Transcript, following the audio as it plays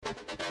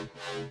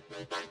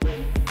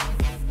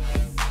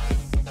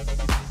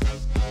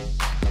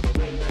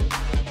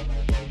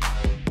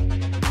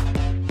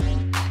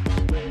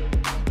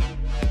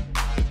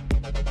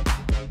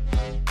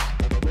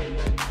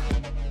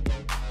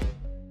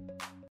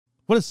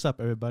What is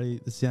up, everybody?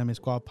 This is the Anime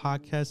Squad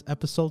Podcast,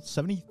 episode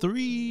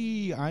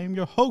 73. I am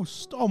your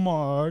host,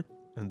 Omar.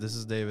 And this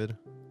is David.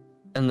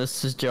 And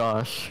this is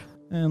Josh.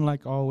 And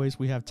like always,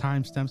 we have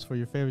timestamps for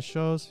your favorite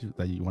shows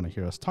that you want to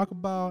hear us talk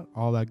about,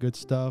 all that good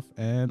stuff.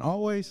 And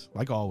always,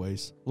 like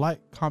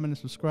comment, and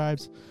subscribe.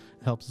 It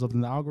helps us up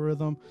in the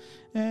algorithm.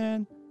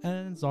 And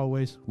as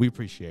always, we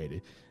appreciate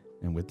it.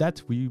 And with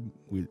that, we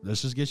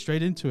let's just get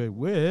straight into it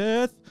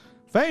with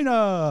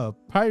Faina,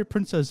 Pirate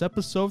Princess,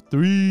 episode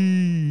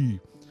 3.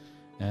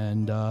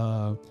 And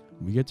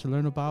we get to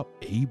learn about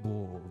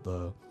Abel,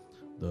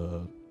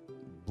 the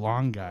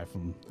blonde guy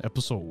from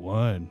episode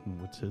 1,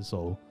 with his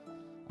whole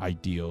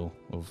ideal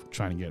of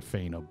trying to get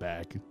Faina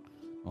back and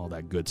all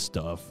that good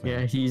stuff.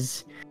 Yeah,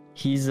 he's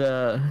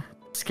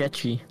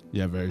sketchy.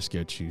 Yeah, very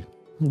sketchy.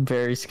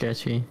 Very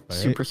sketchy. Right?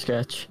 Super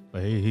sketch.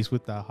 But hey, he's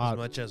with that As hot.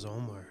 much as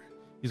Omar.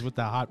 He's with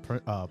that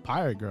hot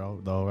pirate girl,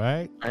 though,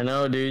 right? I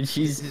know, dude.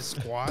 She's His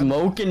squad.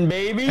 smoking,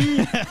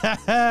 baby.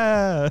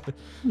 Yeah,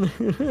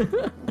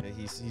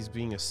 he's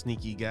being a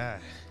sneaky guy.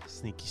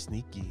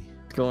 Sneaky.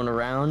 Going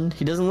around.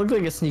 He doesn't look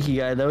like a sneaky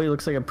guy though. He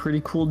looks like a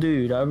pretty cool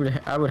dude. I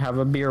would have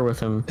a beer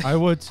with him. I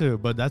would too,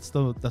 but that's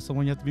the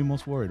one you have to be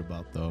most worried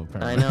about, though.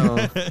 Apparently. I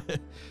know.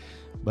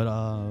 But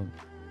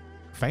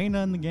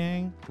Faina and the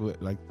gang,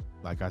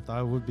 like I thought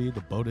it would be.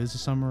 The boat is a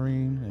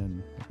submarine,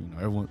 and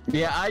everyone.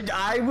 Yeah,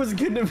 I was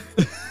gonna.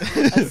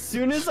 As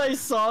soon as I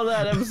saw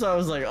that episode, I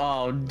was like,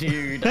 "Oh,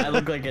 dude, I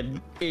look like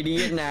an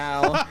idiot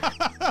now."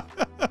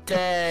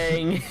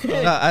 Dang,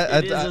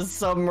 it is a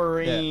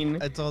submarine.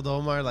 Yeah, I told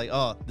Omar like,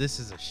 oh, this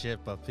is a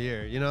ship up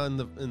here. You know, in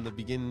the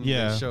beginning,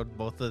 Yeah. they showed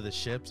both of the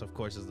ships. Of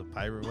course, is the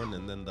pirate one,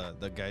 and then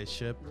the guy's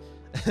ship.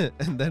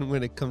 And then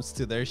when it comes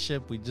to their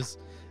ship, we just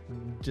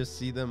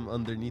see them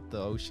underneath the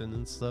ocean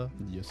and stuff.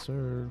 Yes,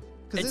 sir.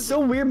 It's so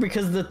weird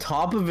because the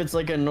top of it's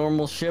like a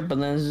normal ship,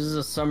 and then it's just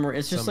a submarine.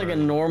 It's just like a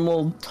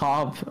normal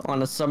top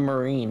on a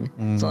submarine.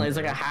 It's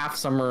like a half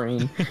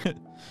submarine.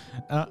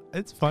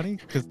 It's funny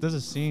because there's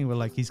a scene where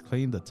like he's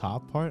cleaning the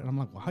top part, and I'm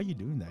like, well, how are you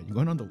doing that? You're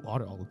going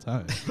underwater all the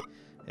time.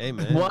 Hey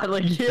man, What?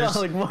 Like, yeah,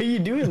 like, why are you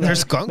doing that?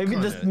 there's skunk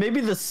on it. Maybe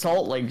the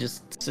salt like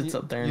just sits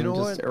up there and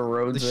just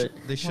erodes it.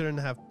 They shouldn't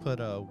have put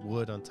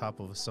wood on top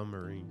of a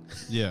submarine.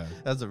 Yeah,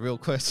 That's a real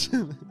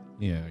question.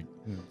 yeah.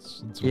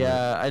 It's weird.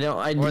 Yeah, I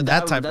don't. Or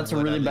that type That's of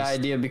a wood, really at bad least.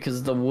 idea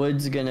because the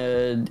wood's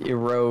gonna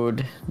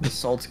erode, the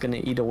salt's gonna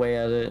eat away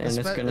at it, and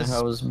it's gonna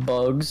house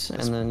bugs,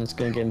 and then it's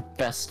gonna get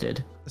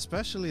infested.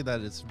 Especially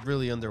that it's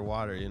really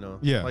underwater, you know.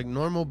 Yeah. Like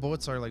normal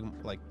boats are like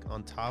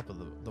on top of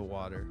the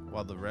water,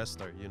 while the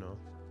rest are,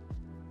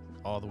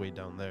 all the way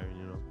down there,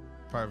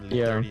 Probably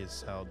Yeah. dirty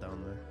as hell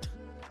down there.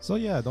 So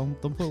yeah, don't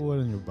put wood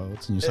in your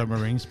boats and your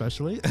submarine,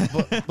 especially.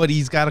 But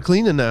he's got to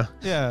clean it now.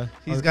 Yeah,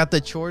 He's got the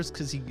chores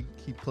because he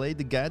played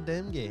the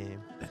goddamn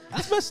game.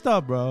 that's messed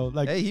up, bro.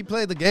 Like, Hey, he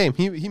played the game.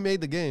 He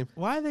made the game.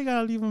 why they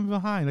gotta leave him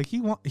behind? Like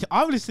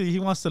obviously he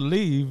wants to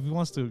leave. He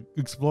wants to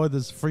explore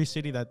this free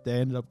city that they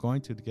ended up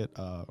going to get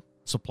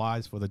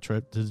supplies for the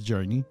trip, this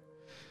journey,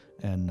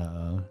 and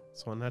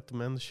Someone had to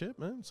man the ship,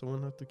 man.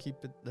 Someone had to keep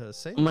it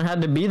safe. Someone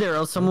had to be there,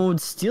 else someone would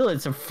steal it.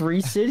 It's a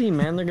free city,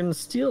 man. They're gonna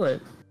steal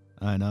it.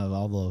 I know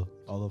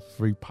all the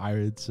free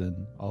pirates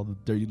and all the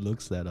dirty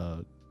looks that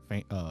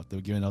they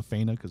were giving up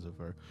Faina because of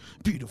her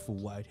beautiful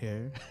white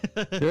hair.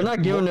 They're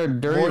not giving her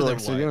dirty more than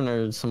looks. They're white. giving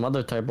her some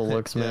other type of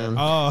looks, Yeah. man.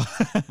 Oh,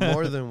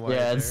 More than white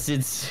Yeah, hair.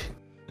 it's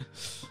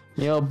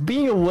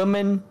being a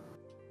woman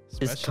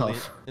is Especially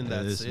tough in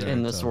that It is city. very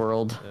in this tough.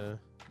 world.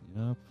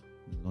 Yeah. yep.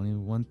 There's only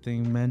one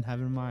thing men have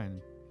in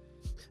mind.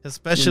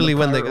 Especially In the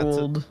when they pirate got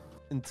world.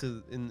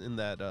 in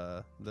that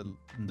the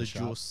the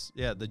shop. jewels,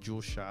 the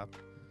jewel shop.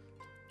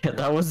 Yeah,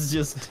 that was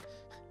just.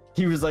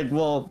 He was like,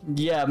 "Well,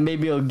 yeah,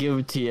 maybe I'll give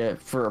it to you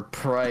for a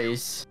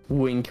price."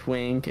 Wink,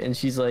 wink. And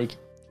she's like,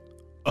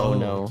 "Oh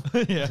no."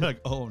 Yeah, like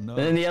oh no.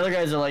 And then the other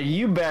guys are like,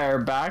 "You better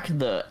back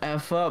the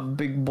f up,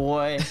 big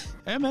boy."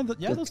 Hey man, The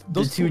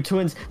those two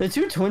twins. The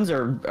two twins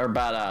are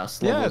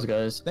badass. Love Yeah. those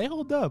guys. they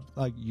hold up.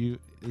 Like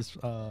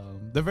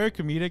they're very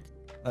comedic.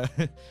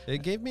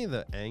 It gave me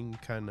the Aang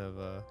kind of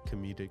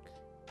comedic.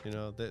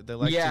 They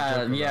like to Yeah, joke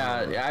around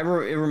yeah. a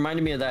lot. It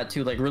reminded me of that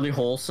too, like really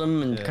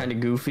wholesome and Yeah. kind of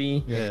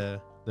goofy, Yeah.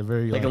 They're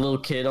very like a little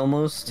kid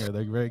almost. yeah,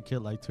 they're very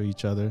kid-like to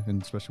each other,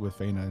 and especially with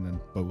Faina. And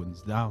then, but when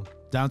it's down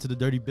to the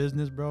dirty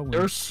business, bro.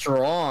 They're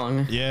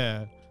strong.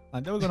 Yeah,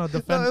 and they were gonna No,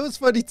 defend. it was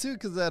funny too,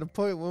 because at a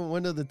point when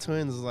one of the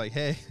twins was like,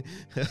 "Hey,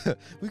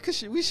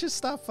 we should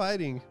stop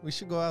fighting. We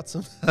should go out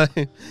sometime."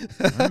 Hey,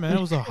 man, it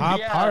was a hot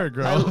Yeah, pirate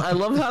girl. I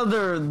love how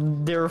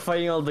they were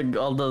fighting all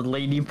the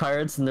lady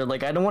pirates, and they're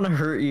like, "I don't want to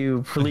hurt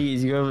you,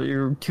 please.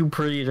 You're too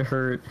pretty to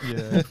hurt."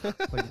 Yeah,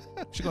 like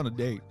she's gonna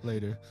date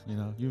later.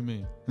 You and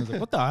me. I was like,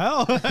 what the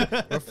hell?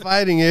 We're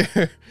fighting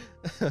here.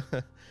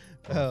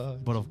 Oh,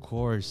 But of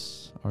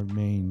course, our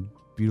main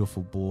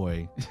beautiful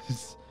boy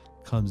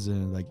comes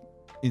in like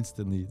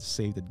instantly to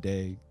save the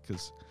day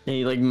because And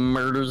he like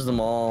murders them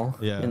all.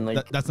 yeah, in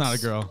like that's not a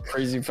girl.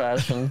 crazy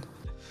fashion.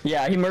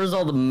 Yeah, he murders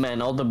all the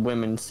men. All the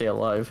women stay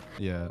alive.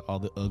 Yeah, all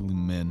the ugly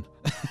men.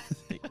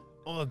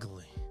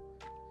 ugly.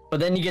 But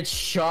then he gets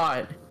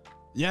shot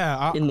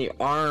Yeah, in the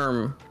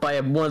arm by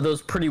one of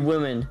those pretty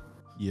women.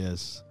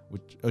 Yes,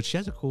 which she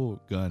has a cool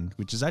gun,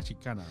 which is actually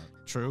kind of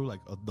true. Like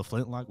the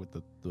flintlock with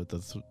the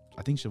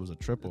I think she was a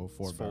triple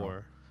or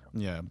four.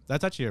 Yeah,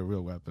 that's actually a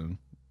real weapon.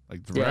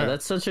 Like yeah,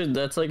 that's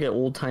like an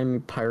old timey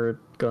pirate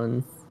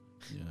gun.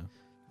 Yeah,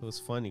 it was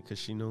funny because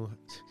she knew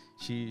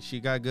she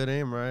got good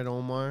aim, right,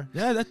 Omar?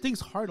 Yeah, that thing's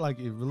hard. Like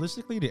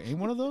realistically, to aim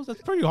one of those,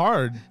 that's pretty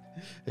hard.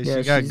 Yeah,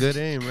 she got good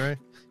aim, right?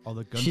 All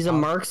the gun. She's a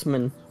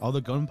marksman. All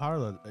the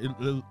gunpowder, it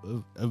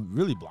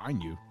really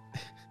blind you.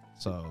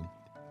 So,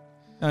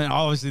 I mean,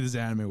 obviously this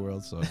anime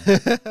world, so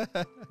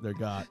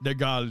they're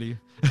godly.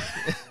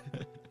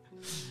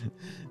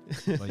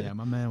 But yeah,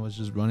 my man was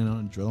just running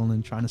on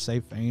adrenaline, trying to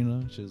save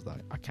Faina. She was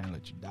like, "I can't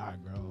let you die,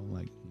 girl."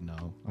 Like,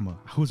 no,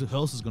 who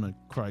else is gonna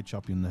cry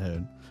chop you in the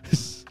head?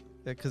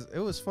 Yeah, because it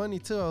was funny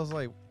too. I was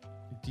like,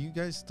 do you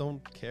guys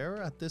don't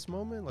care at this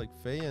moment? Like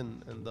Faye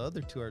and the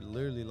other two are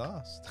literally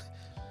lost.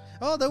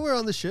 Oh, they were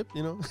on the ship,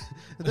 you know.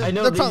 I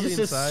know, they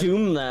just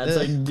assume that. It's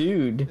like,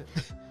 dude.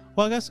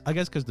 Well, I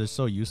guess because they're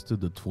so used to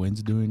the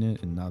twins doing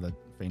it, and now that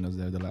Faina's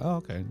there, they're like, oh,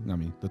 okay. I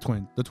mean, the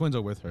twins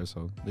are with her,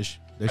 so they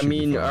should. I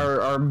mean,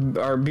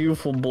 our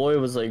beautiful boy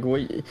was like,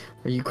 "Wait,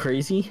 are you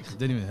crazy?" He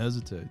didn't even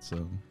hesitate.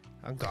 So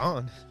I'm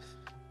gone.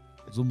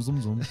 Zoom,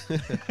 zoom, zoom.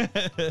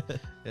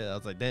 Yeah, I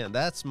was like, damn,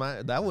 that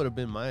would have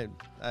been my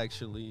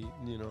actually,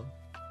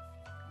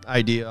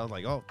 idea. I was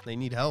like, oh, they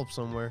need help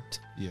somewhere.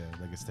 Yeah,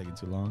 like it's taking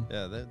too long.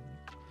 Yeah, they're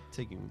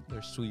taking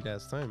their sweet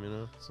ass time,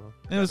 So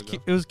and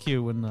it was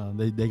cute when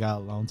they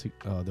got alone.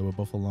 They were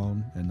both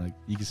alone, and like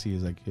you can see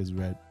his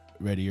red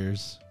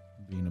ears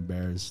being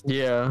embarrassed.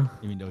 Yeah,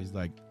 even though he's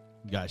like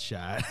got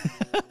shot.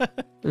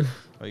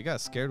 Oh, you got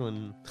scared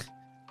when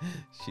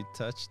she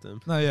touched him.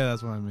 No, yeah,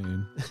 that's what I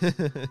mean.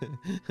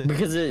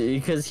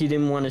 because he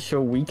didn't want to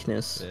show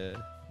weakness. Yeah,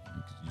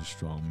 you're a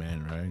strong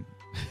man, right?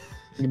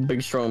 You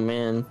big strong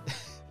man.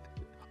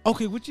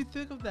 Okay, what'd you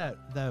think of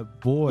that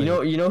boy?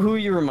 You know who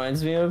he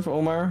reminds me of,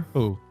 Omar?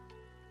 Who?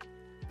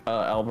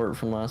 Albert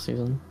from last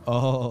season.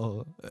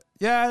 Oh,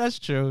 yeah, that's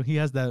true. He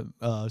has that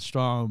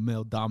strong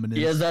male dominance.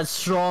 He has that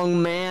strong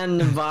man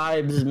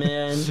vibes,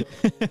 man.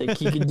 Like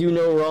he could do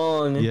no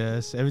wrong.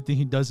 Yes, everything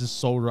he does is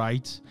so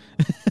right.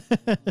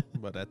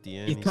 But at the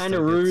end, he's kind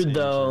of rude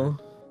though.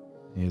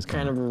 He's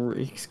kind of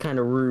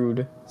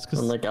rude.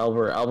 Unlike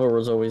Albert. Albert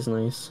was always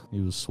nice.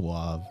 He was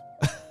suave.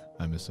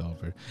 I miss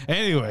Albert.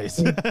 Anyways,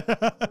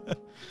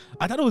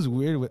 I thought it was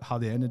weird with how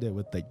they ended it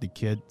with like the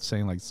kid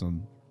saying like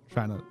some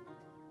trying to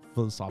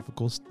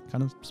philosophical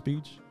kind of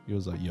speech. He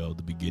was like, "Yo,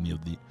 the beginning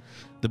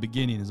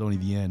is only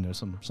the end," or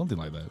something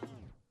like that.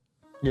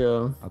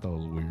 Yeah, I thought it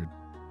was weird.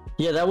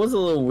 Yeah, that was a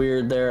little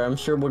weird there. I'm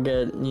sure we'll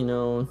get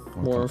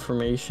more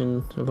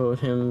information about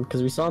him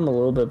because we saw him a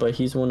little bit, but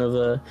he's one of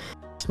the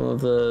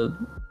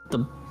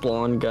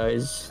blonde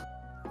guys.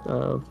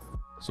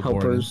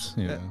 Helpers.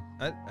 Yeah.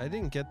 I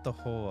didn't get the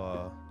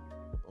whole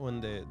when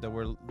they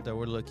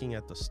were looking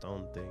at the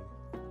stone thing.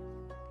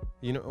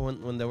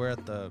 When they were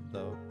at the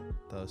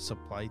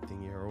supply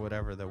thingy or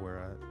whatever they were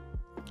at.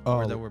 Oh.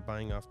 Or they were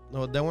buying off.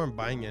 No, they weren't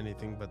buying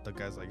anything, but the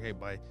guy's like, "Hey,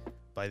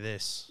 buy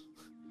this."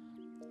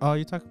 Oh,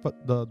 you talk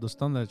about the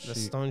stone that the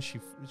stone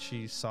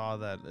she saw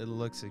that it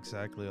looks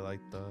exactly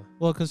like the.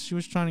 Well, because she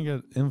was trying to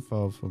get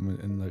info from it,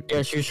 and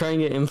she was trying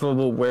to get info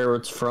about where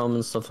it's from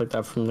and stuff like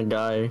that from the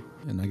guy.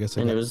 And I guess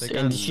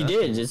she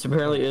did. It's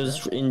apparently it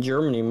was in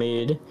Germany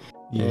made,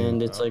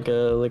 and it's it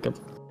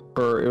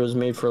was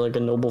made for like a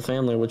noble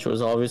family, which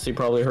was obviously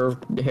probably her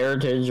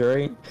heritage,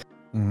 right?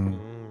 Mm-hmm.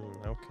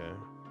 Okay.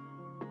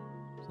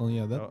 So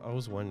yeah, I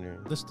was wondering.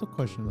 There's still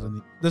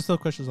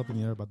questions up in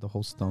the air about the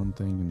whole stone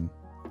thing and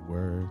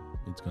where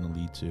it's gonna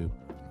lead to.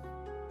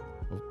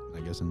 Well, I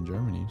guess in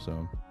Germany.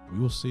 So we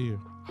will see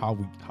how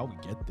we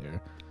get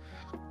there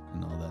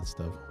and all that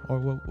stuff, or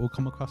we'll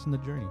come across in the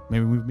journey.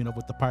 Maybe we meet up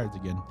with the pirates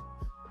again.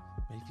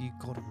 Maybe you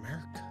go to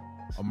America.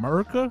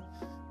 America?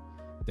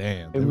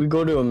 Damn. If we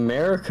go to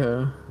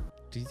America.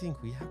 Do you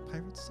think we have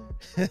pirates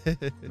there?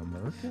 In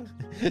America?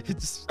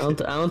 I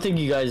don't think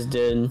you guys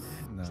did.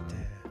 No.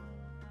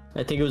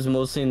 I think it was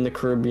mostly in the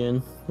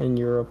Caribbean and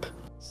Europe.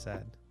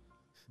 Sad.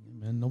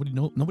 Man, nobody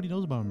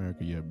knows about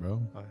America yet,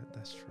 bro.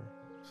 That's true.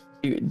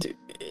 Dude,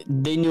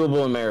 they knew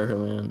about America,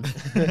 man.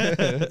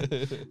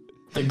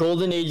 The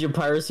golden age of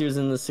piracy was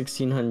in the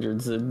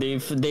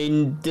 1600s.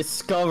 They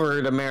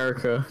discovered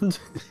America. Oh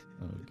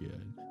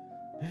god.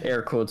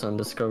 Air quotes on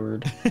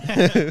discovered.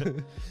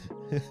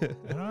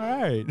 All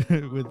right.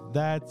 With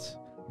that,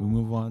 we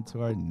move on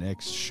to our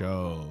next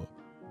show.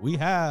 We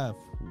have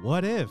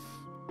What If,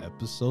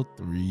 episode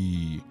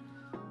 3.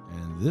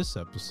 And this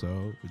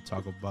episode, we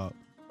talk about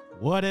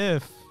what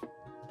if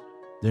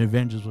the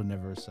Avengers were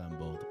never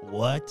assembled.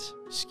 What?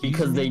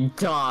 Because they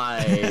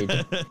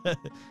died.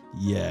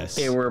 Yes.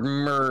 They were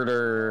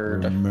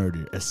murdered.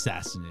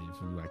 Assassinated,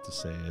 if we like to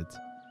say it.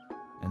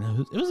 And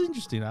it was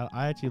interesting.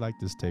 I actually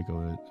liked this take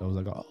of it. I was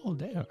like, oh,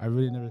 damn. I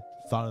really never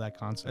thought of that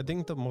concept. I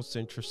think the most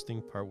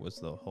interesting part was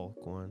the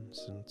Hulk one,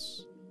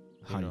 since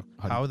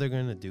how they're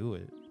going to do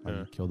it. How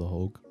you kill the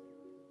Hulk.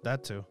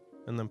 That too.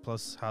 And then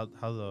plus how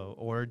the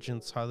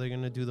origins, how they're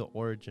gonna do the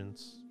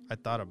origins. I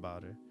thought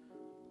about it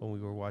when we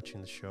were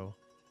watching the show,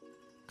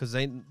 because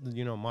they,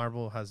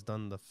 Marvel has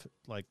done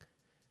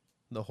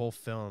the whole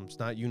films,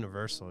 not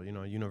Universal.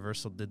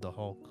 Universal did the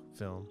Hulk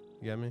film.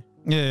 You get me?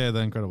 Yeah, the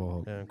Incredible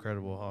Hulk. Yeah,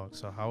 Incredible Hulk.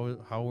 So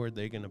how were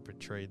they gonna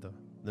portray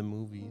the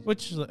movies?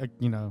 Which,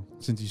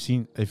 since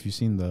if you've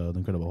seen the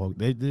Incredible Hulk,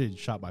 they did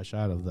shot by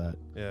shot of that.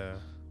 Yeah.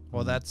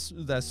 Well, that's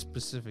that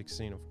specific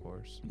scene, of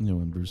course.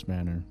 When Bruce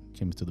Banner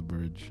came to the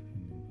bridge,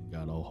 he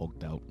got all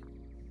hulked out.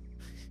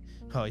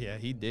 Oh yeah,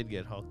 he did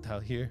get hulked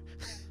out here.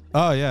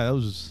 Oh yeah, that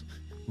was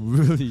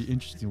really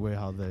interesting way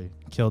how they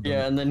killed him.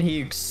 Yeah, and then he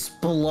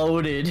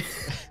exploded.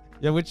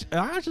 Yeah, which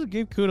I actually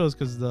gave kudos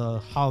because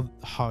how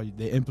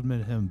they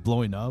implemented him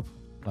blowing up,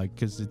 like,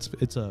 because it's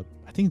I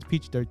think it's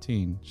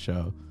PG-13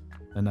 show,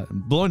 and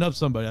blowing up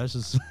somebody, that's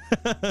just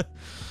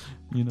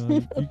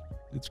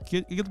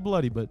it gets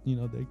bloody, but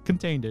they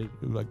contained it.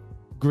 It was like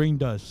green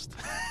dust.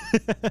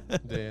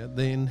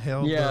 They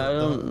inhaled.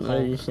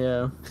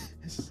 Yeah.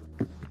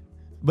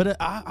 But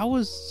I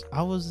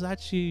was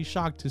actually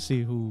shocked to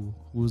see who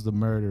was the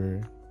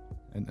murderer,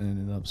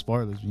 and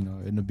spoilers,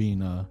 ended up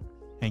being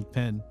Hank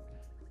Pym,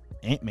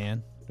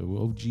 Ant-Man, the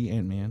OG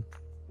Ant-Man.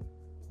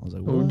 I was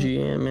like, what? OG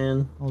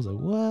Ant-Man. I was like,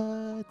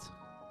 what?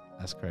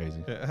 That's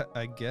crazy.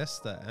 I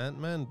guessed the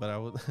Ant-Man, but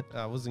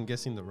I wasn't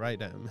guessing the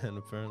right Ant-Man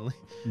apparently.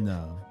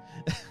 No.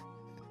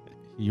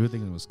 You were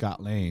thinking it was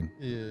Scott Lang,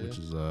 Yeah. which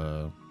is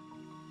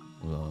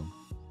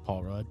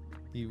Paul Rudd.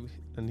 He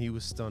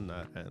was still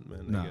not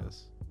Ant-Man, No. I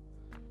guess.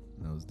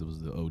 That was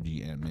the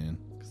OG Ant-Man.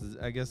 'Cause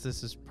I guess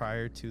this is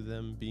prior to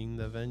them being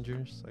the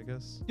Avengers, I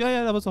guess.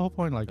 Yeah, that was the whole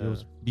point. Like, Yeah. it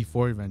was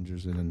before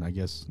Avengers, and then I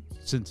guess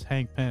since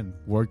Hank Pym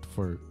worked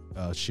for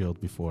S.H.I.E.L.D.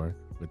 before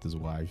with his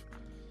wife,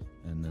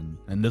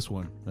 and this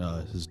one,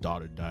 his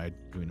daughter died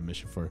doing a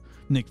mission for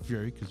Nick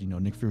Fury, because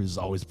Nick Fury is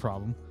always a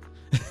problem.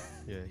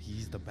 Yeah,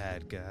 he's the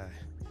bad guy.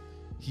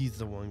 He's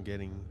the one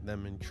getting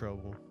them in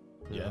trouble.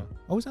 you know?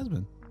 Always has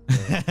been.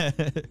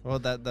 Well,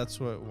 that's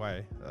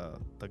why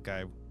the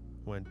guy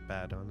went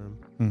bad on him.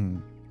 Mm-hmm.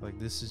 Like,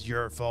 this is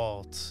your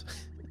fault.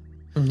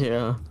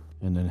 Yeah.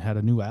 And then had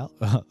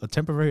a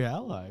temporary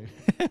ally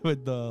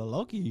with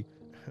Loki.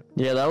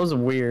 Yeah, that was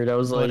weird. I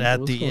was But like, at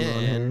what's the going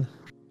on end,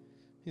 here?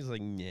 he's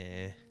like,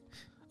 nah.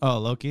 Oh,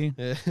 Loki.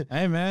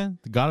 Hey man,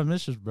 the god of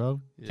mischief,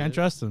 bro. Can't Yeah.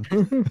 trust him.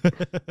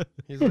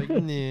 He's like,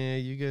 nah,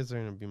 you guys are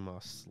gonna be my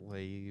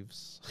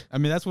slaves. I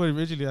mean, that's what he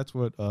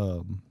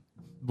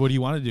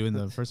wanted to do in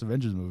the first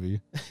Avengers movie.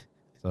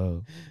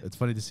 So it's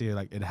funny to see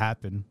it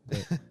happen.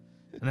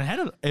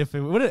 And if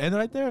it would have ended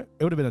right there,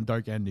 it would have been a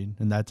dark ending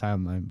in that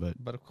timeline.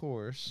 But of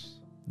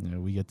course,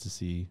 we get to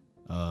see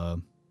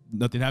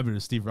nothing happened to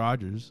Steve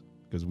Rogers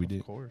because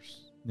of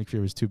course. Nick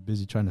Fury was too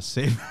busy trying to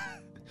save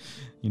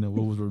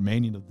what was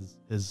remaining of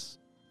his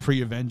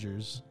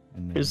pre-Avengers.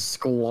 And His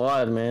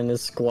squad, man.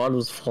 His squad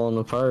was falling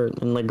apart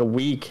in like a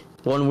week.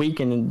 1 week,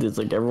 and it's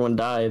like everyone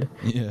died.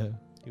 Yeah.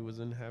 He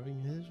wasn't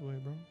having his way,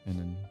 bro. And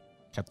then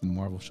Captain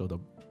Marvel showed up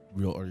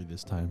real early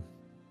this time.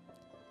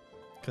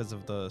 Because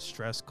of the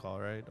stress call,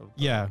 right?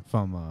 Yeah,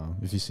 from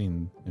if you've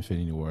seen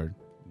Infinity War,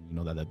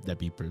 that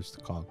beepers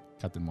to call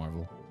Captain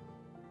Marvel.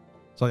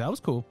 So yeah, that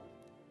was cool.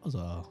 That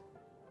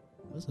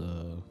was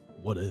a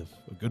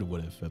good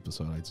what if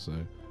episode, I'd say.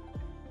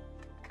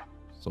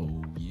 So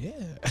yeah.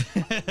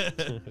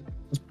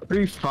 It's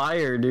pretty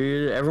fire,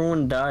 dude.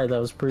 Everyone died.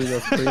 That's pretty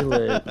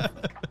lit.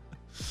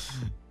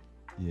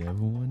 Yeah,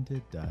 everyone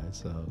did die.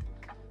 So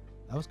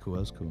that was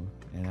cool.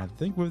 And I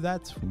think with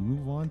that, we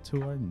move on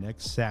to our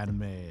next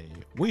anime.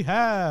 We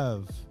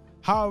have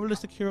How a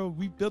Realistic Hero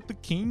Rebuilt the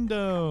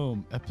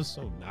Kingdom,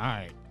 episode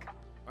 9.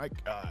 My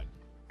God.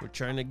 We're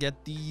trying to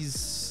get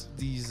these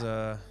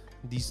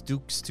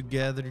dukes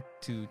together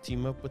to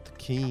team up with the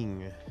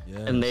king. Yeah.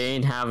 And they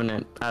ain't having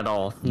it at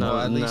all. No,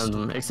 Well, at none least- of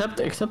them. Except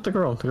the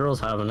girl. The girl's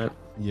having it.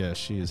 Yeah,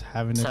 she is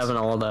having She's it. having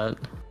all that.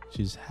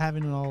 She's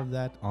having all of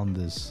that on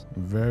this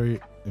very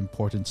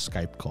important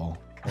Skype call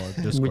or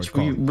Discord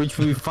call. Which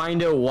we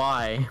find out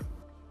why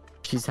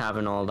she's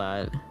having all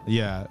that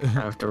Yeah.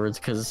 afterwards,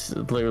 because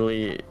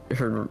literally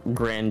her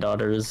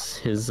granddaughter is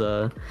his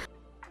one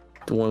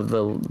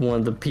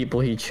of the people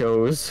he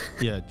chose.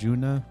 Yeah,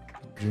 Juna.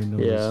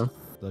 Yeah.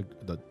 Was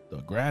the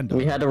granddaughter.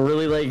 We had a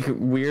really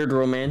weird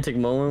romantic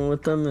moment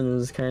with them, and it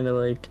was kind of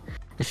like,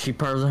 is she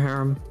part of the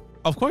harem?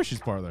 Of course she's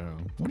part of the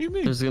home. What do you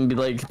mean? There's gonna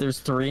be there's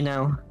 3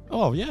 now.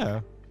 Oh yeah.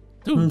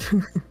 Dude.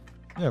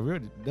 Yeah,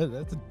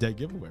 that's a dead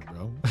giveaway,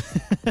 bro.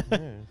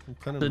 Yeah,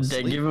 put him The to dead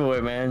sleep.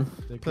 giveaway, man.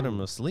 Put him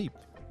to sleep.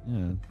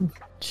 Yeah.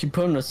 She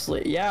put him to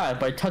sleep. Yeah,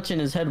 by touching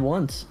his head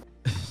once.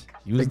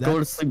 Use Go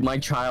to sleep, my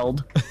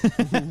child.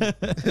 Yeah,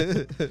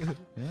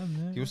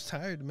 man. He was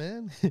tired,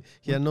 man.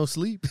 He had no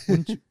sleep.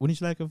 Wouldn't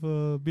you like if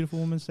a beautiful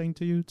woman sang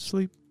to you to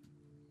sleep?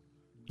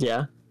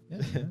 Yeah, Yeah,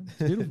 man.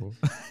 It's beautiful.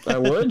 I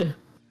would.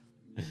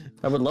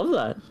 I would love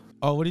that.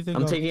 Oh, what do you think?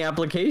 I'm taking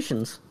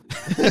applications.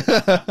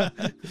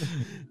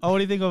 Oh, what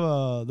do you think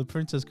of the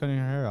princess cutting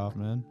her hair off,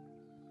 man?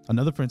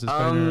 Another princess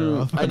cutting her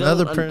hair off. I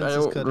Another don't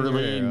princess cutting her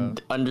really hair off.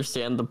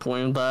 understand the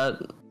point of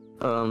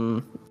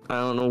that. I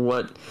don't know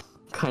what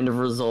kind of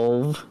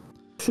resolve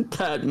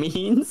that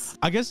means.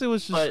 I guess it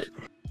was just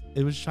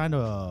it was trying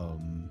to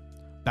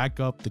back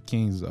up the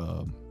king's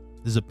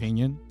his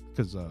opinion,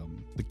 because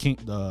the king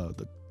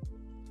the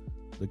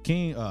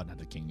king not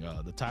the king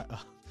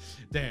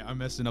damn, I'm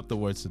messing up the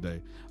words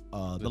today.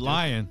 The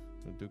lion.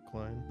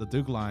 The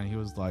Duke Lion, he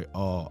was like,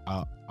 "Oh,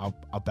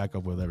 I'll back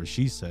up whatever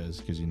she says,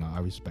 because you know I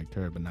respect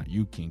her, but not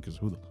you, King. Because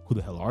who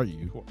the hell are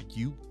you? Who are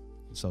you?"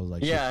 So I was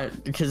like, yeah,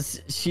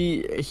 because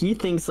he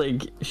thinks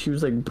like she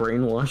was like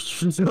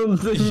brainwashed or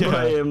something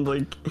by him.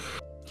 Like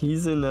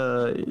he's in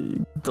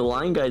the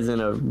Lion guy's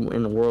in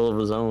a world of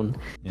his own.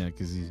 Yeah,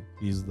 because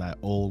he's that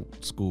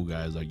old school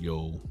guy. He's like,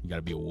 "Yo, you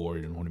gotta be a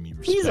warrior and want to be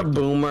respected." He's a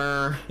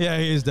boomer. Yeah,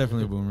 he is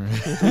definitely a boomer.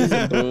 He's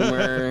a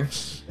boomer.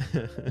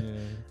 Yeah.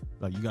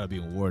 Like, you gotta be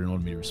a warrior in order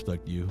for me to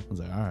respect you. I was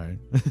like, all right.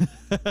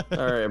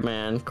 All right,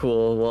 man,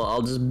 cool. Well,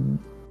 I'll just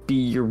be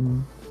your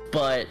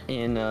butt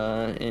in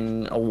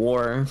a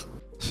war.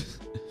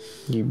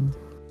 You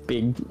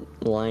big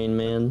lion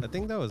man. I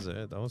think that was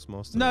it. That was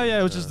most of No, it. yeah,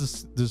 it was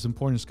just this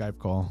important Skype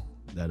call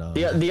that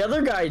the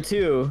other guy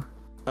too,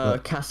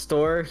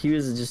 Castor, he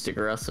was just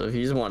aggressive.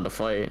 He just wanted to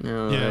fight. He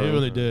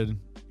really did.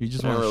 He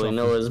just I don't really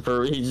know his.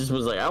 He just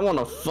was like, I want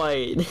to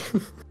fight.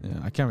 Yeah,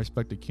 I can't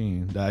respect the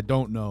king that I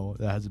don't know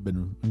that hasn't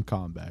been in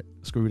combat.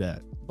 Screw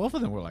that. Both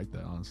of them were like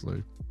that,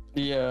 honestly.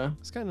 Yeah,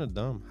 it's kind of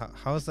dumb.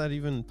 How is that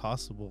even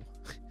possible?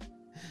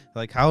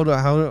 Like, how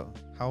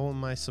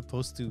am I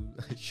supposed to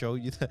show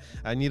you that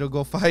I need to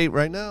go fight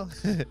right now?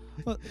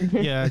 Well,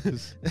 yeah.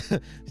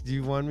 Do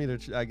you want me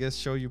to, I guess,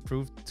 show you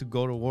proof to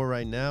go to war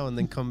right now and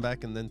then come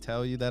back and then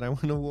tell you that I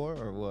went to war,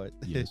 or what?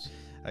 Yes.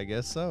 I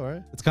guess so,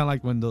 right? It's kind of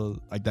like when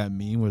that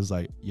meme was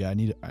like, yeah,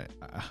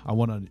 I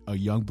want a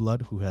young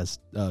blood who has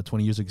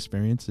 20 years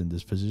experience in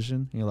this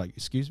position. And you're like,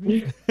 excuse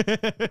me?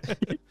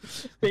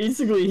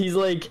 Basically, he's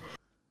like,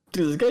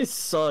 dude, this guy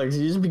sucks.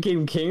 He just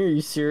became king. Are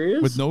you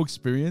serious? With no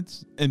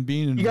experience and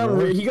being in he got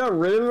rid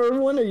of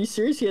everyone. Are you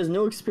serious? He has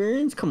no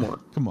experience. Come on.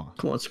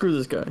 Screw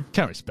this guy.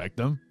 Can't respect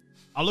him.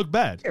 I'll look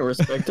bad. Can't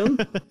respect him.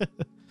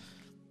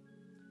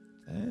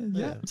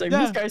 Yeah. It's like,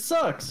 this guy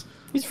sucks.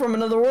 He's from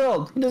another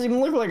world. He doesn't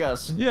even look like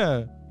us.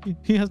 Yeah.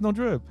 He has no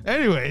drip.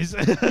 Anyways.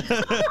 That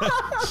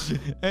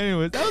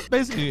was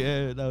basically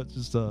it. That was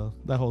just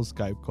that whole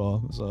Skype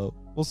call. So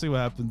we'll see what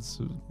happens.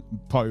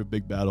 Probably a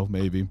big battle,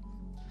 maybe.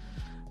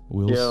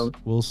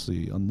 We'll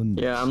see on the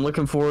next. Yeah, I'm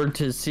looking forward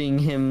to seeing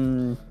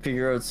him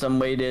figure out some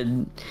way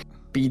to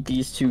beat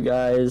these two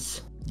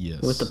guys.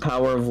 Yes. With the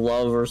power of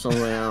love or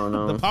something. I don't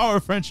know. The power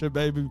of friendship,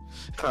 baby.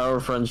 Power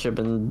of friendship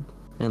and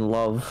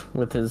love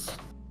with his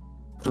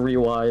 3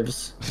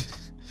 wives.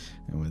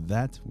 And with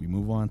that, we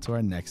move on to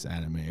our next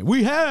anime.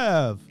 We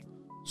have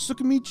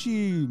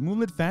Tsukimichi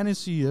Moonlit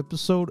Fantasy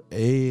episode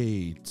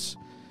 8.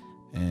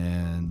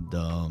 And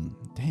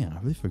damn, I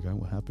really forgot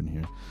what happened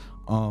here.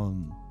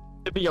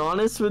 To be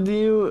honest with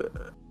you,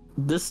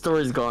 this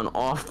story's gone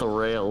off the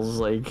rails.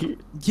 Like,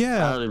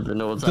 yeah, I don't even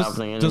know what's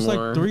happening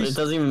anymore. Like it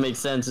doesn't even make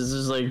sense. It's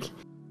just like,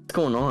 what's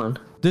going on?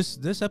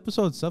 This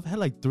episode itself had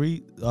like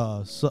three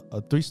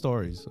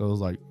stories. It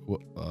was like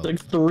 3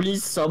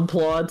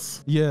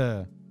 subplots.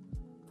 Yeah.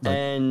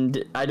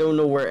 And I don't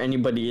know where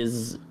anybody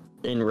is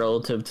in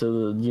relative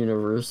to the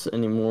universe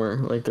anymore.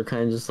 Like, they're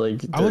kind of just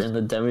like, they're in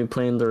the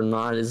demiplane, they're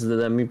not. Is the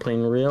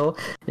demiplane real?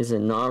 Is it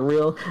not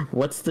real?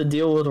 What's the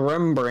deal with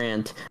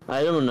Rembrandt?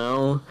 I don't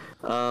know.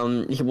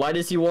 Why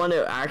does he want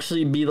to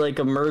actually be like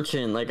a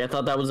merchant? Like, I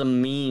thought that was a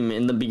meme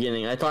in the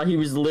beginning. I thought he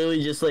was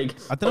literally just like,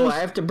 I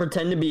have to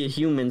pretend to be a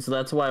human, so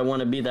that's why I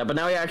want to be that. But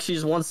now he actually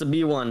just wants to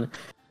be one.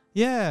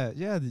 Yeah,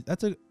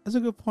 that's a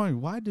good point.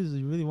 Why does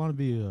he really want to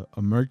be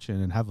a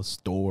merchant and have a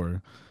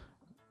store?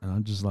 And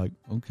I'm just like,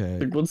 okay.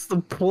 Like, what's the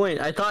point?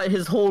 I thought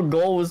his whole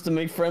goal was to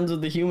make friends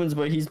with the humans,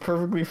 but he's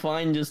perfectly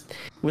fine just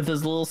with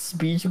his little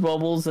speech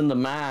bubbles and the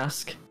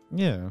mask.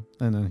 Yeah,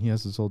 and then he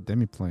has this whole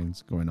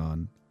demiplanes going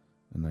on.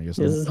 And I guess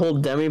he has this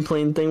whole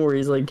demiplane thing where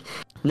he's like,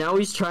 now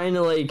he's trying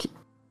to like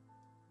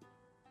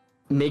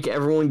make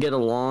everyone get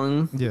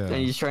along. Yeah. And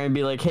he's trying to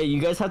be like, hey,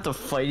 you guys have to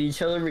fight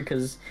each other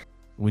because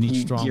we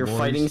need strong your boys.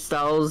 Fighting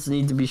styles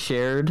need to be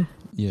shared.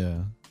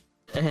 Yeah.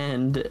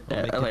 And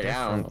like,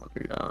 I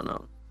don't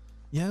know.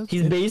 Yeah,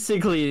 he's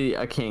basically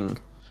a king.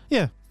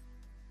 Yeah,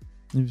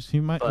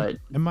 he might. But, it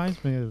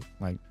reminds me of,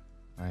 like,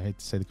 I hate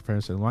to say the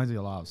comparison. It reminds me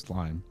a lot of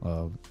Slime.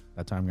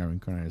 That time got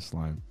reincarnated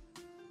Slime,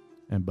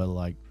 but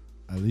like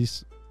at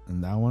least in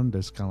that one,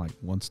 there's kind of like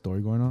one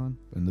story going on,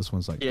 and this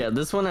one's like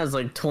this one has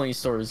like 20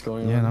 stories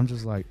going on. Yeah, and I'm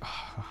just like,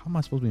 how am I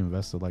supposed to be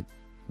invested? Like,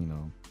 you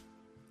know.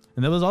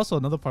 And there was also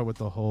another part with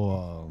the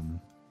whole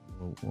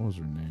what was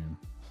her name?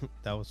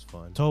 That was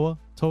fun.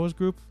 Toa's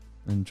group,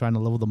 and trying to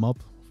level them up.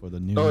 For the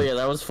new. Oh yeah,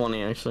 that was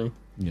funny actually.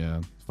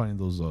 Yeah, finding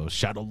those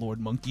Shadow Lord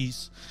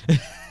monkeys.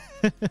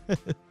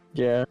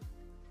 Yeah.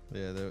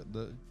 Yeah,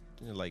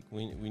 like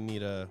we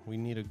need a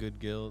good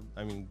guild.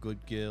 I mean,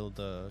 good guild,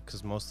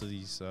 because most of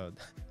these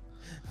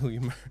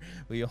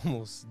we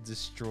almost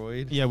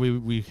destroyed. Yeah,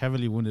 we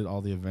heavily wounded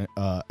all the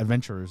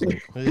adventurers.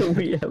 Like,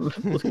 We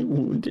heavily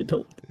wounded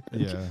all.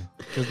 yeah,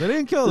 because they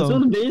didn't kill This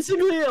them. was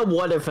basically a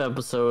what if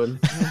episode.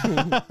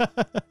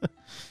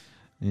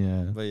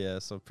 Yeah, But yeah,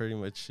 so pretty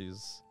much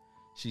she's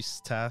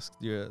tasked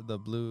the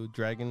blue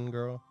dragon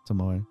girl.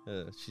 Tomoe.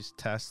 She's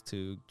tasked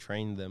to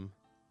train them.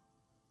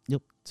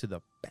 Yep. To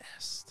the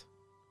best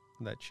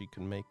that she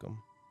can make them.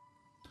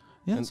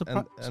 Yeah, And-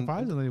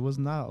 surprisingly, it was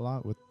not a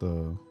lot with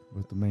the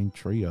main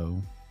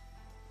trio.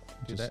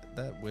 Dude, Just-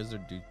 that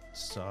wizard dude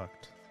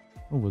sucked.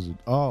 what was it?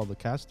 Oh, the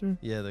caster.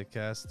 Yeah, the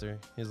caster.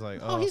 He's like,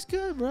 Oh, he's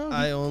good, bro.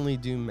 I only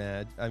do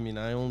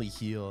I only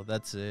heal.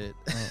 That's it.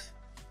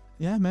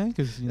 Yeah, man,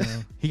 because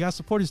he got to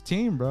support his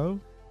team, bro.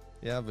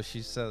 Yeah, but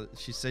she said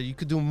you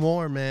could do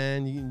more,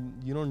 man.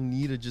 You don't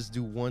need to just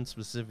do one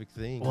specific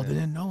thing. Well, man. they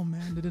didn't know,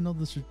 man. They didn't know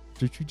the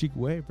strategic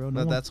way, bro.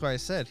 But that's why I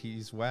said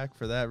he's whack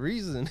for that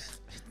reason.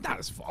 not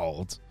his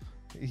fault.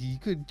 He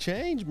could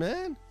change,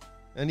 man,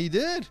 and he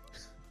did.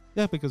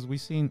 Yeah, because we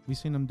seen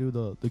him do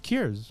the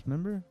cures.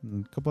 Remember,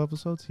 in a couple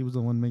episodes, he was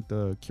the one to make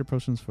the cure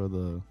potions for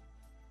the.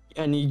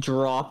 And he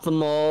dropped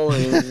them all,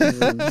 and it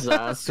was a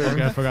disaster.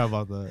 Okay, I forgot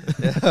about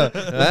that.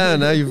 Yeah.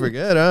 Now you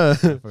forget, huh?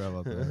 I forgot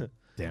about that.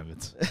 Damn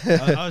it!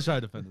 I was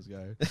trying to defend this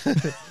guy.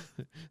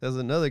 There's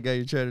another guy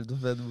you trying to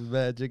defend with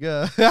magic,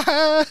 huh?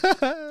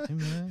 Hey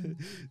man,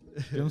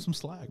 give him some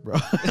slack, bro.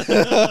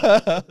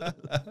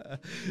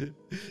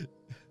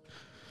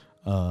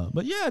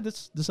 But yeah,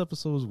 this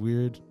episode was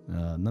weird.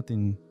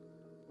 Nothing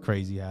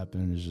crazy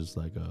happened. It's just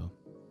like,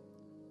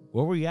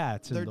 where we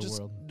at in the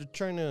world? They're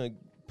trying to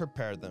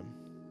prepare them,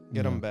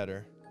 get them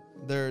better.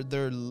 Their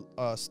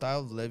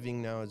style of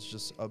living now is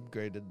just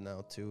upgraded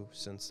now too,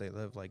 since they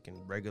live like in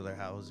regular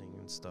housing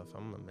and stuff.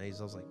 I'm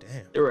amazed. I was like,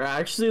 damn. They were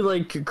actually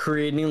like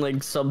creating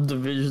like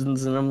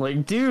subdivisions, and I'm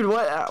like, dude,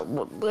 what?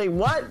 Like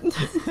what?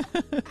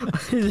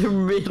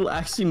 They're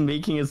actually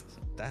making a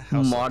That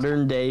house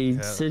modern day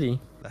city.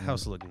 The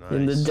house looked nice.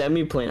 In the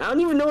demiplane. I don't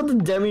even know what the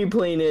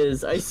demiplane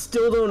is. I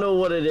still don't know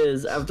what it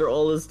is after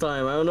all this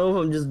time. I don't know if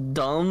I'm just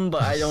dumb,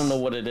 but I don't know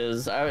what it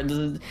is.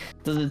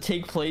 Does it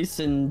take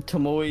place in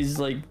Tomoe's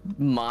like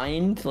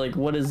mind? Like,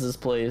 what is this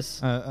place?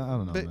 I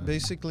don't know. Man.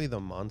 Basically the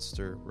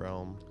monster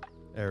realm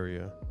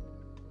area.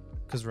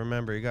 Because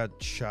remember, he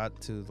got shot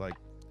to like,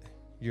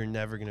 you're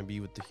never gonna be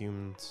with the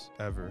humans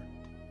ever.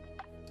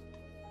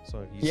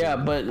 So yeah,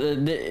 but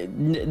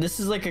this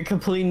is like a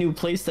completely new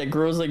place that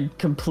grows like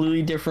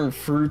completely different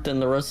fruit than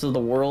the rest of the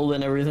world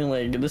and everything.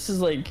 Like, this is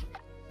like,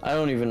 I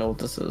don't even know what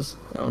this is.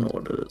 I don't know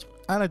what it is.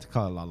 I like to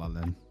call it La La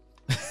Land.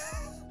 I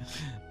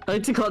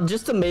like to call it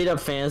just a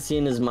made-up fantasy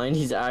in his mind.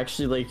 He's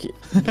actually like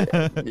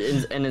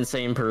an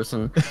insane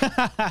person.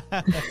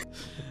 I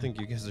think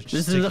you guys are just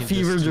This is a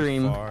fever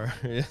dream.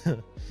 Yeah.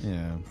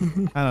 Yeah,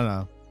 I don't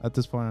know. At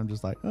this point, I'm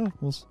just like, oh,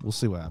 we'll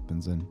see what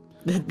happens, and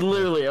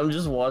Literally, I'm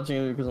just watching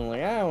it because I'm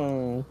like, I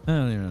don't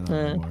even know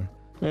anymore.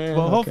 know.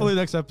 Well, hopefully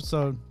next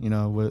episode,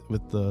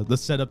 with the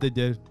setup they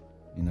did,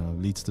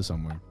 leads to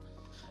somewhere.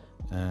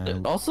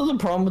 And Also, the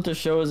problem with the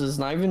show is it's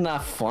not even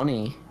that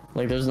funny.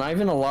 Like, there's not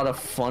even a lot of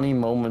funny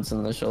moments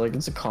in the show. Like,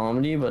 it's a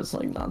comedy, but it's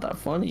like not that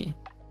funny.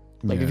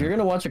 Like, if you're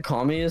gonna watch a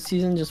comedy this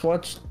season, just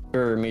watch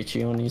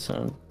Michi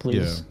Oni-san,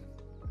 please.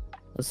 Yeah.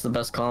 That's the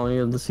best comedy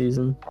of the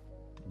season.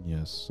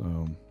 Yes.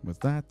 With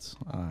that,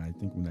 I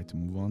think we'd like to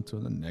move on to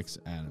the next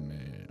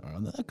anime or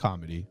another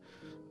comedy.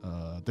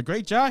 The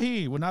Great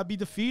Jahi Will Not Be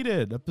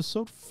Defeated,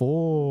 episode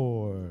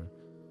 4.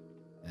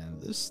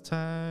 And this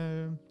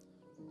time,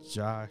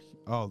 Jahi.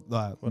 Oh,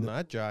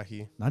 Not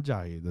Jahi. Not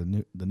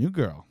Jahi. The new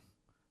girl,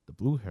 the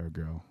blue hair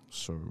girl,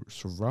 Sura.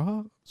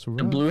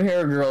 The blue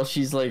hair girl,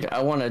 she's like,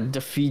 I want to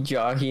defeat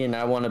Jahi, and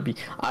I want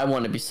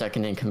to be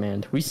second in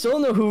command. We still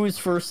know who is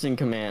first in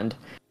command.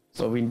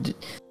 So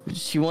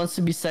she wants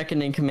to be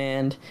second in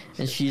command,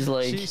 and she's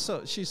like,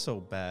 she's so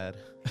bad.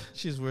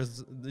 She's worse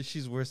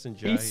than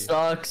Jahi. She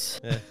sucks.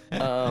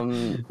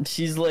 Yeah.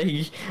 She's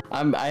like,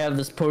 I have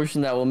this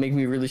potion that will make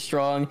me really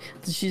strong.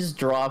 She just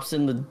drops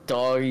in the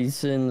dog.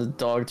 And the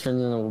dog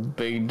turns into a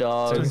big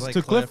dog. Turns like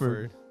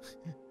Clifford.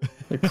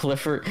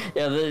 Clifford,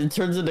 yeah, then it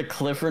turns into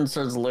Clifford and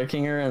starts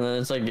licking her, and then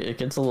it's like it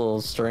gets a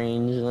little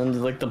strange, and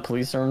then like the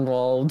police are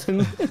involved.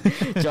 And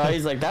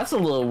Jahi's like, "That's a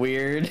little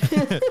weird."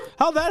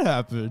 How'd that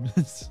happen?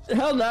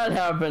 How'd that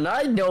happen?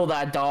 I know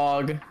that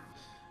dog.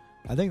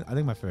 I think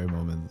my favorite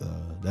moment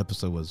the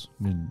episode was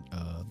when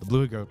the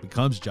blue girl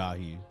becomes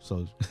Jahi.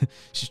 So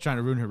she's trying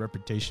to ruin her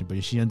reputation,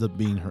 but she ends up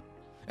being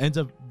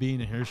in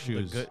her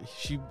shoes.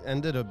 She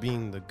ended up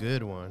being the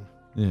good one.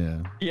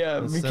 Yeah,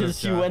 because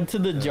she went to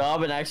the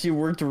job and actually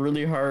worked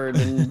really hard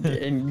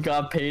and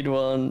got paid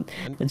well,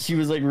 and she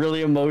was like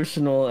really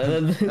emotional,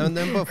 and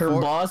then before,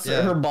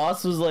 her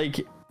boss was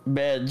like,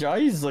 man,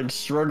 Jahi's like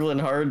struggling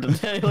hard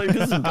today, like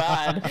this is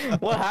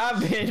bad. What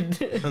happened?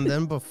 And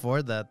then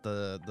before that,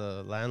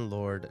 the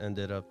landlord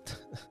ended up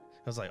I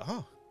was like,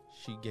 oh,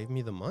 she gave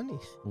me the money.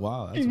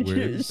 Wow, that's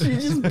weird. She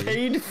just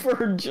paid for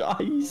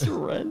Jahi's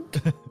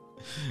rent.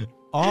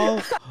 all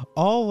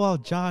while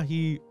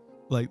Jahi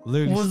like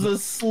literally was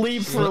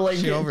asleep for like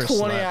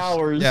 20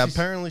 hours. Yeah,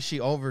 apparently she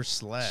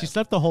overslept. She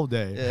slept the whole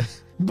day. Yeah.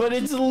 But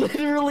it's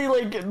literally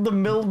like the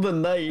middle of the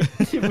night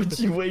when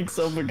she wakes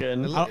up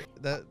again.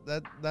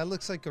 That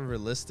looks like a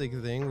realistic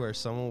thing where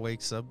someone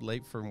wakes up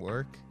late from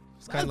work.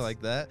 It's kind of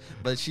like that,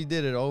 but she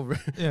did it over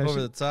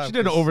the top. She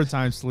did an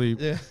overtime sleep.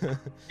 Yeah,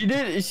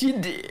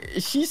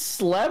 She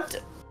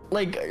slept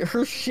like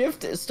her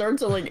shift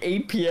starts at like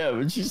 8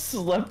 p.m. and she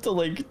slept till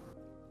like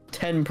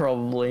 10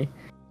 probably.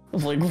 I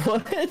was like,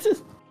 what? How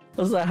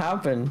does that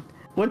happen?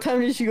 What time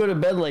did she go to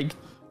bed? Like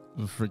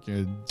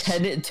freaking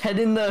 10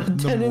 in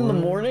the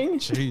morning?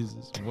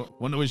 Jesus.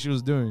 Wonder what she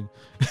was doing.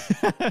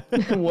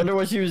 Wonder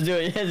what she was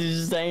doing. Yeah, she's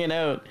just hanging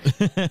out.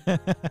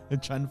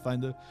 Trying to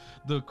find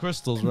the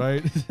crystals,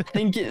 right?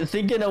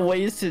 Thinking of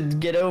ways to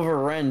get over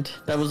rent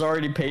that was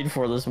already paid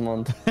for this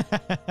month.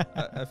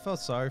 I felt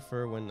sorry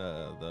for her when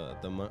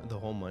the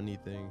whole money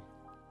thing.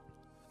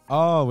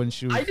 Oh, when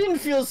she was... I didn't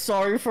feel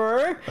sorry for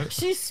her.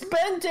 She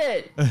spent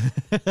it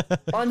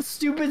on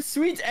stupid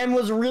sweets and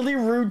was really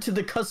rude to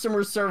the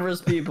customer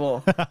service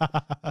people.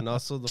 And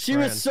also she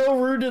was so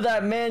rude to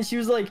that man. She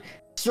was like,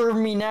 serve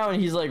me now.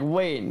 And he's like,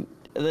 wait. And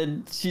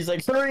then she's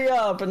like, hurry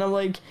up. And I'm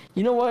like,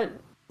 you know what?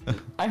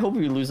 I hope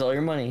you lose all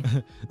your money.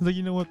 Like,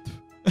 you know what?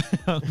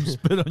 I'll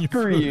spit on your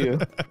Screw food. you.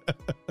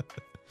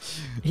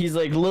 He's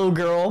like, little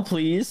girl,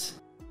 please.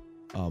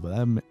 Oh, but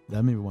that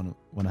made me want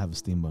to have a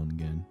steam bun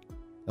again.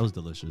 That was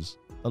delicious.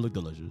 That looked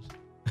delicious.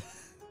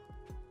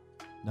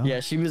 No? Yeah,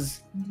 she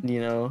was,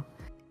 acting a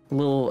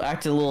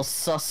little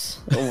sus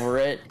over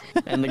it,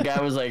 and the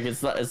guy was like,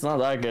 "It's not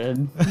that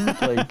good.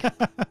 Like,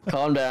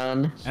 calm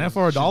down." And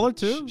for $1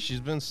 too. She's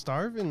been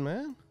starving,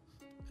 man.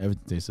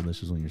 Everything tastes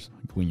delicious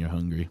when you're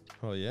hungry.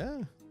 Oh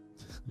yeah.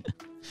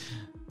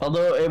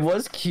 Although it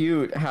was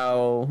cute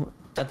how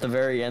at the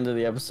very end of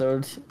the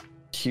episode,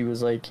 she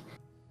was like,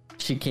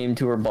 she came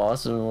to her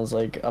boss and was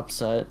like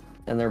upset,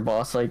 and their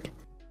boss like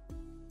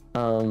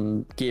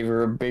gave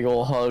her a big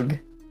old hug,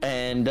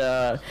 and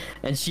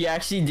she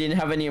actually didn't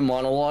have any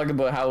monologue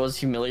about how it was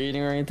humiliating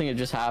or anything. It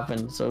just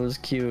happened, so it was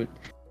cute.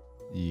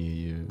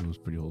 Yeah, it was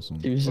pretty wholesome.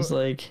 She was just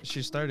like,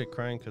 she started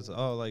crying because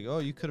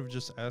you could have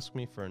just asked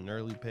me for an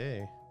early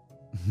pay.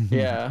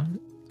 Yeah,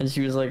 and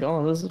she was like,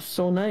 oh, this is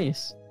so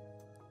nice.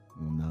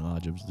 Well, not a lot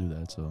of jobs do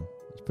that, so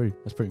that's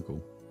pretty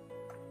cool.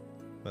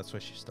 That's why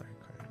she started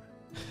crying.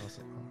 I was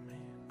like, oh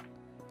man.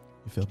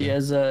 You feel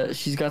bad?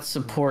 She's got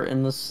support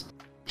in this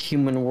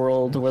human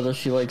world, whether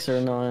she likes it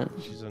or not.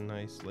 She's a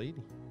nice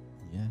lady.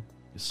 Yeah,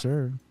 yes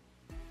sir.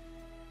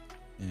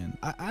 And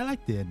I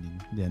like the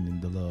ending,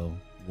 the little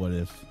what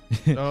if,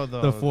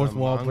 the fourth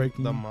wall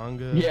breaking. The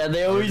manga. Yeah,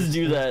 they always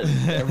do that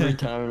every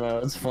time now.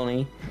 It's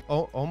funny.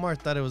 Oh, Omar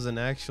thought it was an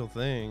actual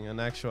thing, an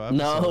actual episode.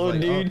 No, like,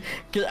 dude,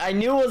 because I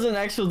knew it was an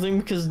actual thing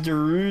because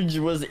Daruj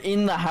was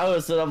in the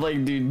house, and I'm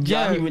like, dude,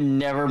 Johnny would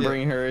never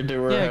bring her into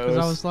her house. Yeah, because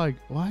I was like,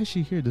 why is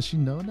she here? Does she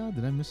know now?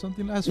 Did I miss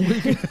something last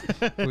week?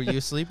 Were you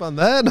asleep on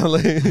that?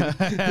 Like,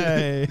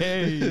 hey.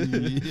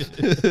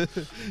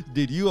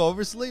 Did you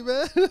oversleep,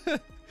 man?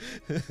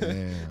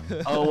 Damn.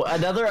 Oh,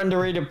 another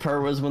underrated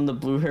part was when the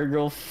blue hair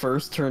girl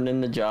first turned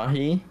into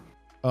Jahi,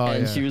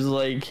 and she was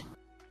like,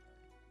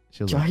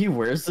 Jahi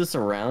wears this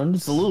around?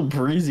 It's a little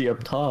breezy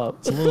up top.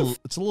 It's a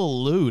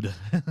little lewd.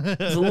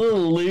 It's a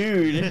little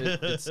lewd.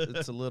 It's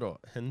a little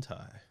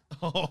hentai.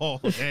 Oh,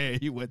 hey,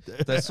 you went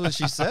there. That's what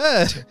she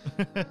said.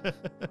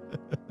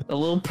 A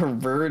little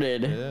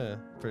perverted. Yeah,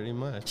 pretty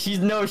much. She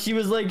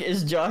was like,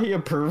 is Jahi a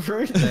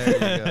pervert?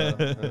 There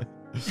you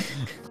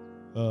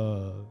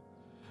go.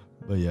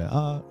 But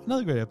yeah,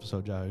 another great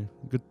episode, Jahi.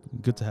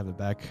 Good to have it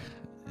back,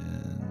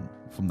 and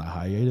from the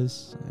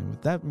hiatus. And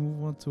with that, we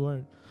move on to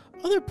our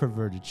other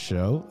perverted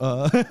show,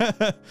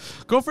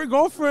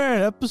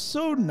 Girlfriend,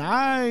 episode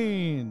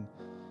 9.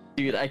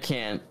 Dude, I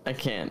can't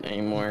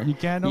anymore. You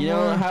can't no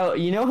more?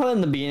 You know how in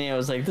the beginning I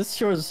was like, this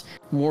show is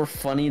more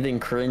funny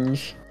than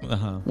cringe.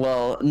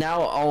 Well,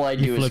 now all I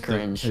do is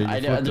cringe. I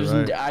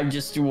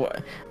just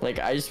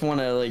want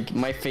to like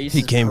my face.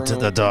 He came to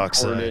the dark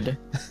side.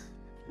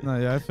 No,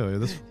 yeah, I feel you.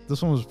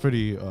 This one was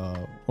pretty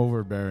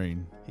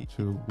overbearing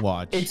to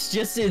watch.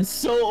 It's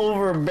so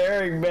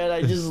overbearing, man.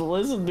 I just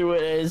listen to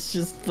it, and it's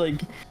just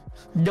like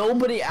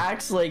nobody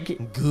acts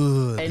like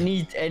good.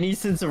 Any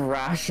sense of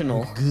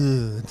rational.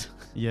 Good.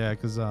 Yeah,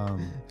 because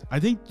I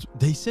think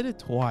they said it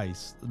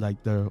twice.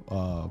 Like the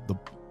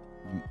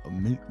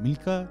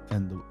Milka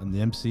and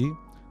the MC,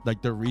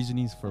 like their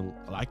reasonings for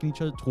liking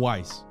each other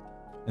twice.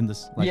 In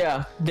this, like,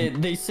 yeah,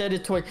 they said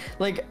it twice.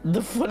 Like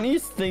the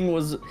funniest thing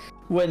was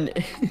when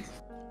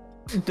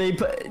they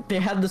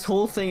had this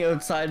whole thing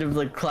outside of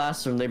the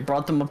classroom. They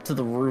brought them up to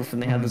the roof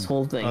and they had this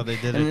whole thing. Oh, they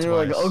did and it they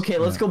twice. were like, okay,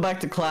 let's go back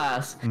to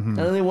class. And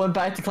then they went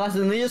back to class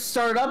and they just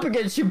started up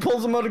again. She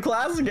pulls them out of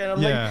class again.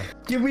 I'm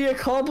like, did we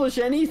accomplish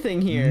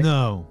anything here?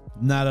 No,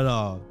 not at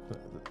all.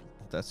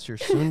 That's your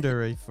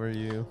tsundere for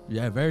you.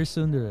 Yeah, very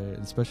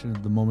tsundere, especially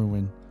in the moment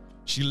when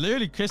she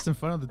literally kissed in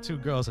front of the two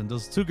girls, and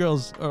those two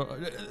girls,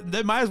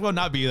 they might as well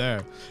not be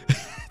there.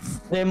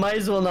 They might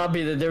as well not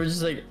be there. They were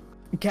just like,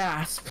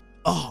 gasp.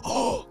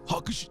 Oh,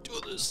 how could she do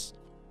this?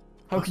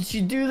 How could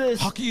she do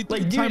this? How can you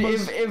like, dude,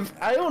 if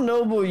I don't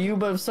know about you,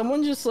 but if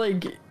someone just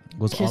like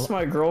kissed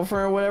my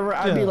girlfriend or whatever,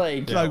 I'd be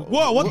like,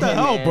 whoa, what the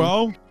hell,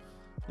 bro?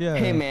 Yeah.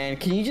 Hey man,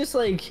 can you just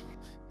like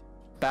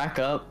back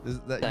up?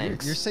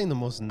 Thanks. You're saying the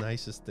most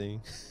nicest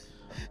thing.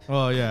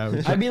 Oh yeah.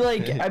 I'd be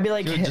like,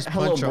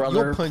 hello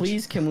brother,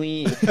 please can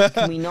we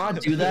not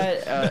do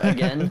that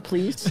again,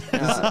 please?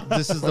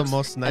 This is the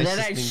most nicest. And then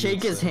I'd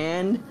shake his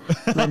hand,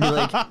 and I'd be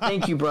like,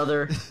 thank you,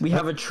 brother. We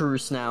have a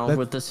truce now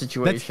with the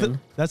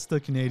situation. That's the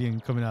Canadian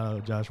coming out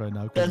of Josh right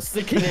now. That's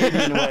the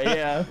Canadian way,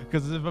 yeah.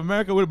 Because if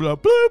America would be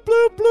like, bloop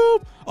bloop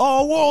bloop,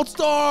 oh world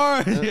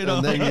star, you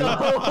know.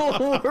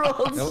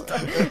 World star.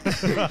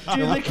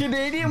 Dude, the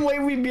Canadian way,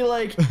 we'd be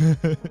like,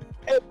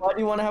 hey, bud,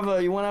 you want to have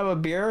a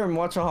beer and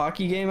watch a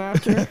hockey game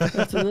after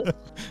this?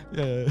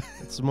 Yeah,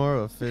 it's more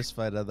of a fist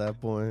fight at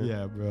that point.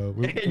 Yeah, bro.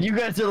 And you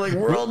guys are like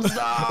world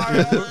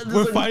star.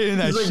 We're fighting in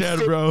that shed,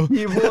 bro.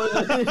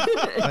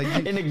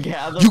 In a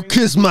gathering. You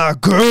kiss my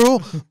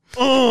girl.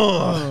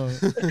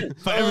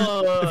 If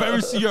I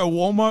ever see you at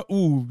Walmart,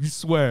 ooh, you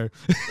swear.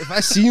 If I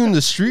see you in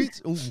the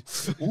streets, ooh.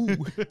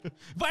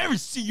 If I ever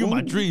see you in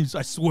my dreams,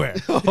 I swear.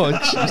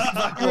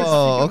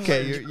 Oh,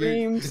 okay.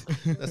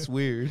 That's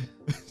weird.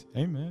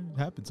 Hey man, it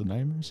happens. A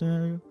nightmare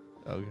scenario.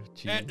 Oh,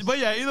 jeez. But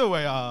yeah, either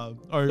way, our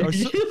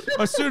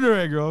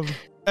Tsundere girl,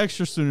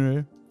 extra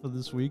Tsundere for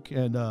this week,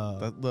 and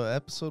the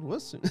episode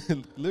was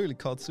literally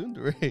called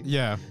Tsundere.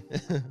 Yeah.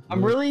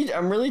 I'm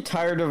really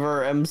tired of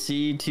our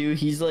MC too.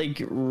 He's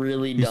like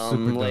really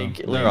dumb.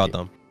 Like they're all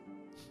dumb.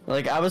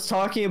 Like I was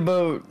talking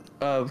about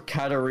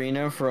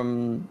Katarina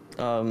from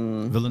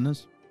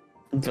Villainous,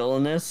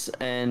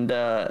 and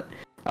I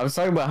was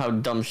talking about how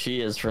dumb she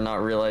is for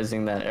not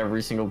realizing that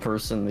every single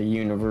person in the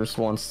universe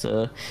wants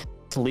to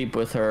sleep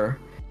with her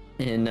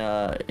in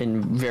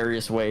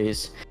various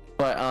ways.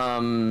 But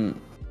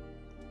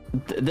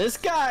this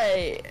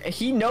guy,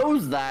 he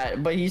knows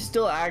that, but he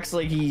still acts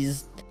like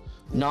he's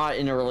not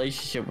in a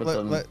relationship with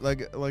them.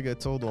 Like I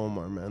told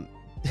Omar, man,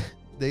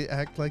 they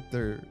act like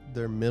they're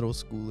middle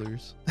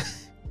schoolers.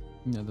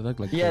 Yeah, they look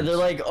like kids. They're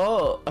like,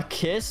 oh, a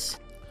kiss.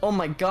 Oh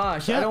my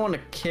gosh, I don't want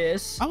to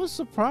kiss. I was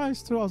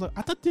surprised too. I was like,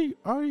 I thought they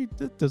already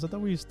did this. I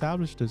thought we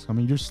established this. I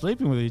mean, you're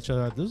sleeping with each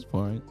other at this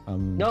point.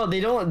 No, they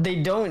don't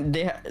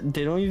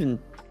even.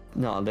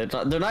 No,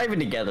 they're not even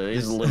together. They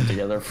just live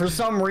together for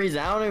some reason.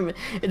 I don't even.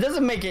 It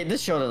doesn't make it.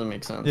 This show doesn't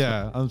make sense.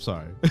 Yeah, I'm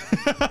sorry.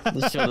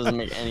 This show doesn't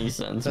make any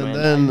sense, and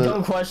man. Then,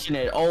 don't question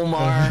it,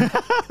 Omar.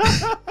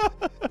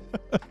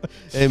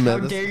 Hey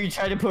man, how dare you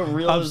try to put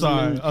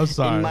realism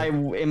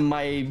in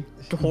my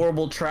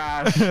horrible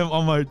trash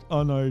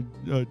on our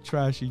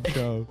trashy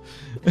show.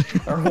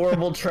 Our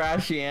horrible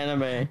trashy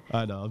anime.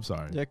 I know, I'm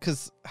sorry. Yeah,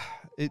 cause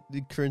it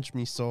cringed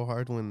me so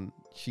hard when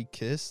she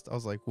kissed. I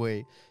was like,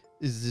 wait,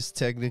 is this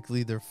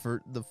technically the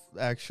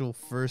actual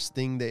first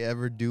thing they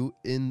ever do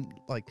in,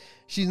 like,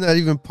 she's not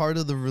even part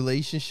of the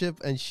relationship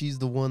and she's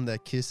the one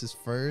that kisses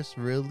first,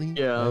 really?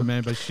 Yeah,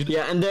 man, but she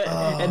and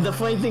the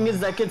funny thing is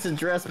that gets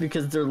addressed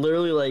because they're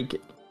literally like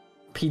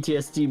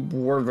PTSD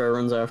war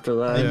veterans after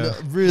that. Yeah.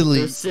 Really?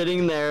 They're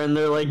sitting there and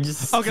they're like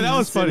just okay, that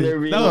was funny. That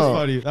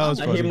was funny. I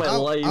hate my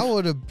life. I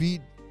would have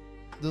beat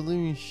the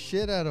living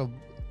shit out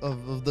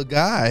of the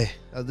guy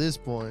at this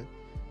point.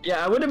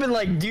 Yeah, I would have been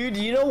like, dude,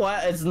 you know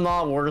what? It's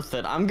not worth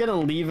it. I'm gonna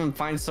leave and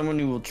find someone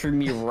who will treat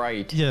me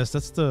right. Yes,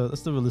 that's the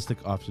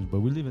realistic option, but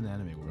we live in the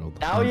anime world.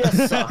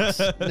 Naoya sucks.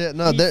 Yeah,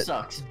 no, he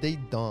sucks. They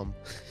dumb.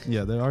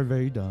 Yeah, they are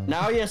very dumb.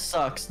 Naoya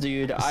sucks,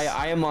 dude.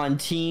 I am on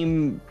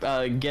team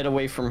get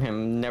away from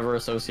him. Never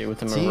associate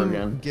with him ever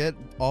again. Get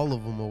all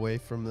of them away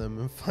from them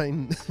and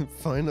find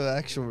an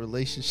actual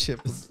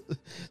relationship with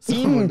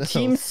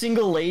team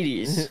single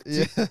ladies.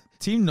 Yeah.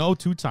 Team no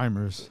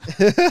two-timers.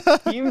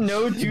 Team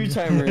no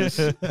two-timers.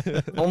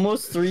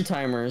 Almost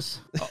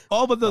three-timers.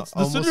 Oh, but the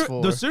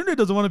Tsundere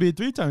doesn't want to be a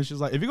three-timer. She's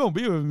like, if you're going to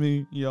be with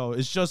me, yo,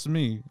 it's just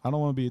me. I don't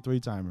want to be a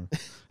three-timer.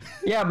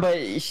 Yeah, but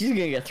she's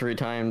going to get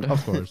three-timed.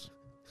 Of course.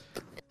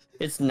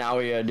 It's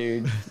Naoya,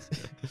 dude.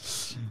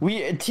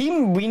 We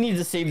need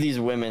to save these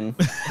women.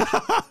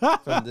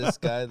 From this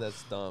guy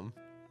that's dumb.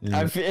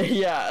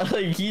 Yeah,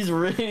 like he's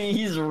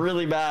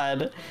really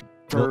bad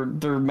for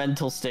their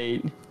mental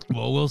state.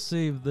 Well, we'll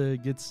see if they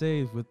get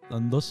saved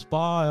on the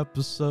spa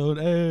episode.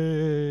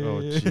 Hey. Oh,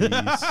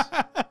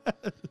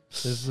 jeez.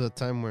 This is a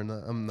time where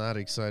I'm not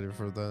excited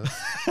for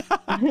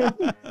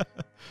that.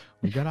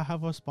 We gotta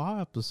have a spa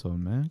episode,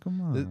 man.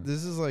 Come on.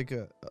 This is like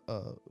a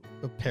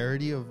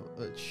parody of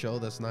a show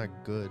that's not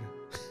good.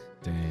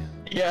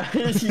 Damn. Yeah.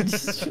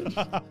 It's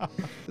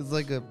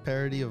like a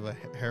parody of a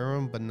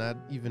harem, but not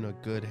even a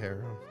good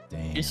harem.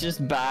 Damn. It's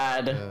just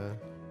bad.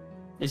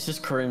 It's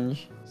just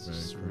cringe. It's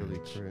just really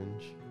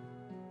cringe.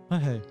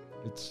 But hey,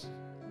 it's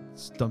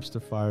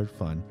dumpster fired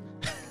fun.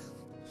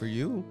 For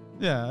you?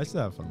 Yeah, I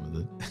still have fun with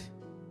it.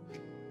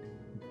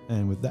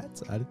 And with that,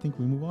 I think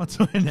we move on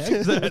to our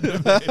next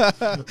anime.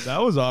 That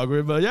was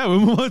awkward, but yeah, we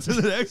move on to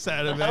the next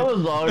anime. That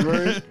was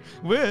awkward.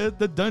 With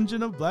the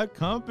Dungeon of Black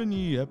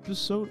Company,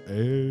 episode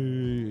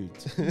 8.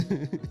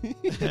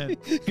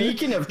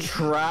 Speaking of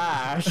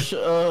trash,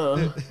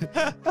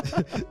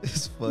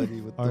 it's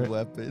funny with the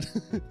weapon.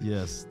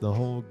 Yes, the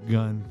whole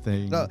gun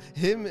thing. No,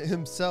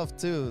 himself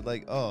too.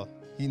 Like, oh,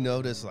 he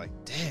noticed. Like,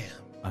 damn.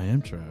 I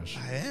am trash.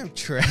 I am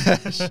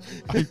trash.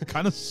 I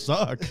kind of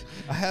suck.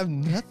 I have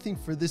nothing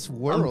for this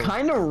world. I'm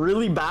kind of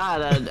really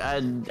bad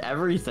at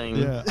everything.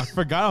 Yeah, I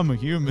forgot I'm a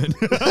human.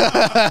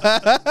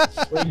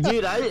 Like,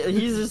 dude,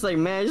 he's just like,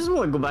 man, I just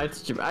want to go back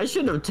to Japan. I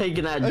should have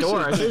taken that door.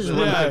 I should have just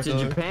went back to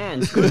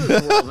Japan. Screw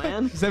this world,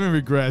 man. He's having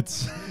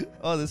regrets.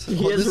 Oh,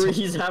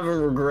 he's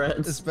having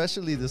regrets.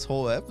 Especially this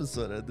whole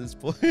episode at this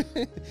point.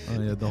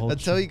 Oh yeah, the whole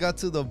until he got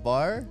to the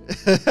bar.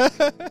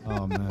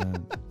 Oh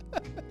man.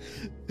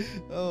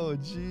 Oh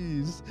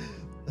jeez.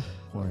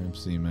 Poor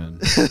MC, man.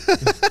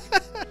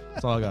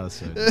 That's all I gotta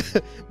say.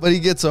 But he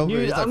gets over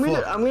it. Dude, I'm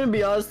gonna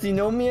be honest,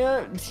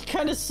 Inomiya, he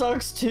kind of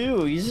sucks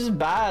too. He's just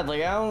bad.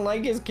 Like, I don't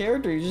like his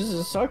character. He's just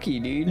a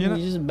sucky, dude. You know,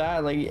 he's just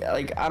bad.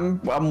 Like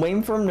I'm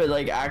waiting for him to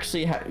like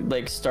actually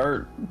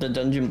start the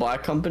Dungeon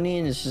Black Company,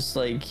 and it's just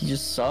like he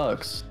just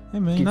sucks. Hey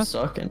man, Keeps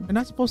sucking. You're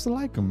not supposed to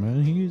like him,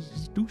 man. He's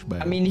a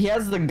douchebag. I mean, he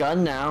has the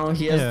gun now.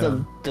 He has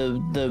the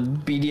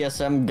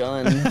BDSM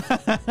gun.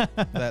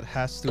 That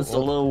has to. It's a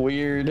little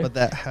weird. But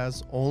that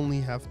has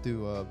only have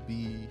to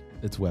be.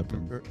 It's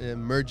weapon.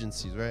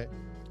 Emergencies, right?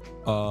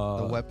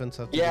 The weapons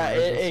have to yeah,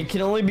 it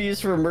can only be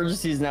used for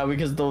emergencies now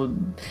because the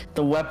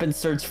weapon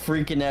starts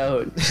freaking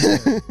out.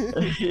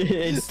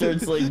 It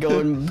starts like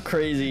going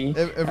crazy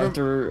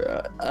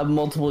after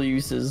multiple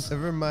uses. It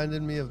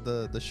reminded me of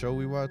the show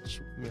we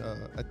watched.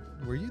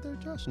 Were you there,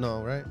 Josh?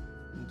 No, right?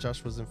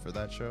 Josh wasn't for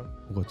that show.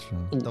 What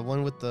show? The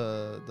one with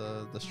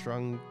the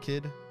strong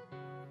kid,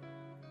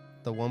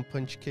 the One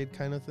Punch Kid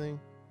kind of thing.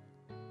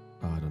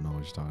 Oh, I don't know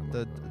what you're talking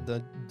about.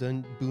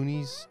 The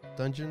Boonies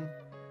Dungeon.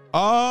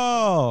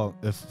 Oh,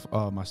 if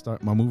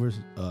my movers,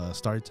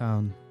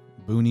 Startown,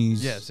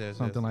 Boonies, yes,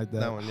 something like that.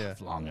 That one, yeah.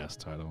 Long ass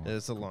title.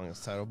 It's the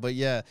longest title, but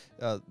yeah,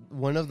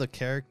 one of the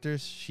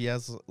characters, she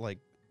has like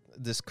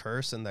this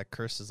curse, and that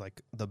curse is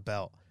like the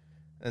belt,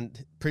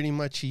 and pretty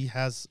much he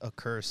has a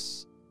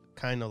curse,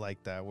 kind of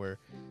like that, where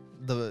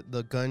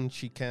the gun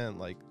he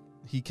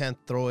can't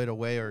throw it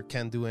away or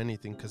can't do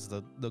anything because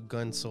the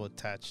gun's so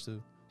attached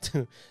to.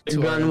 The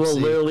gun will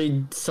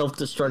literally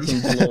self-destruct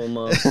and blow them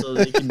up so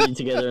they can be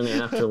together in the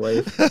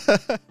afterlife.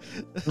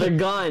 The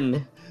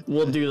gun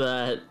will do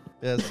that.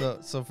 Yeah,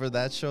 so for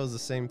that show is the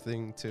same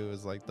thing too.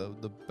 Is like the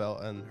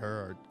belt and her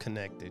are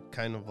connected,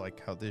 kind of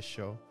like how this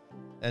show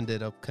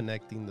ended up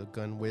connecting the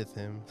gun with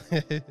him.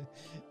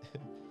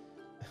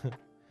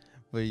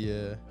 But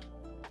yeah.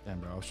 Damn,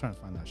 bro, I was trying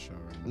to find that show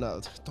right now.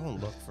 No, don't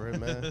look for it,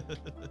 man.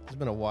 It's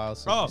been a while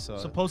since we saw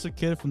supposed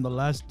kid from the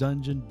last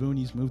dungeon,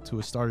 Boonies moved to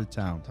a starter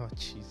town. Oh,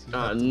 jeez.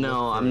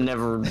 No, I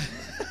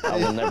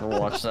will never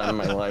watch that in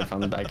my life.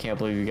 I can't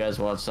believe you guys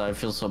watched that. I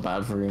feel so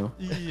bad for you.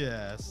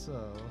 Yeah,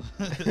 so.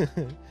 If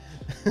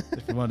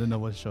you want to know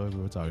what show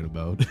we were talking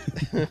about.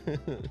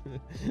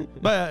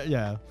 But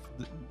yeah,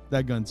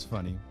 that gun's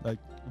funny. Like,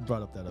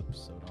 brought up that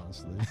episode,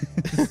 honestly.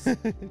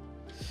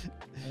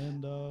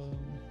 And,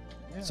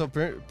 yeah. So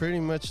pretty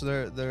much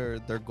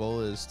their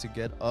goal is to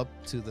get up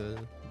to the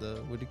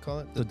what do you call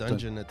it? The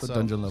dungeon itself. The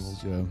dungeon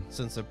levels, yeah.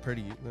 Since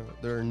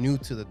they're new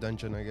to the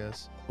dungeon, I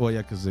guess. Well,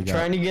 yeah, because they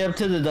trying to get up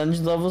to the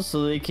dungeon levels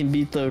so they can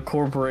beat the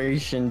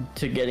corporation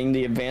to getting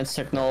the advanced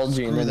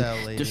technology and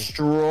then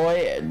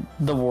destroy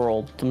the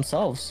world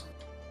themselves.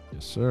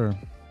 Yes, sir.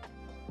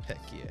 Heck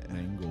yeah.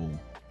 Main goal.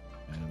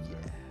 And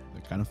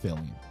they're kind of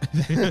failing.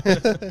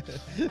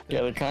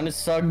 Yeah, they kind of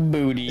suck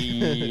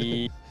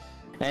booty.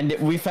 And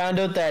we found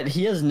out that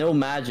he has no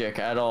magic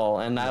at all,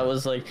 and that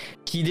was like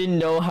he didn't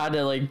know how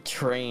to like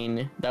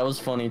train. That was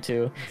funny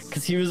too,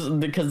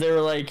 because they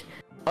were like,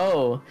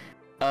 oh,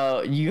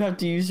 you have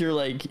to use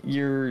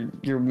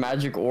your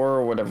magic aura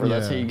or whatever. Yeah.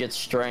 That's how you get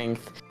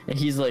strength. And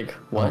he's like,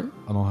 what?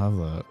 I don't have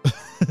that.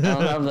 I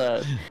don't have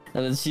that.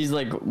 And then she's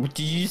like,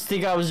 do you just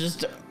think I was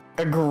just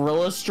a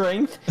gorilla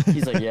strength?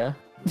 He's like, yeah.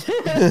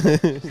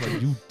 It's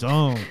like, you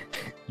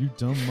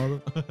dumb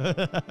mother.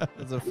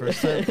 That's the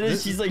first time.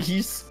 She's like,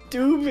 you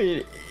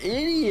stupid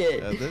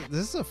idiot. Yeah,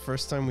 this is the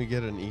first time we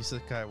get an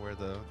isekai where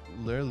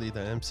literally the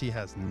MC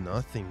has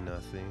nothing.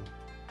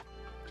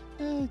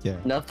 Yeah.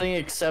 Nothing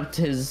except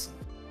his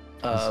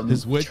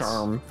wits.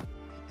 charm.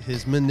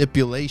 His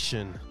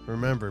manipulation.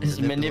 Remember, his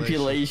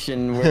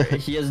manipulation where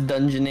he has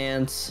dungeon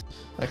ants,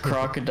 a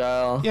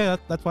crocodile. Yeah,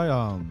 that's why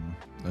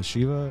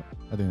Shiva,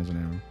 I think that's her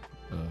name.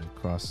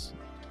 Cross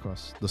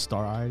the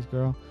Star Eyes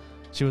girl.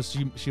 She was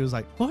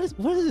like, what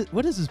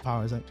is his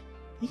power? It's like,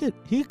 he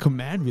could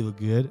command real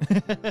good.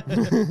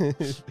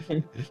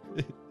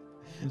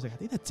 He was like, I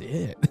think that's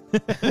it.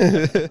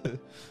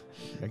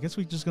 I guess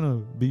we're just gonna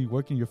be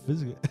working your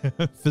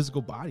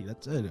physical body.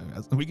 That's it.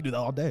 We can do that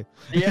all day.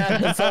 Yeah,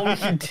 that's all we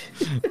can do.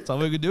 That's all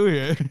we can do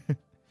here.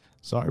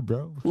 Sorry,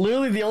 bro.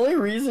 Literally, the only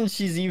reason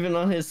she's even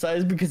on his side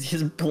is because he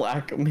has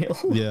blackmail.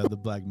 Yeah, the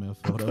blackmail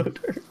photo.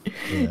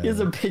 He has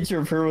a picture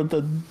of her with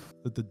the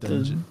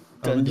dungeon.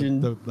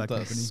 dungeon. The black The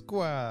company.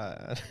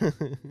 squad.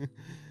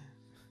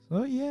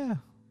 Oh yeah.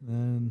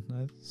 And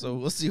So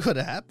we'll see what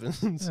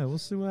happens. yeah, we'll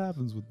see what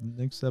happens with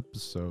the next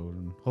episode,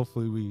 and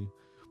hopefully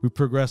we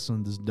progress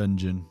on this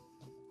dungeon.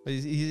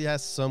 He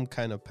has some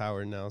kind of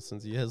power now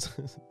since he has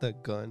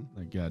that gun.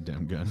 That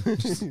goddamn gun.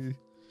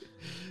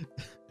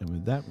 And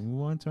with that, we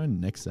move on to our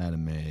next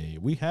anime.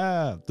 We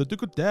have The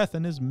Duke of Death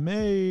and His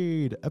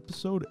Maid,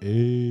 episode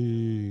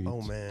 8.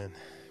 Oh man.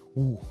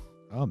 Ooh.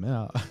 Oh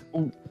man.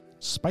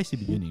 Spicy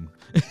beginning.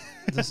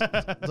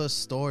 The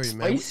story,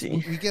 man.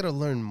 Spicy. We get to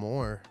learn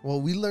more.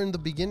 Well, we learned the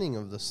beginning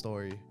of the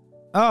story.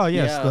 Oh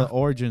yes, Yeah. the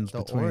origins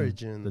The between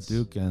origins. the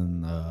Duke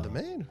and The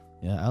maid.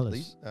 yeah,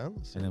 Alice.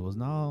 Alice. And it was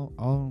now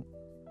all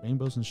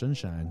rainbows and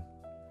sunshine.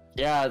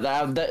 Yeah,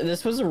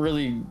 this was a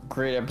really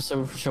great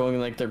episode for showing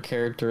like their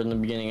character in the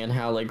beginning and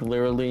how like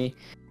literally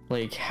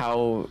like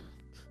how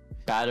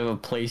bad of a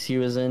place he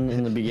was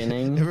in the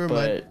beginning.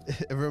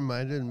 It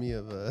reminded me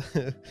of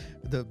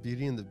the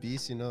Beauty and the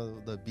Beast. You know,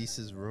 the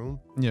Beast's room.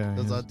 Yeah. It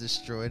was all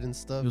destroyed and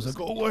stuff. He was like,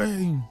 "Go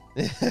away!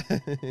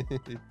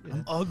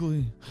 I'm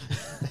ugly."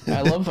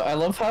 I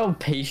love how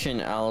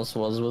patient Alice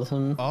was with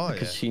him. Oh,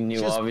 because yeah. she knew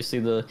She was- obviously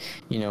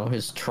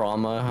his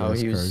trauma, how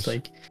his he was curse.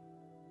 like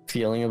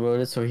feeling about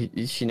it. So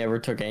she never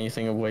took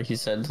anything of what he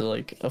said to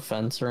like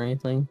offense or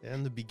anything. Yeah,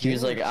 in the He beginning.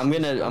 was like, I'm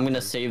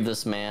gonna save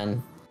this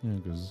man. Yeah,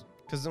 because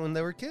Because when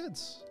they were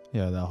kids,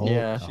 that whole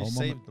Yeah. that she whole moment.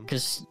 saved them.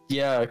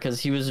 Because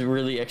he was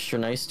really extra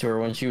nice to her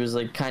when she was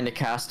like kind of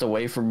cast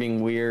away for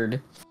being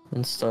weird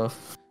and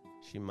stuff.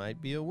 She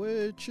might be a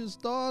witch's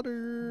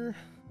daughter.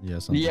 Yeah,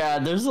 something. Yeah,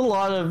 there's a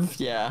lot of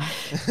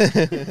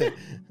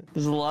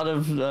there's a lot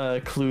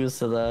of clues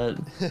to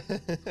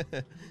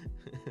that.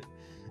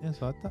 Yeah,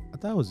 so I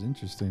thought it was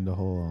interesting, the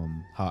whole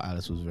how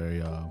Alice was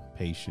very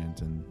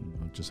patient and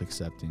just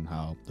accepting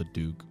how the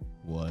Duke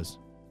was,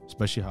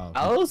 especially how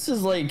Alice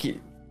is like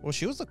Well,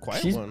 she was the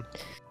quiet She's- one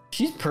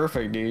she's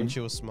perfect, when dude. she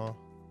was small.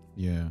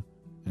 yeah,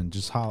 and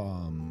just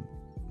how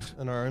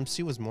And our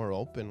MC was more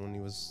open when he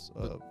was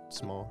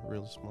small,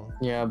 really small.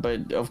 Yeah,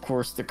 but of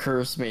course the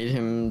curse made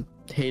him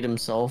hate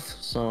himself.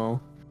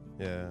 So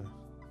Yeah.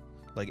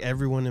 Like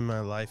everyone in my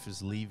life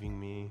is leaving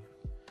me.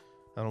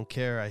 I don't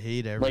care. I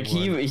hate everyone. like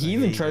he I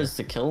even hate tries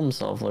to kill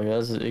himself. Like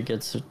as it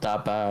gets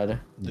that bad,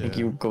 like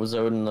he Yeah. goes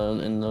out in the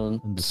In the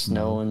snow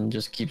snow. and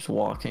just keeps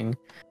walking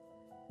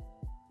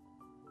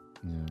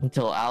yeah,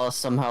 until Alice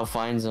somehow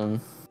finds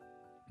him.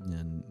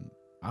 and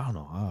I don't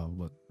know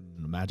what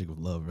the magic of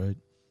love, right?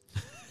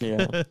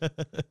 Yeah. And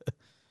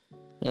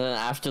then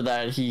after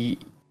that, he,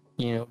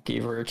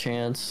 gave her a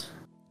chance.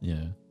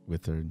 Yeah,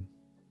 with her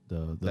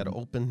the that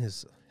opened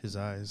his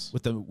eyes.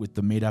 with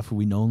the made after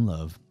we known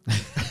love.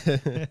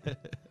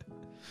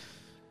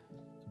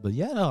 But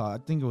yeah, no, I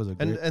think it was a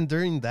great. And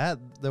during that,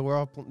 they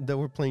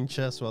were playing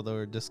chess while they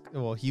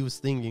were he was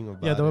thinking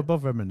about Yeah, they were it.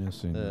 both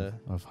reminiscing Yeah.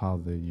 of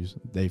how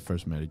they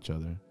first met each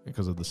other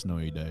because of the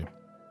snowy day.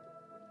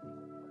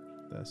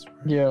 That's right.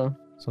 Yeah.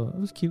 So it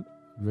was cute,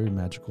 very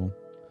magical.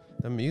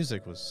 The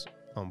music was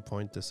on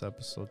point this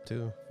episode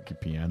too. The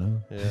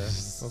piano. Yeah, I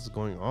was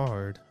going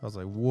hard. I was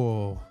like,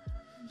 whoa,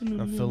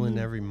 I'm feeling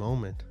every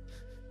moment.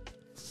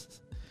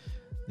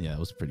 Yeah, it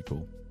was pretty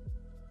cool.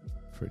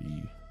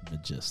 Pretty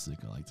majestic,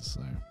 I like to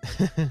say.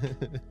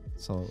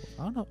 So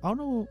I don't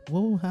know what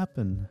will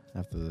happen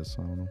after this.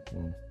 I don't know.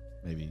 Well,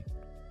 maybe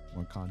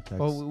more context.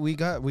 Well, we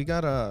got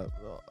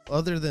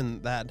other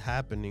than that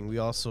happening, we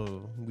got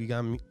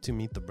to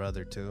meet the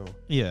brother too.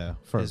 yeah,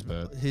 first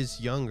bit. His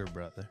younger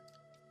brother,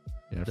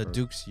 Yeah, the first.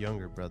 Duke's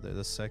younger brother,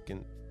 the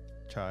second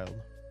child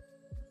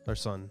or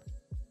son.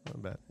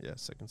 Not bad. Yeah,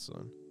 second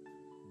son.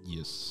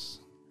 Yes.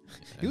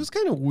 He was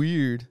kind of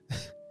weird.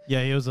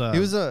 Yeah, he was he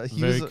was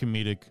very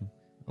comedic,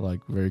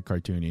 like very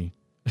cartoony,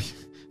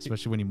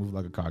 especially when he moved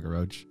like a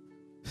cockroach.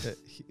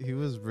 he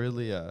was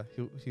really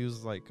he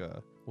was like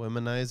a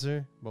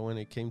womanizer, but when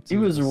it came to He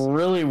was his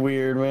really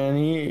weird, man.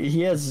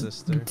 He has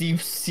sister.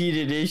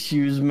 deep-seated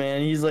issues,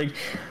 man. He's like,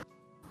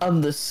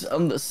 I'm the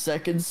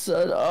second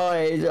son.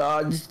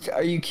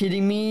 Are you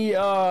kidding me?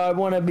 I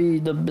want to be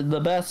the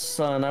best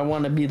son. I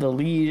want to be the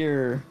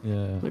leader.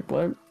 Yeah, Like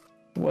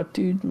what,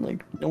 dude?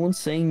 Like no one's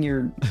saying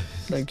you're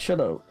like shut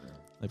up.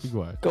 like be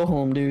quiet. Go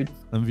home, dude.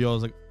 And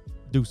Viola's like,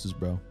 deuces,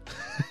 bro.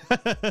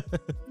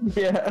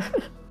 Yeah.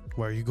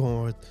 Where are you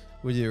going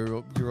with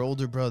your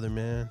older brother,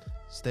 man?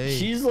 Stay.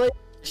 She's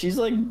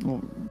like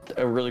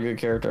a really good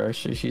character,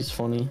 actually. She's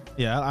funny.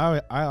 Yeah,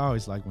 I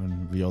always like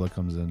when Viola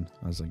comes in.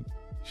 I was like,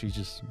 she's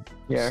just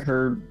Yeah,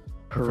 her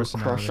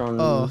personality. crush on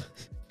Oh.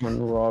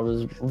 Rob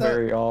is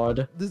very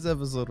odd. This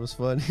episode was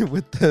funny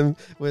with them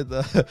with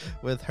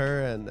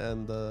her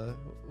and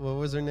what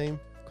was her name?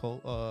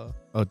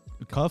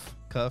 Cuff.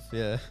 Cuff,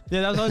 yeah.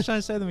 Yeah, that's what I was trying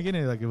to say at the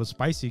beginning. Like it was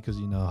spicy because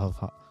you know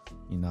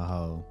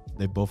how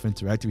they both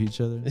interact with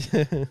each other.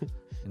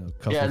 You know,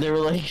 Yeah, they were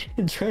like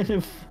trying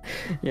to.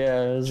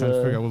 Yeah, it was, trying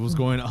to figure out what was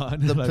going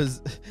on.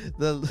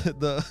 The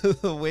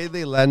way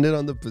they landed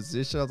on the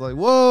position, I was like,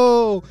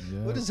 "Whoa,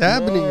 what is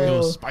happening?" Whoa. It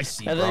was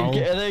spicy, and bro.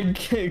 then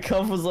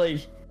Cuff was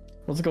like,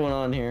 "What's going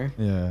on here?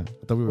 Yeah, I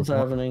thought we were. What's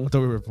happening? I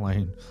thought we were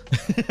playing.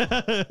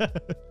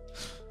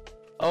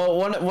 Oh,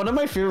 one of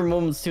my favorite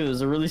moments too. It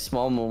was a really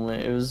small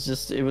moment. It was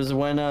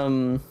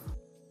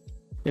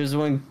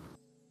when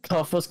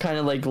Cuff was kind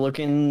of like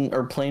looking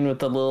or playing with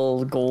the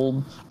little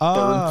gold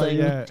bird thing.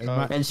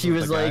 Yeah. And she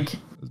was like,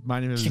 my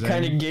name is she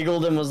kind of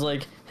giggled and was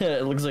like,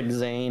 it looks like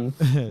Zane.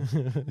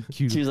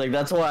 Cute. She was like,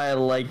 that's why I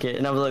like it.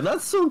 And I was like,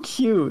 that's so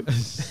cute.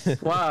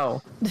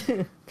 Wow.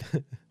 Yeah,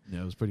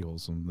 it was pretty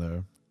wholesome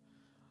there.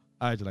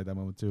 I actually like that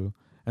moment too.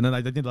 And then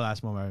I think the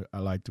last moment I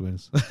liked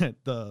was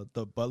the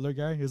butler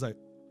guy. He was like,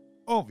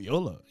 "Oh,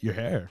 Viola, your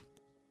hair.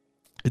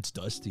 It's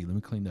dusty. Let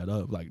me clean that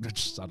up." Like,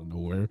 just out of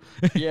nowhere.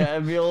 Yeah,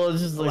 and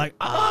Viola's just like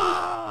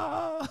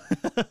ah!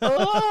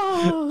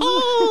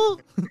 oh!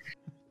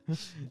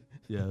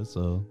 Yeah,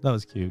 so that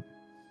was cute.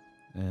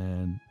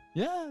 And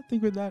yeah, I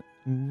think with that,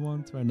 we move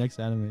on to our next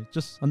anime.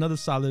 Just another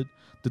solid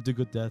The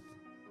Good Death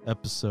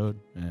episode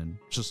and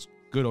just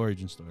good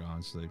origin story,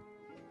 honestly.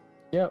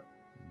 Yep.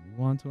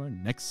 Move on to our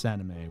next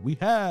anime. We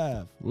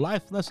have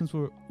Life Lessons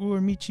for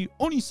Uramichi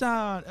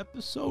Onisan,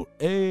 episode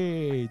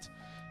 8.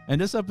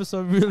 And this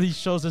episode really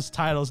shows his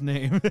title's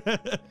name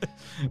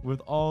with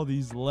all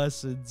these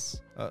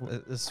lessons.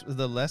 It's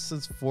the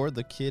lessons for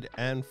the kid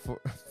and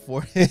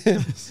for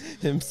him,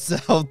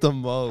 himself the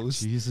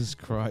most. Jesus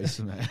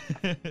Christ, man.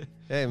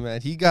 Hey,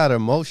 man, he got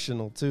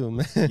emotional too,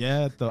 man.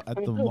 Yeah, at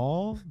the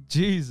mall.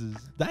 Jesus,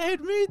 that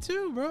hit me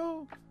too,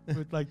 bro.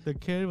 With like the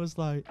kid was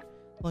like,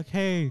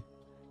 hey,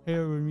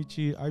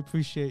 Uramichi, I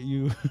appreciate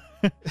you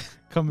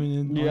coming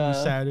in on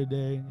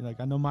Saturday.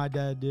 Like, I know my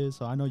dad did,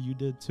 so I know you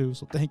did too.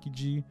 So thank you,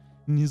 G.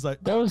 And he's like,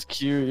 that was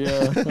cute.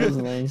 Yeah, that was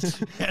nice.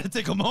 I had to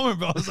take a moment,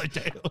 bro. I was like,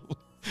 damn,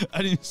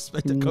 I didn't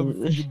expect that coming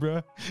from you,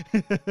 bro.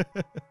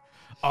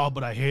 Oh,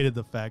 but I hated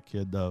the fat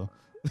kid though.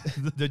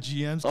 the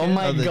GM's kid. Oh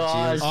my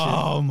gosh.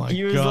 Oh my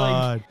he was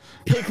god. Like,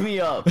 pick me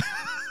up.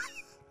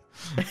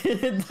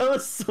 That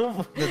was so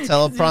funny. The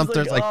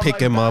teleprompter's like pick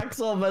him up. My back's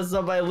all messed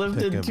up. I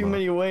lifted too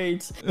many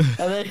weights.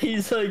 And then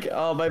he's like,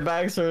 oh, my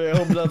back's hurting. I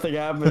hope nothing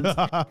happens.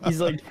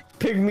 He's like,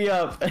 pick me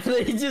up. And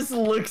then he just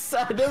looks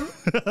at him.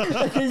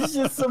 And it's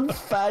just some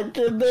fat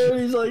kid there.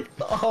 And he's like,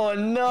 oh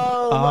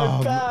no,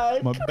 my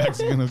back. My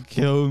back's gonna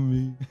kill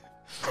me.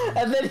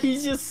 And then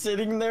he's just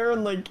sitting there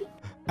and like,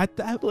 at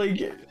that,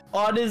 like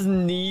on his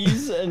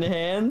knees and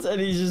hands. And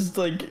he's just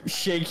like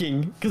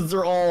shaking because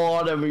they're all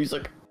on him. And he's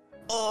like,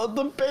 oh,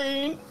 the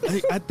pain.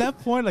 Like, at that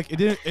point, like it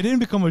didn't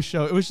become a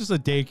show. It was just a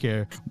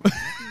daycare.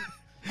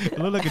 It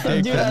looked like a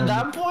daycare. Dude, at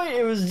that point,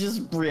 it was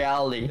just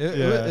reality.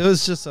 It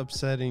was just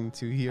upsetting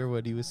to hear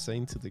what he was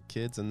saying to the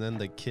kids, and then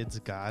the kids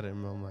got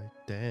him. I'm like,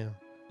 damn,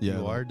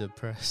 you are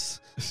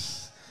depressed.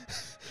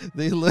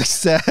 They look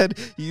sad.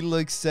 He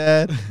looks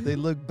sad. They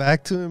look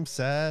back to him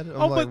sad.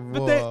 I'm like,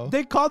 but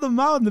they called him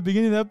out in the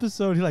beginning of the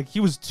episode. He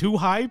was too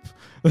hype.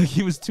 Like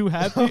he was too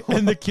happy,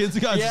 and the kids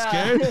got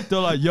scared. They're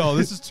like, "Yo,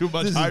 this is too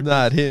much this hype." Is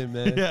not him,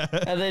 man. Yeah.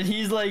 And then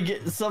he's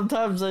like,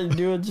 "Sometimes I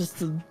do it just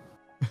to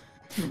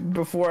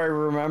before I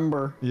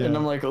remember," and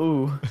I'm like,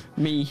 "Ooh,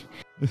 me."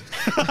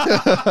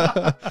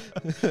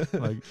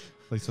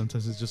 Like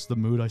sometimes it's just the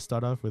mood I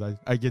start off with.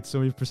 I get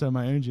 70% of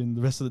my energy, and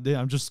the rest of the day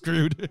I'm just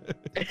screwed.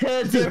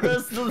 The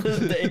rest of the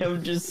day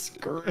I'm just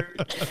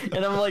screwed,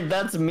 and I'm like,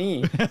 that's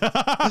me.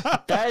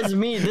 That is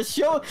me. This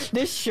show,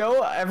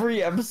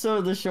 every episode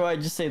of the show, I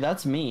just say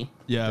that's me.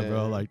 Yeah,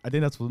 bro. Like I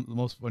think that's the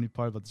most funny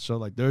part about the show.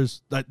 Like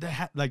there's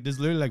there's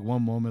literally like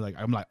one moment like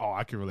I'm like, oh,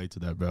 I can relate to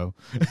that, bro.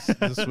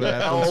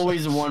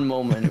 Always one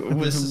moment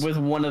with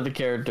one of the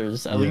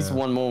characters. At least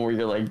one moment where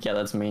you're like, yeah,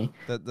 that's me.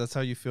 That's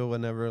how you feel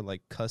whenever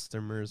like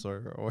customers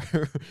or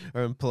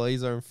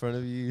employees are in front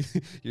of you.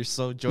 You're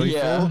so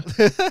joyful.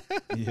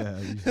 Yeah.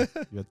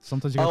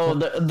 Sometimes you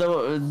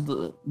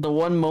the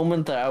one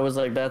moment that I was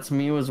like, that's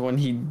me, was when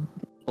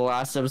the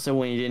last episode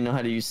when he didn't know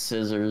how to use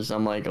scissors.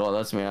 I'm like, oh,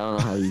 that's me. I don't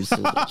know how to use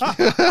scissors.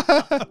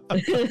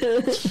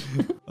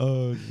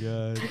 Oh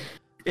god.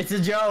 It's a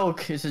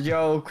joke. It's a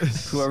joke.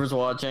 Whoever's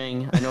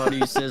watching, I know how to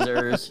use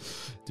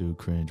scissors. Dude,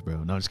 cringe,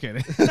 bro. No, I'm just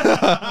kidding. Shut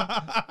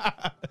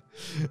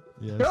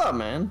up,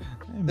 man.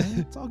 Hey, man,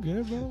 it's all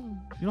good, bro.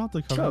 You don't have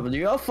to come. Shut up,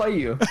 dude. I'll fight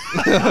you.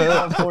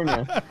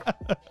 California.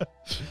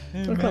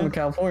 Hey, I'll come to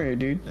California,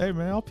 dude. Hey,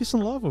 man, all peace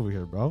and love over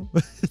here, bro.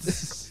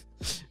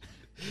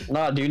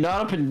 Nah, dude,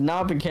 not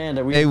up in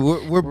Canada.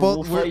 We're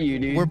both fight you,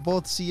 dude. We're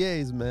both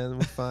CAs, man.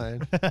 We're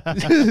fine.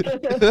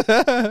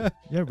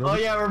 Yeah, bro. Oh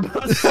yeah, we're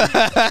both.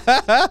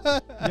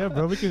 Yeah,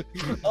 bro. We could.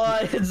 Oh,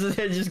 I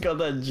just got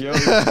that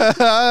joke.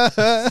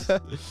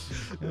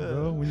 Yeah,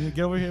 bro. When you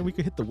get over here, we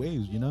could hit the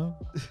waves. You know.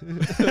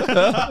 Want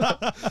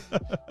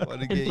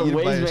to Hit get the eaten by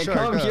waves, a man. shark?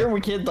 Come Huh? here, we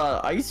can hit the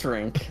ice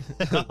rink.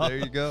 There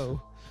you go.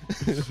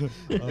 Oh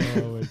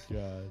my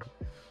god.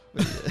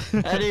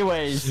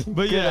 Anyways,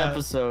 But good yeah.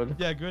 episode.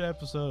 Yeah, good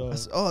episode.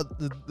 Oh,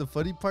 the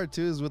funny part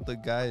too is with the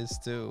guys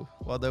too.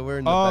 While they were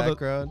in the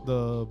background,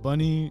 the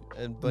bunny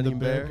and Bunny the and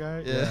bear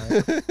Bear guy?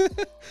 Yeah.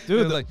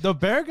 dude, like the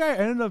bear guy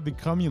ended up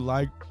becoming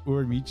like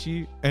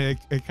Uramichi, and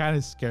it kind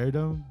of scared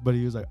him. But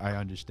he was like, "I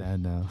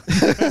understand now."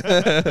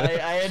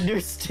 I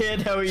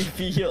understand how he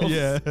feels.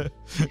 Yeah.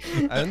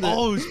 I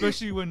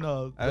especially when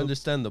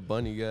understand the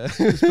bunny guy.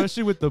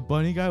 especially with the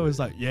bunny guy was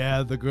like,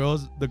 yeah, the girl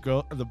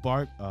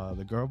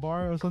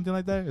bar or something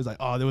like that. It was like,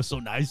 oh, they were so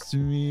nice to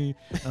me.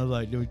 I was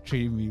like, they were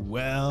treating me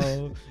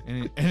well,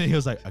 and he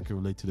was like, I can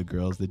relate to the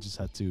girls. They just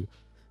had to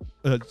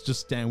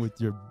just stand with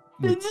your.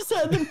 They just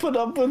had to put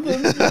up with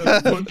him.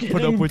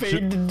 Put up with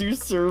paid to do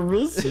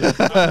service. Yeah,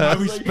 I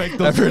respect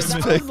those.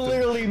 That was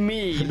literally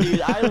me,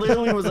 dude. I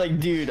literally was like,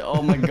 dude,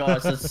 oh my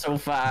gosh, that's so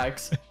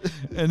facts.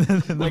 And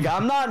then Like,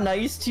 I'm not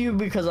nice to you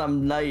because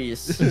I'm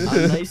nice.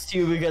 I'm nice to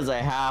you because I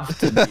have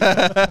to be.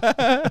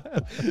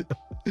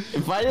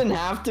 If I didn't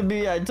have to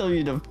be, I'd tell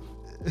you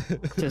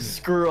to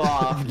screw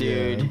off,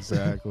 dude. Yeah,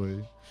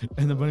 exactly.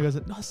 And the bunny guy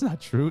said, "No, it's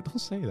not true. Don't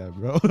say that,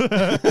 bro."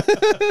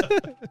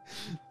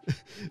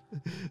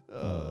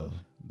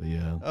 But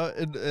yeah.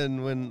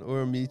 And when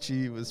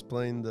Uramichi was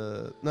playing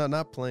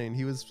not playing,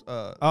 he was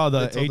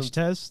The H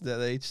test.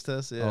 The H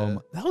test, yeah.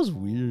 That was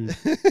weird.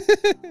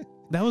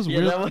 That was Yeah,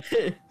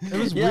 weird. it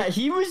was weird.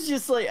 he was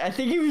just like, I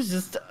think he was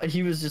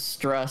just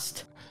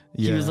stressed.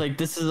 He was like,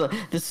 this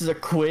is a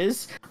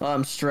quiz.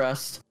 I'm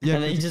stressed. Yeah,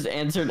 and then he just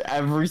answered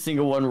every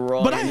single one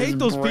wrong. But I and hate his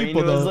those brain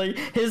people, was though. like,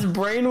 his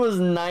brain was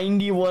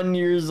 91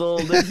 years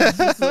old. And he's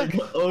just like,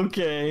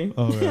 okay.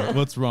 Oh yeah,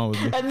 what's wrong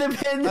with me? And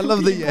the I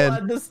love the people end.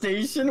 at the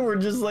station were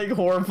just like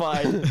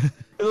horrified.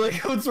 They're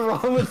like, what's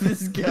wrong with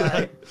this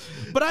guy?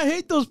 But I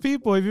hate those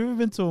people. Have you ever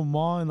been to a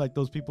mall and like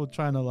those people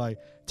trying to like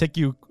take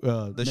you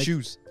The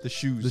shoes.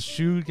 the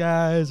shoe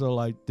guys, or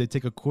like they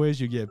take a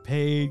quiz, you get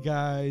paid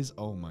guys?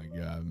 Oh my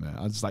god, man!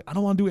 I'm just like, I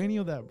don't want to do any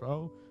of that,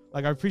 bro.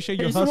 Like, I appreciate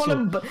your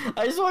hustle.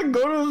 I just want to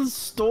go to the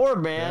store,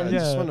 man. I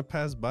just Yeah. want to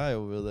pass by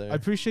over there. I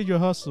appreciate your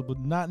hustle, but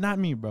not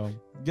me, bro.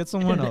 Get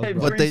someone else. I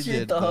Bro. What they appreciate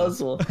did, the though.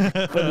 hustle,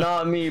 but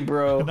not me,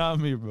 bro.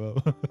 Not me, bro.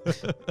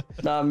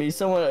 Not me.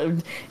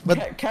 Someone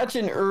catch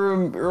an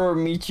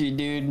Uramichi,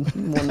 dude.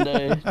 One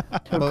day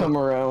he'll come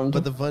around.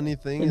 But the funny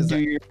thing and is do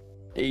that your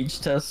age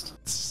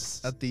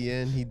test. at the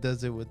end he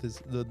does it with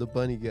the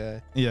bunny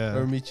guy. Yeah.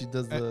 Uramichi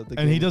does the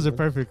And he game does it one.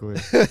 perfectly.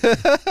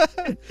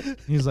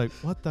 He's like,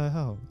 what the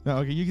hell? No,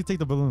 okay, you can take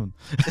the balloon.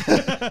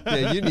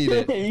 Yeah, you need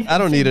it. You I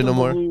don't can need take it no the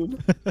more.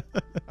 balloon.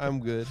 I'm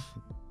good.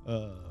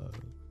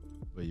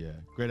 But yeah,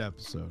 great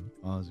episode.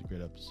 Honestly,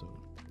 great episode.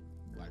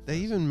 They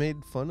even made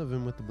fun of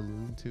him with the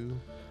balloon too.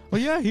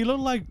 Well, yeah, he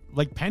looked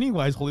like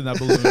Pennywise holding that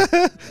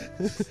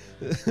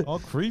balloon. All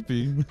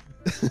creepy.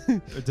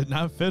 It did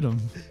not fit him.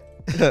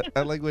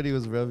 I like when he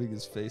was rubbing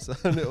his face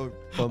on it or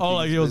bumping Oh,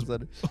 like his he was.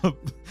 face on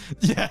it.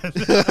 Yeah,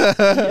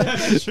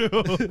 that's true.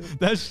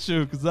 That's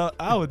true. Because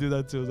I would do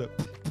that too. I was like,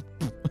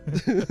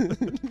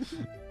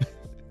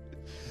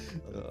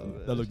 Oh,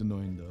 that looked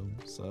annoying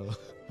though. So,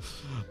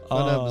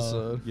 Fun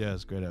episode. Yeah,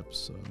 it's a great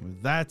episode.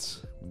 With that,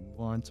 we move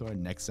on to our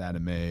next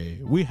anime.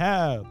 We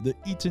have the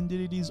Eaten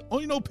Deities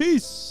Only No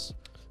Peace,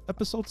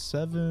 episode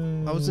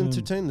 7. I was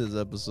entertained this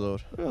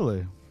episode.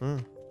 Really?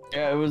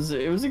 Yeah, it was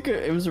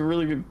a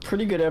really good,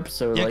 pretty good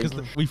episode. Yeah, like,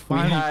 because we we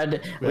finally. had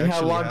a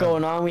actually lot had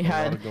going on. We a lot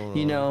had, going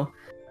you on. know,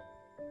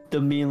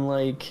 the mean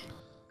like,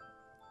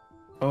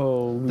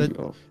 oh,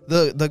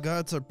 The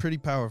gods are pretty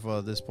powerful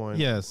at this point.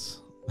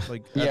 Yes.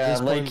 Like at yeah,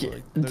 this like,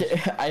 point,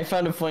 there's- I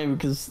found it funny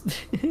because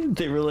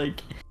they were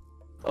like,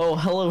 "Oh,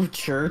 hello,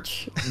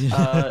 church.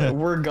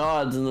 We're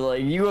gods," and they're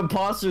like, "You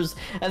imposters!"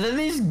 And then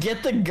they just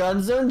get the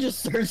guns out and just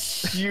start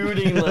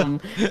shooting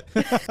them.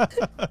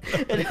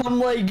 And I'm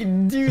like,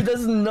 dude,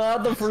 that's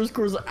not the first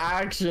course of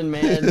action,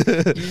 man.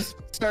 You just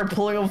start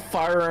pulling out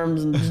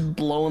firearms and just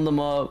blowing them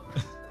up.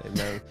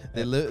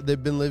 hey, man,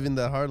 they've been living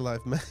that hard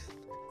life, man.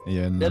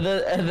 Yeah. No.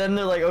 And then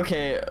they're like,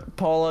 okay,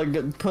 Paula,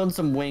 put on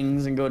some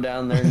wings and go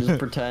down there and just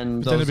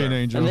pretend. Pretend to be an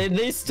angel. And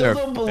they still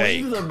They're don't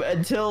believe fake. them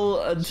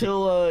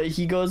until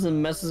he goes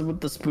and messes with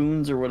the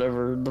spoons or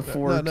whatever, the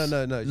forks.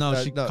 No. No,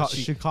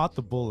 she caught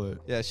the bullet.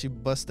 Yeah, she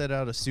busted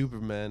out a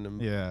Superman and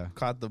Yeah.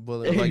 caught the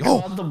bullet. He Like,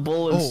 caught the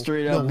bullet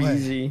straight no up way.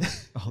 easy.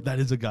 Oh, that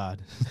is a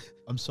god.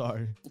 I'm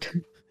sorry.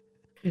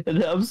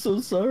 And I'm so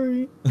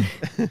sorry.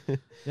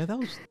 Yeah, that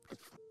was.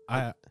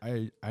 I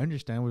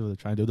understand what they're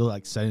trying to do. They're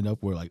like setting up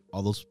where like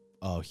all those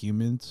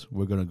humans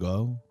were gonna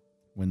go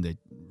when they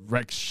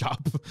wreck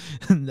shop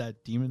in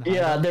that demon.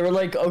 Yeah, hideout. they were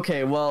like,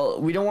 okay, well,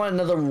 we don't want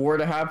another war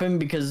to happen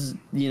because,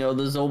 you know,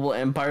 the Zobel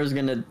Empire is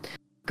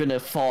gonna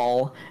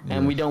fall,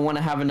 and Yeah. we don't want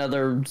to have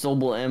another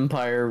Zobel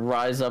Empire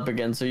rise up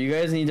again. So you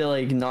guys need to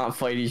like not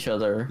fight each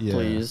other, Yeah.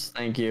 please.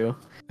 Thank you.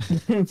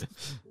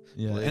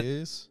 Yeah, and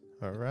please.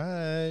 All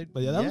right.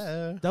 But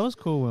yeah, that was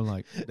cool when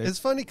like It's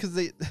funny because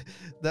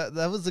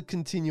that was a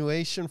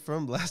continuation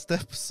from last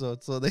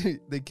episode. So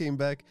they came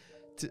back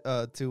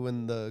to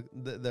when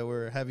they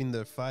were having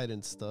their fight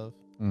and stuff.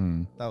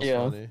 That was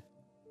Yeah. funny.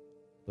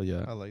 But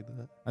yeah, I like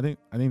that. I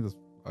think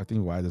I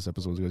think why this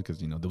episode was good because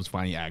there was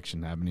finally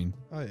action happening.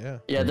 Oh yeah.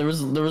 Yeah, there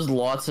was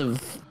lots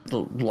of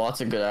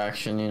good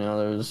action.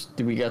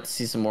 We got to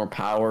see some more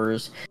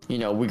powers. We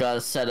got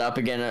to set up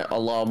again. A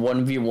lot of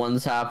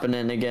 1v1s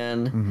happening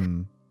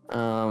again.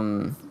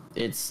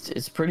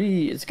 It's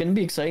gonna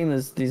be exciting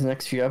these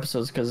next few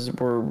episodes because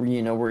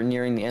we're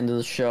nearing the end of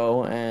the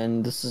show,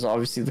 and this is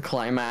obviously the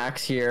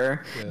climax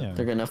here. Yeah.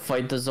 They're gonna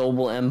fight the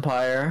Zobel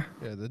Empire.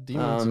 Yeah, the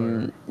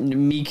demons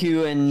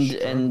Miku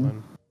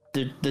and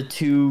the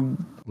two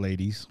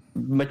Ladies.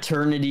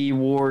 maternity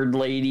ward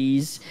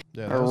ladies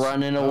are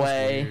running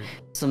away. Weird.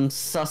 Some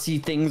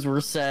sussy things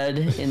were said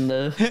in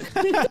the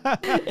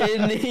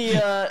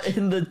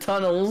in the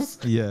tunnels.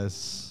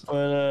 Yes.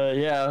 But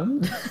yeah.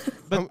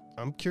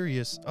 I'm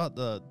curious.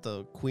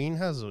 The queen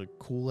has a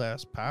cool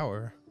ass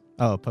power.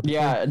 Oh, puppet.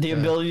 Yeah, the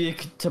ability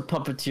to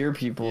puppeteer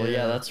people.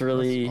 Yeah, that's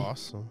really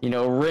awesome.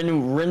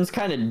 Rin's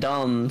kind of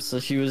dumb, so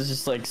she was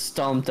just like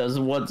stumped as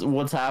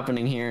what's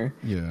happening here.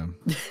 Yeah.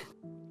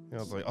 I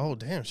was like, oh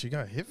damn, she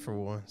got hit for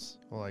once.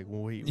 I'm like,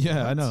 wait.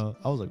 Yeah, what? I know.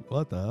 I was like,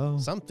 what the hell?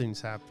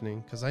 Something's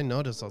happening because I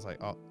noticed. I was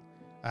like, oh,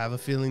 I have a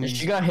feeling.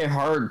 She got hit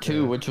hard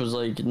too, which was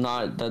like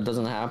that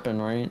doesn't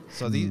happen, right?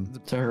 So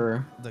to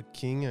her. The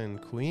king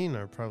and queen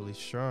are probably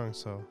strong.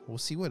 So we'll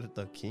see what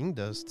the king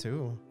does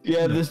too.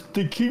 Yeah,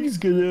 the king's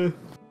gonna.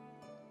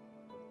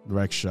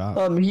 Direct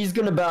shot. He's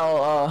gonna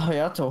bow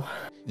Hayato.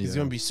 He's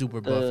gonna be super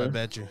buff. I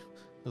bet you.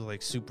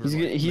 Like super.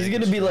 He's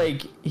gonna be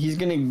like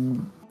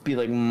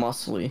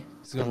muscly.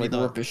 He's gonna like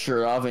rip his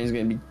shirt off and he's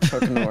gonna be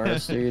chucking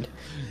Norris, dude.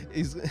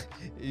 He's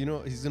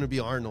gonna be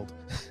Arnold.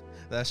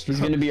 That's true.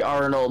 He's gonna be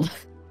Arnold.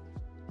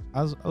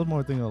 I was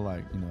more thinking of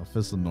like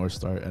Fist of North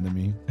Star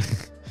enemy.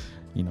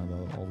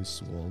 They'll always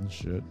swole and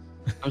shit.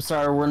 I'm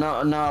sorry, we're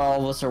not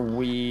all of us are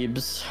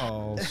weebs.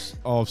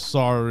 Oh,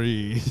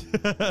 sorry.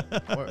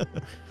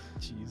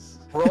 Jeez.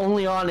 We're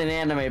only on an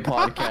anime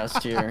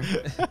podcast here.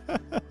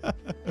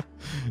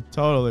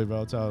 Totally,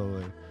 bro.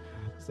 Totally.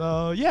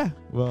 So yeah,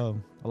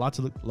 well, lots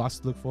to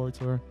look forward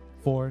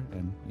for,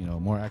 and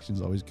more action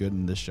is always good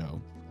in this show.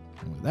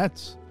 And with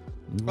that,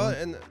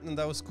 and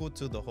that was cool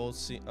too. The whole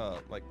scene,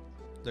 like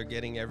they're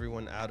getting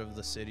everyone out of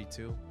the city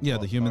too. Yeah,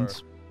 the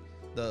humans.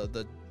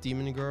 The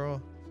demon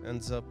girl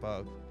ends up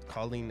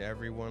calling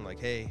everyone like,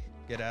 "Hey,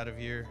 get out of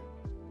here."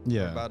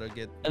 Yeah. We're about to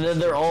get. And then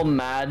they're all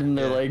mad and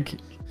they're like,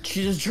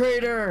 "She's a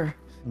traitor."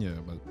 Yeah,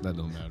 but that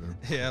don't matter.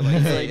 Yeah,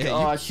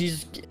 like,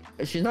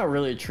 she's not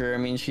really a traitor. I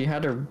mean, she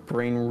had her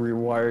brain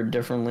rewired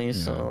differently,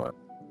 so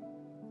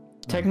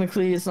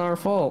technically it's not her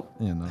fault.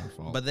 Yeah, not her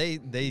fault. But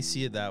they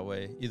see it that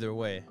way either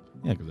way.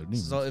 Yeah, because they're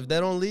demons. So if they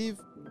don't leave,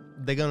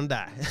 they're gonna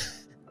die.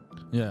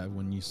 Yeah,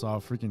 when you saw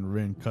freaking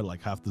Rin cut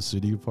like half the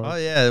city apart. Oh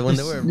yeah, when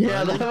they were yeah,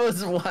 running. that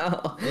was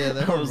wow. Yeah,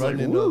 they were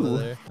running over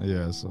there.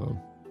 Yeah, so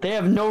they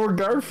have no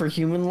regard for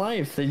human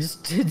life. They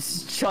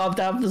just chopped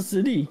half the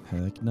city.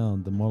 Heck no,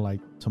 the more like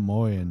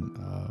Tomoe and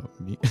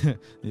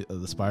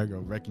the Spire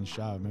Girl wrecking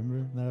shop.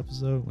 Remember that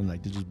episode when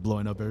like they're just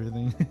blowing up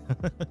everything?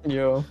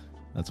 Yo,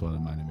 that's what it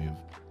reminded me of.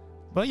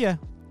 But yeah,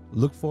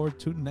 look forward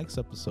to the next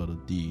episode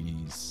of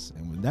Deities.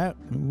 And with that,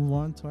 we move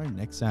on to our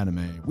next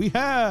anime. We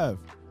have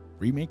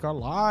Remake Our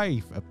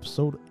Life,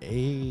 episode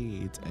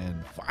 8,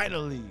 and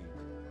finally,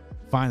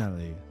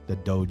 the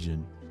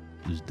Dojin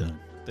is done.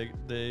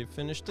 They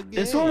finished the game.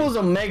 This one was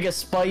a mega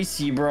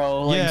spicy,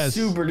 bro. Like Yes.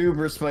 super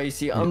duper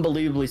spicy,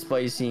 unbelievably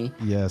spicy.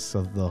 Yes,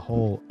 of the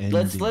whole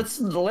ending.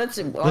 Let's obviously let's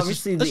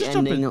the just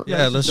jump in. ending.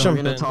 Yeah, let's we're jump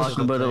gonna in. talk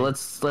about it.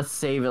 Let's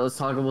save it. Let's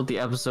talk about the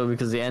episode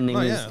because the ending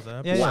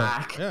is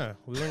whack. Yeah,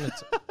 we learned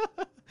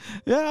it.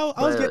 Yeah,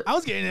 I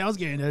was getting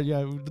it.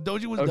 Yeah, the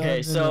Doji was done.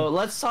 Okay, so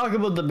let's talk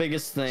about the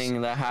biggest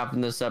thing that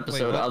happened this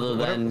episode, other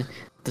than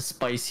the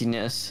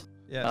spiciness.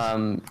 Yeah.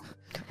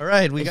 All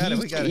right, we got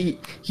it.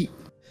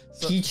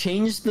 He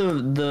changed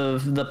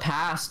the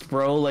past,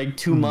 bro, like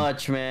too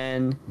much,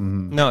 man.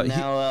 No,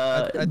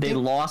 Now they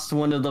lost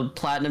one of the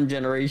Platinum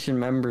Generation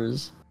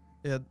members.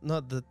 Yeah, no,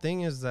 the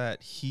thing is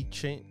that he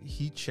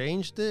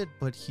changed it,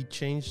 but he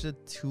changed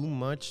it too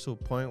much to a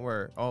point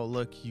where, oh,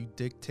 look, you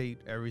dictate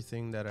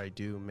everything that I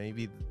do.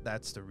 Maybe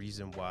that's the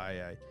reason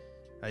why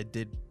I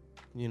did,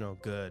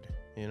 good,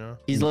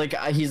 He's like,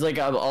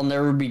 I'll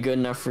never be good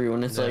enough for you.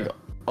 And it's like,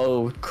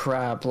 oh,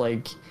 crap,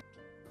 like,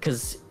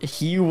 because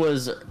he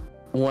was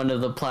one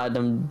of the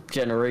Platinum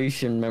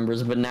Generation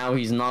members, but now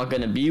he's not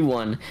going to be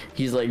one.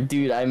 He's like,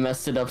 dude, I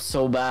messed it up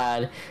so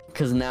bad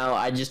because now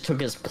I just took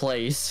his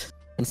place.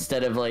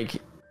 Instead of like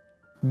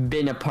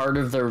being a part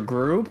of their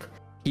group,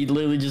 he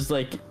literally just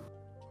like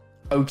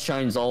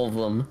outshines all of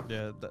them.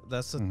 Yeah,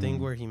 that's the thing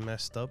where he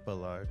messed up a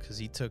lot because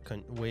he took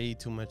way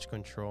too much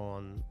control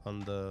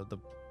on the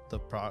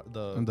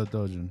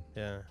Dojin.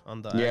 Yeah,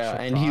 on the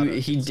and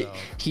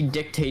he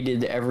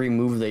dictated every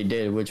move they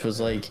did, which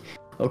was like,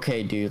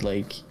 okay, dude,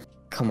 like,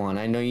 come on,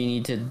 I know you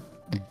need to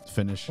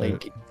finish,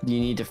 like, you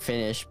need to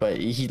finish, but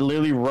he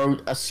literally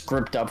wrote a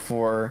script up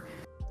for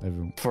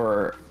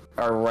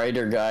our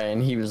writer guy,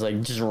 and he was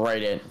like, just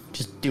write it,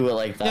 just do it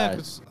like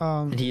that.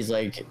 And he's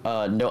like,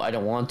 no, I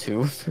don't want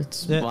to.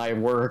 It's my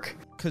work.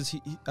 Because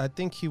I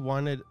think he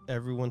wanted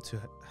everyone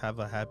to have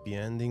a happy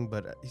ending,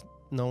 but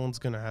no one's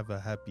gonna have a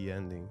happy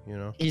ending, you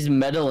know. He's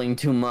meddling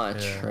too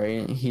much,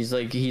 right? He's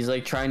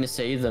like trying to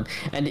save them,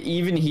 and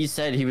even he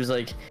said he was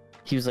like,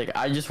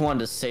 I just wanted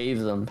to save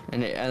them,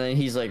 and then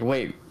he's like,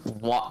 wait,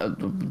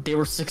 what? They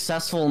were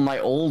successful in my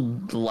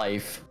old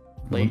life.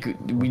 Like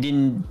they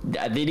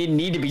didn't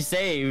need to be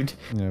saved.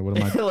 Yeah, what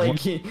am I?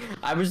 Like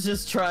I was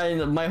just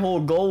trying. My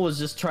whole goal was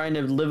just trying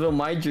to live out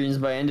my dreams,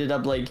 but I ended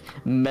up like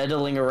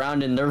meddling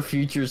around in their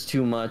futures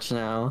too much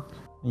now.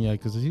 Yeah,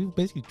 because he's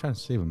basically trying to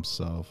save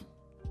himself.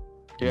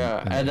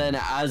 Yeah, and then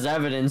as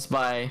evidenced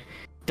by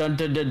dun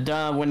dun dun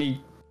dun when he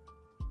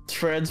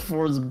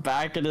transforms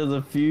back into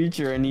the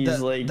future, and he's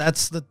like,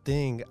 that's the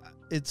thing.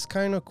 It's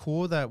kind of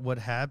cool that what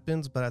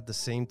happens, but at the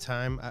same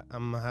time,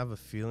 I'm gonna have a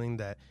feeling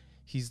that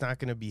he's not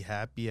gonna be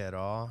happy at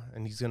all,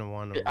 and he's gonna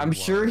want to. I'm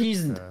sure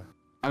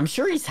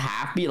he's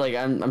happy. Like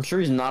I'm sure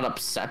he's not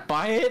upset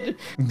by it,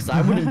 because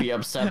I wouldn't be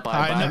upset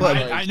by it.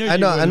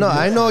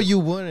 I know you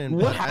wouldn't.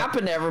 What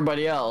happened to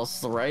everybody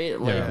else, right?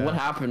 Like what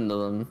happened to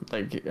them?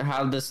 Like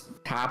how did this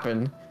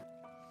happen?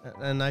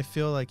 And I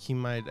feel like he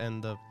might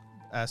end up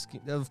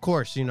asking. Of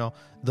course, you know,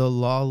 the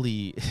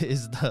lolly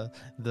is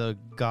the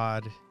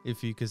god,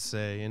 if you could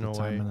say, in a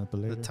way,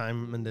 the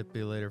time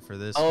manipulator for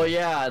this. Oh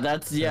yeah,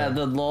 that's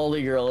the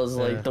lolly girl is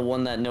like the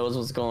one that knows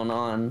what's going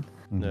on.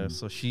 Yeah,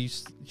 so she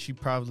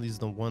probably is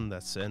the one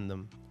that sent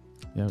them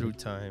through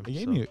time. It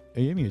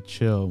gave me a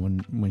chill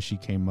when she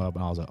came up,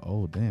 and I was like,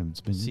 oh damn,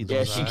 it's been.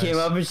 Yeah, she came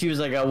up and she was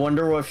like, I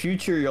wonder what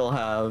future you'll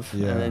have.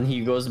 Yeah. And then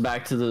he goes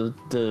back to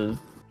the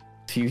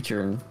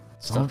future and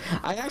stuff.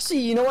 I actually,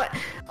 you know what?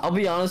 I'll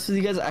be honest with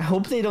you guys. I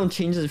hope they don't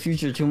change the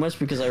future too much,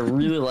 because I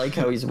really like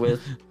how he's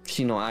with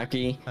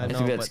Shinoaki. I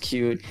think that's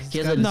cute. He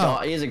has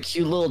a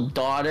cute little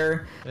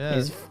daughter. Yeah.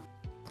 He's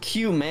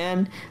cute,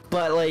 man.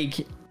 But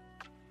like,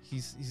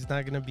 he's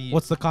not gonna be.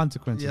 What's the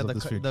consequences of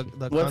this future?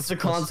 What's the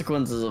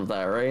consequences of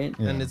that, right?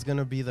 Yeah. And it's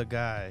gonna be the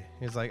guy.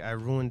 He's like, I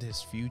ruined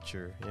his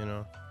future, you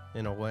know,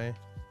 in a way.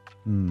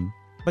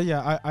 But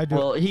yeah, I do.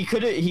 Well, he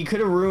could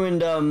have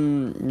ruined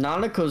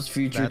Nanako's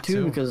future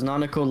too, because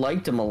Nanako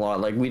liked him a lot.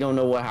 Like, we don't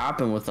know what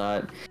happened with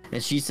that.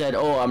 And she said,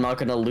 "Oh, I'm not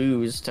gonna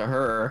lose to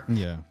her."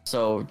 Yeah.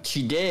 So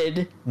she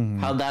did.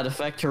 How'd that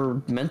affect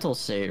her mental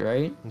state,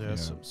 right? Yeah.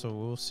 So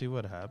we'll see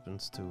what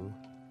happens to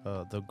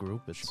the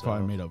group itself. She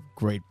probably made a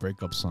great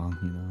breakup song,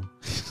 you know.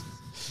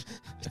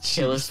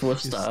 Taylor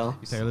Swift style.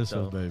 Taylor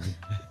Swift, baby.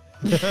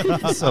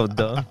 So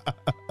dumb.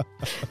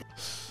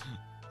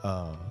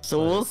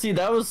 So we'll see.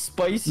 That was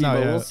spicy,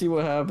 but we'll see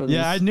what happens.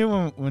 Yeah, I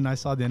knew when I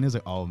saw the ending, I was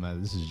like, oh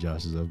man, this is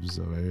Josh's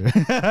episode right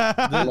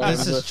here.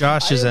 This is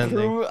Josh's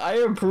ending. I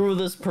approve of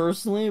this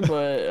personally,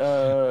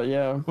 but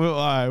yeah. Well,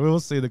 all right, we'll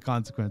see the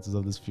consequences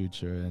of this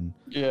future, and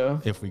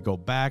if we go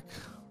back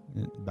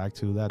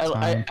to that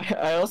time.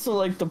 I also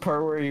like the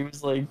part where he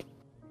was like,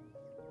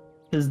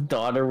 his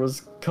daughter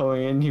was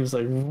going in. He was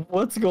like,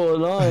 what's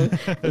going on?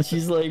 And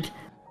she's like,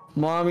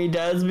 Mommy,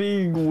 Dad's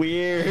being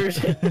weird.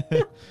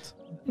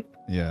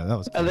 Yeah, that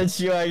was cool. And then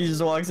she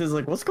just walks in, is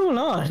like, what's going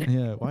on?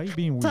 Yeah, why are you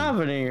being weird? What's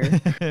happening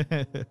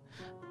here?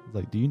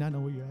 Like, do you not know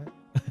where you're at?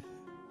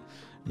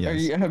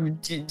 Yes.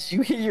 Did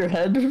you hit your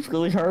head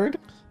really hard?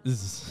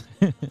 This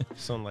is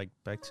some like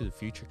Back to the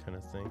Future kind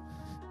of thing.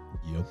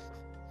 Yep.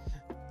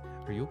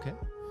 Are you okay?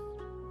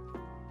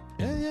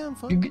 Yeah, I'm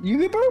fine. You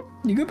good, bro?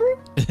 You good, bro?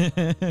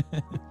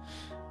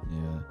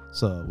 Yeah.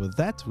 So with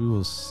that, we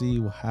will see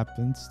what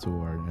happens to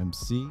our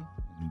MC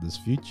in this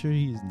future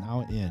he is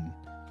now in,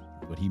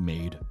 what he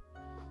made.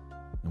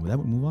 And with that,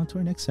 we move on to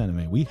our next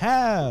anime. We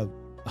have,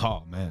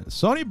 oh man,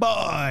 Sonny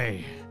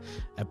Boy,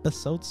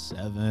 episode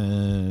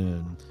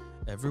 7.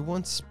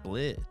 Everyone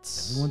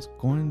splits. Everyone's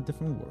going in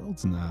different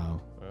worlds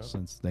now,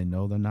 since they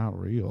know they're not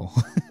real.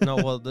 No,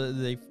 well,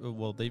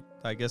 they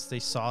I guess they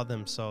saw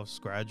themselves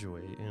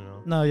graduate, you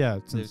know. No, yeah,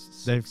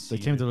 since they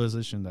came to the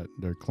realization that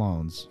they're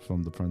clones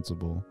from the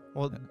principal.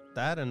 Well,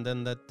 that, and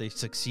then that they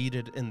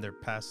succeeded in their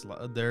past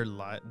their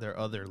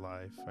other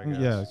life, I guess.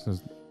 Yeah,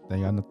 because they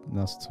got nothing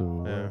else to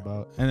worry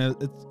about.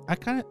 And I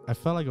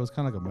felt like it was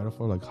kind of like a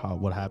metaphor, like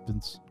what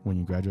happens when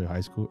you graduate high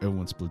school.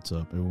 Everyone splits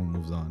up, everyone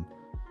moves on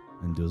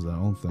and does their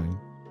own thing.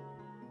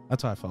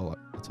 That's how I felt like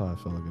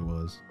it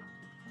was.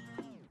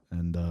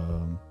 And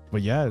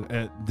but yeah,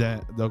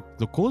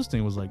 the coolest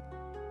thing was like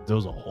there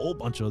was a whole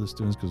bunch of other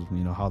students, because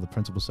you know how the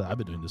principal said, I've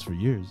been doing this for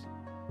years,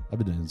 I've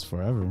been doing this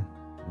forever,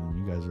 and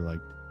you guys are like,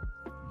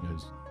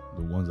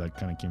 the ones that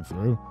kind of came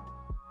through.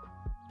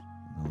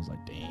 And I was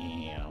like,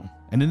 damn.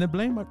 And then they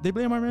blame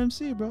our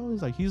MC, bro.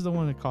 It's like he's the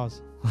one that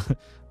caused.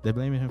 They're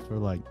blaming him for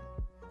like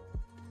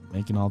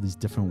making all these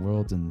different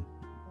worlds and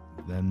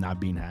them not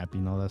being happy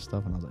and all that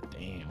stuff. And I was like,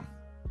 damn.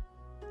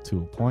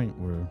 To a point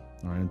where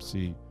our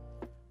MC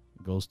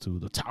goes to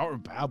the Tower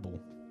of Babel.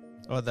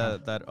 Oh,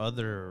 the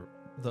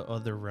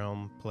other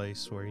realm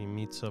place where he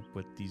meets up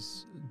with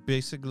these.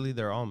 Basically,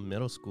 they're all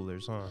middle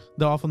schoolers, huh?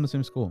 They're all from the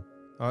same school.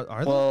 Are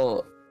they?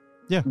 Well,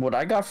 Yeah. What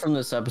I got from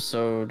this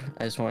episode,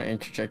 I just want to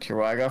interject here.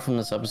 What I got from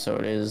this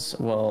episode is,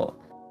 well,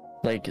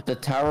 like the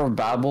Tower of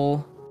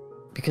Babel,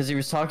 because he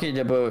was talking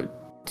about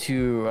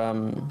to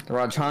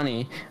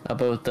Rajhani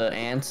about the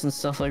ants and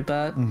stuff like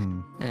that,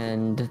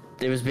 and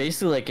it was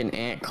basically like an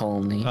ant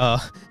colony. I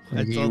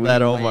told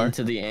that went Omar.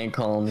 into the ant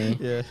colony,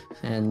 Yeah.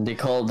 and they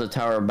called it the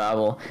Tower of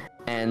Babel,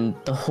 and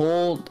the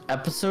whole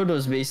episode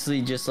was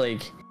basically just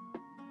like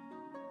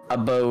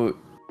about,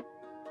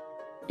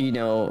 you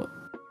know,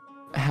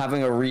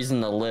 having a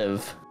reason to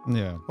live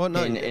Yeah. Well,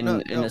 no, in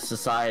a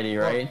society,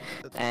 right?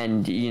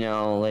 And you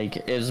know, like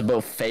it was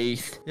about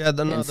faith yeah,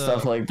 and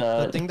stuff like the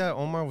that. thing that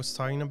Omar was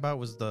talking about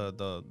was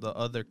the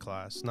other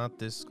class, not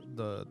this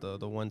the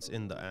ones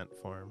in the ant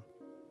farm.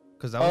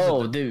 Because that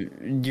was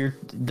you're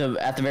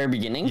at the very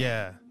beginning.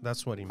 yeah,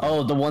 that's what he meant.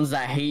 Oh, the ones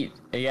that hate.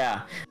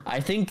 Yeah, I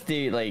think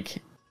they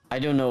like. I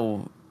don't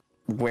know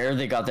where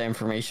they got that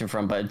information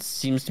from, but it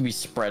seems to be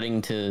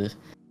spreading to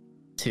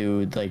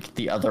like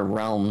the other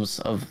realms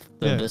of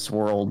this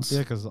world's. Yeah,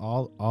 because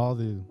all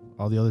the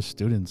other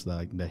students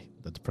that that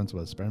the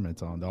principal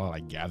experiments on, they all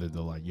like gathered.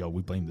 They're like, "Yo,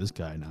 we blame this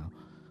guy now,"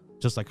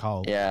 just like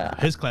how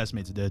his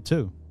classmates did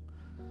too.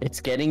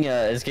 It's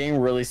getting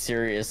really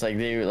serious. Like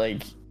they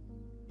like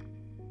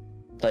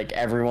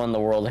everyone in the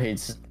world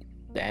hates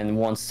and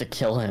wants to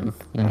kill him.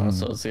 You know,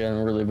 so it's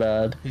getting really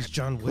bad. He's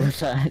John Wick.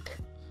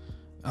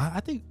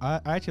 I think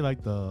I actually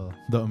like the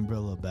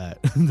umbrella bat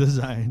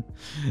design.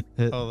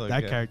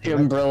 That character, The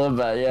umbrella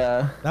bat,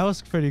 yeah. that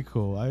was pretty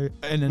cool.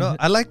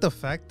 I like the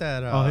fact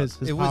that his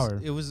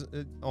power.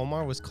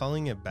 Omar was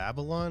calling it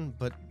Babylon,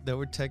 but they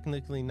were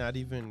technically not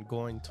even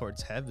going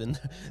towards heaven.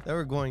 They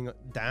were going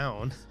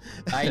down.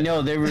 I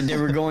know they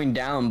were going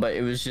down, but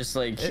it was just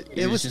like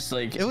it was just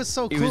like it was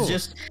so cool.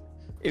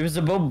 It was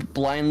about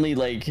blindly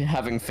like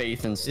having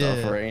faith and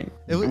stuff, right?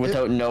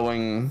 Without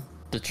knowing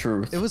the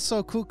truth. It was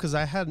so cool because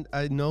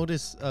I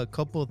noticed a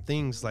couple of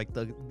things, like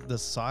the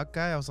sock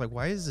guy. I was like,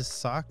 why is this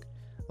sock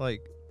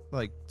like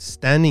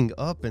standing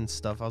up and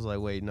stuff? I was like,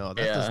 wait, no,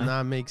 that does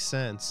not make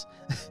sense.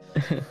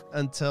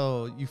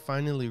 Until you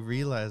finally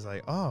realize,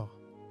 like, oh,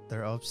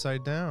 they're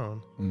upside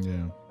down.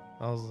 Yeah.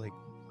 I was like,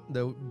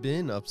 they've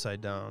been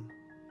upside down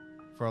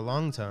for a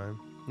long time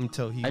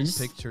until he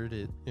pictured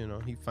it. You know,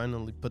 he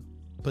finally put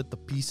the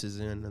pieces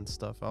in and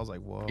stuff. I was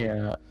like, whoa.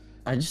 Yeah.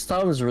 I just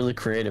thought it was really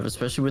creative,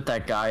 especially with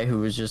that guy who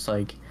was just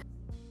like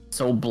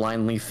so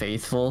blindly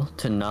faithful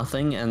to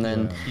nothing, and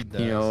then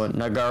you know,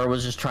 Nagara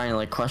was just trying to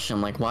like question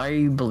him, like, why are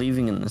you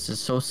believing in this? It's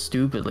so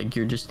stupid. Like,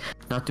 you're just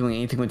not doing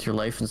anything with your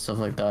life and stuff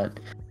like that.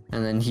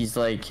 And then he's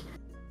like,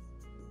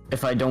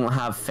 if I don't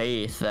have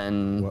faith,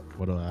 then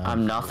what do I have?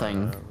 I'm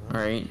nothing,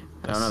 right?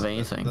 I don't have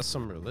anything That's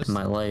some realistic in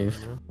my life.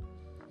 You know?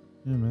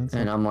 Yeah, man.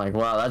 And I'm like,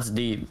 wow, that's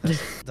deep.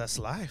 That's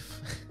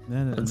life.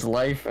 That's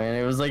life, man.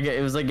 It was like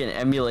an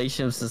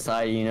emulation of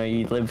society. You know,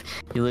 you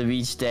live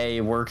each day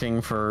working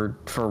for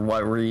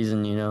what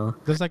reason? You know.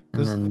 It's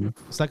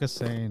like a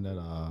saying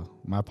that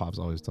my pops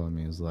always told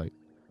me is like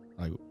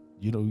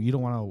you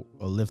don't want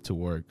to live to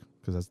work,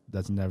 because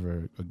that's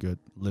never a good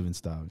living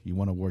style. You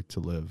want to work to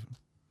live.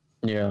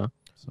 Yeah.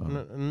 So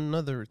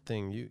another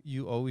thing,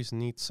 you always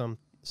need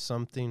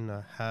something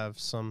to have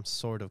some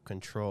sort of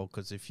control,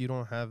 because if you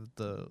don't have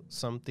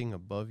something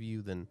above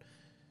you, then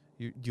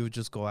you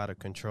just go out of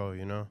control.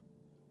 You know,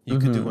 you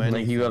could do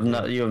anything. Like you have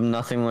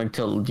nothing like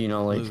to, you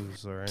know,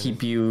 like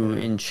keep you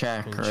in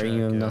check, right?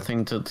 You have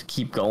nothing to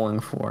keep going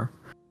for.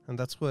 And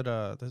that's what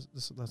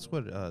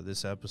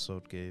this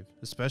episode gave,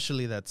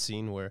 especially that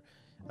scene where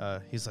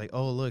he's like,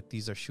 oh look,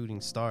 these are shooting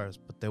stars,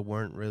 but they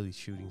weren't really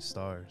shooting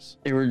stars.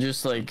 They were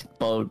just like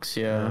bugs,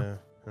 yeah.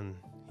 And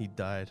he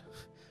died.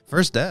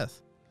 First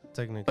death,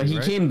 technically. But he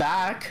came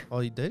back.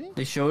 Oh, he did?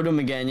 They showed him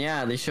again,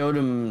 yeah. They showed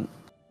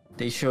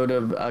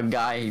a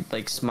guy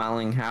like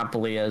smiling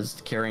happily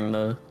as carrying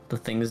the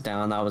things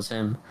down. That was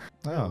him.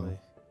 Oh,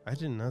 I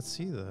did not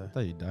see that. I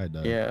thought he died.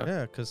 Yeah.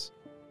 Yeah, because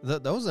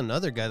that was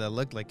another guy that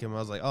looked like him. I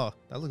was like, oh,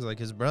 that looks like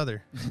his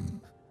brother.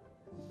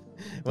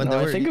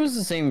 I think it was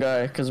the same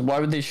guy, because why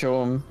would they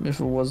show him if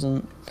it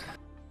wasn't?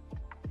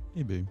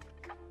 Maybe.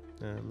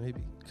 Yeah, maybe.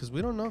 Because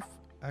we don't know if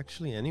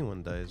actually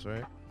anyone dies,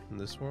 right? In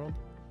this world?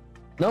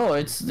 No,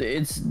 it's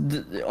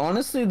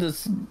honestly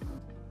this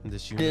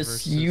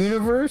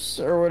universe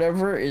or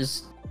whatever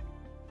is,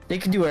 they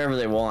can do whatever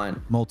they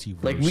want.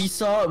 Multiverse. Like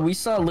we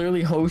saw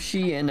literally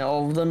Hoshi and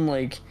all of them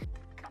like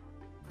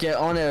get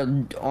on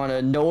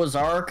a Noah's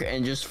Ark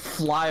and just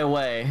fly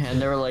away, and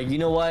they were like, you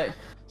know what?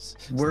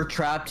 We're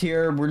trapped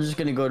here. We're just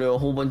gonna go to a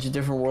whole bunch of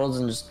different worlds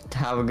and just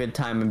have a good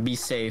time and be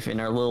safe in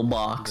our little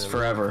box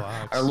forever.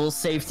 Our little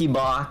safety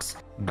box,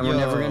 and we're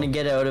never gonna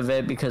get out of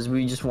it because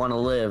we just want to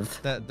live.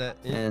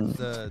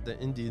 The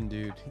Indian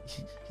dude,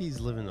 he's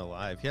living a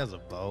life. He has a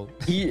boat.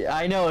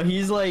 I know.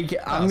 He's like,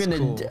 I'm gonna.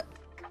 Cool.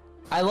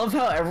 I love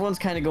how everyone's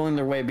kind of going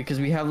their way, because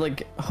we have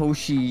like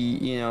Hoshi,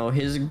 you know,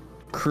 his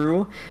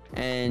crew,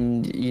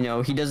 and you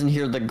know, he doesn't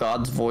hear the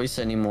god's voice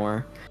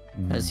anymore.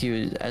 As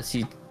he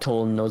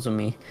told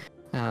Nozomi,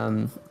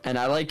 and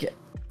I like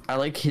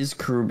his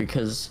crew,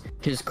 because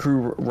his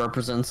crew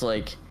represents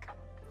like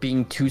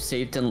being too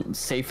safe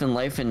in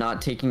life and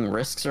not taking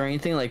risks or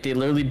anything. Like they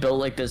literally built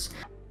like this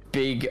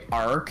big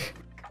arc,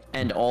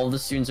 and all the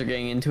students are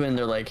getting into it, and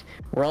they're like,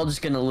 we're all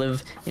just gonna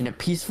live in a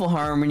peaceful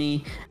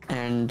harmony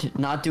and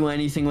not do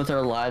anything with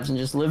our lives and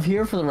just live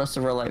here for the rest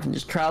of our life and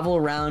just travel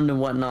around and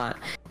whatnot,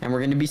 and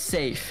we're gonna be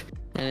safe.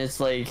 And it's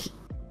like,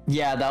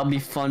 yeah, that'll be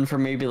fun for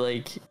maybe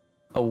like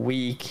a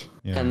week,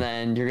 and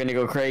then you're gonna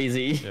go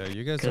crazy. Yeah,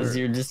 you guys because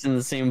you're just in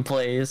the same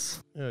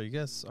place. Yeah, you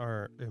guys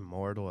are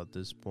immortal at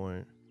this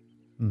point.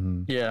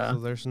 Yeah. So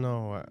there's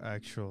no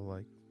actual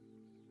like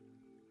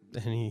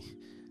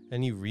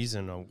any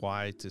reason on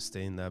why to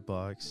stay in that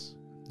box.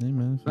 Hey,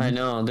 man. I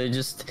know they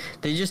just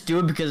do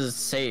it because it's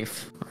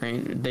safe,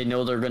 right? They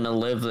know they're gonna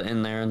live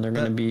in there, and they're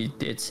gonna be.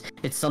 It's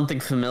something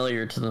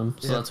familiar to them,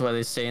 so that's why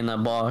they stay in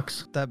that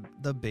box.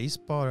 The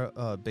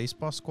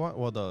baseball squad.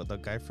 Well, the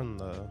guy from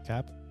the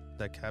Cap.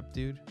 That Cap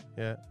dude.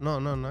 Yeah. No,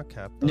 not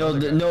Cap.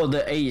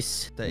 The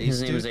Ace. The Ace.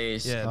 His name dude? is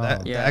Ace. Yeah.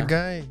 That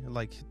guy.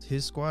 Like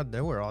his squad,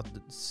 they were all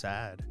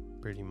sad,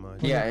 pretty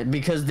much. Yeah,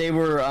 because they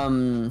were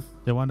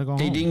They wanted to go.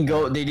 They home.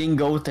 didn't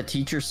go with the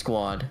teacher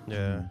squad.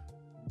 Yeah.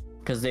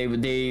 Because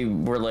they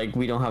were like,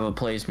 we don't have a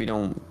place. We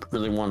don't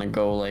really want to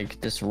go like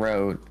this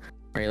route,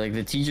 right? Like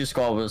the teacher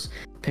squad was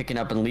picking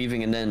up and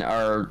leaving, and then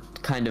our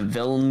kind of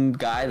villain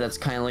guy, that's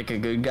kind of like a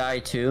good guy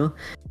too.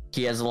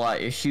 He has a lot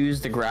of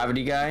issues. The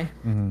gravity guy,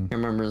 I can't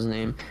remember his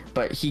name,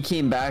 but he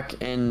came back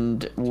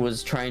and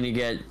was trying to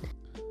get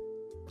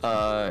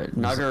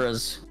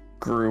Nagara's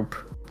group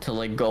to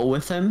like go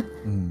with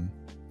him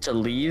to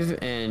leave,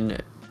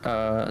 and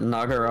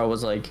Nagara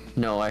was like,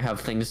 no, I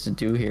have things to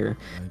do here.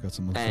 I got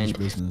some unfinished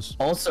business.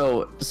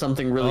 Also,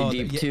 something really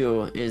deep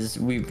too is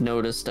we've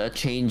noticed a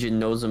change in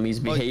Nozomi's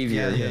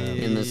behavior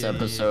in this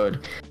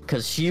episode,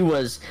 because she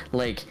was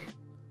like,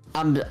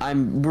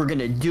 we're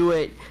gonna do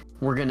it.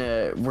 We're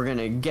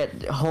gonna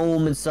get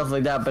home and stuff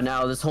like that. But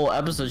now this whole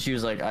episode, she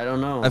was like, I don't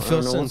know. I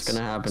don't know what's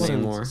gonna happen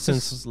anymore.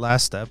 Since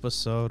last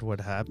episode,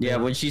 what happened? Yeah,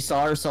 when she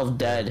saw herself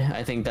dead,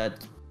 I think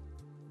that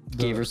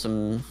gave her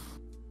some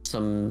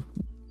a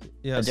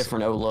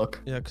different outlook.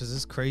 Yeah, because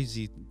it's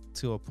crazy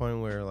to a point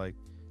where like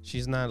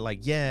she's not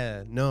like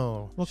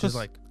no. Well, she's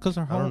like, because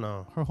I don't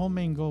know. Her whole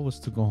main goal was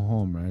to go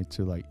home, right?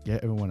 To like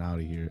get everyone out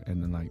of here,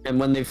 and then like. And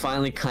when they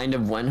finally kind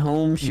of went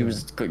home, she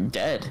was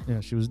dead.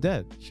 Yeah, she was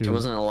dead. She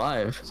wasn't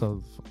alive.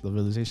 So the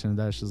realization of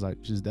that, she's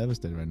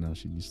devastated right now.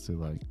 She needs to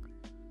like,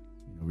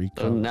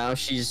 recover. So now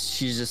she's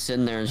just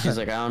sitting there and she's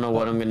like, I don't know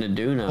what I'm gonna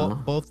do now.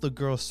 Both the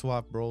girls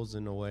swap roles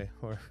in a way,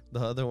 or the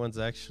other one's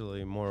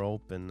actually more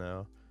open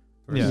now.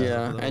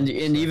 Yeah, and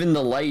even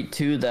the light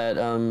too,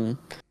 that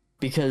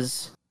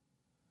because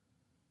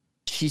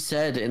she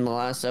said in the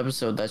last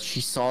episode that she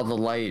saw the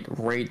light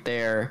right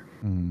there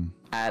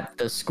at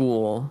the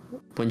school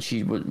when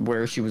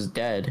where she was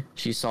dead.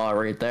 She saw it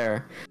right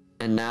there.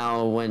 And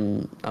now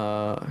when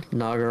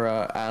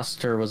Nagara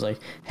asked her, was like,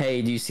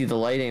 hey, do you see the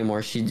light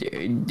anymore?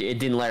 It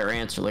didn't let her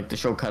answer. Like the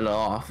show cut it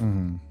off.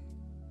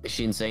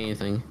 She didn't say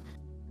anything.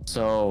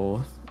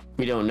 So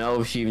we don't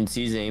know if she even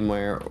sees it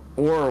anywhere,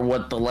 or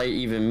what the light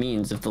even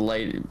means. If the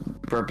light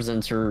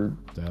represents her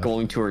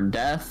going to her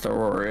death,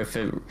 or if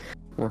it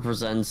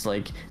represents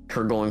like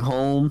her going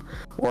home,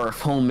 or if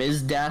home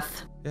is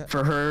death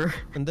for her.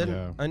 And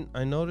then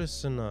I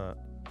noticed it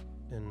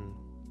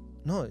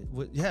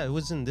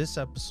was in this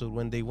episode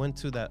when they went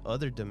to that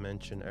other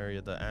dimension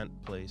area, the ant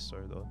place,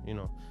 or the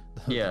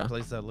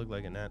place that looked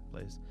like an ant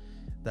place,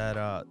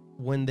 that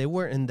when they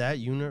were in that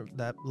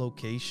that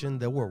location,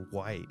 they were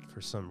white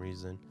for some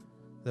reason.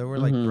 They were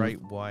like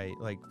bright white,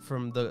 like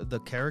from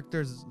the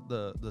characters,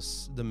 the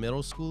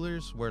middle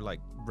schoolers were like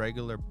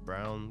regular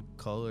brown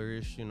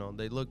colorish,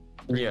 they look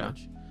pretty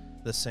much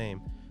the same.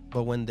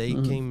 But when they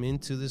came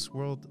into this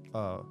world,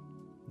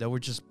 they were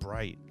just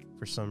bright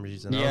for some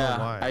reason. I don't know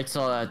why. I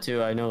saw that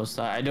too. I noticed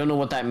that. I don't know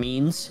what that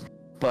means,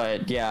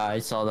 but yeah, I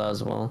saw that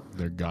as well.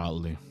 They're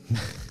godly.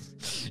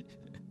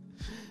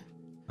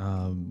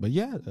 But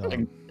yeah,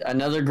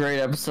 another great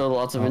episode.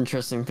 Lots of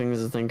interesting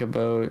things to think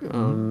about.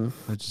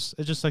 It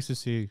just likes to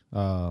see,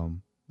 Rajit,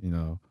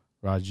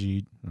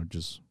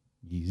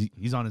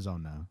 he's on his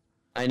own now.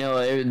 I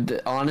know.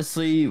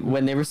 Honestly,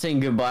 when they were saying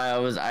goodbye, I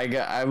was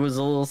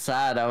a little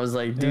sad. I was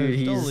like, dude,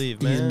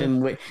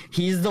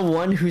 he's the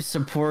one who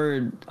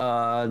supported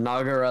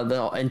Nagara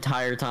the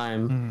entire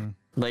time.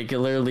 Like,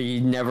 literally, he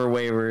never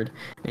wavered.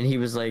 And he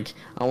was like,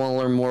 I want to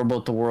learn more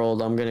about the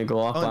world. I'm going to go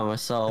off by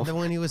myself. And then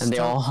when he was they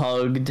all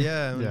hugged.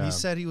 Yeah, he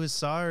said he was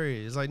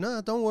sorry. He's like, no,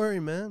 don't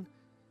worry, man.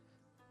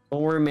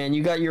 Don't worry, man.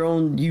 You got your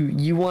own...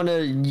 You want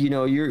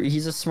to...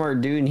 he's a smart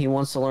dude, and he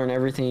wants to learn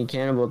everything he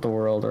can about the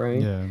world, right?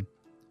 Yeah.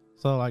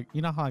 So, like,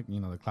 how,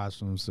 the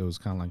classrooms, it was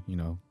kind of like,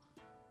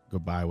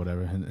 goodbye,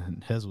 whatever.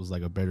 And his was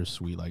like a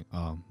bittersweet, like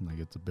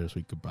it's a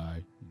bittersweet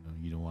goodbye.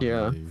 You don't want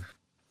to leave.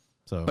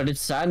 So. But it's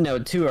sad now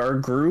too. Our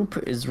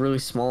group is really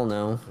small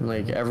now.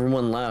 Like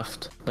everyone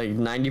left. Like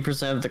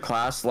 90% of the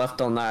class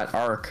left on that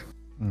arc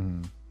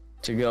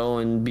to go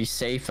and be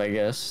safe, I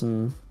guess,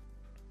 and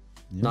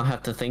not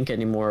have to think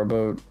anymore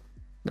about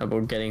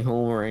about getting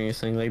home or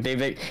anything. Like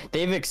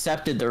they've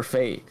accepted their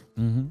fate.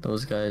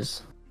 Those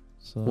guys.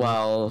 So,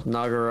 While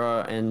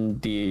Nagara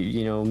and the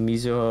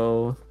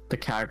Mizuho, the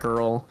cat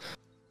girl,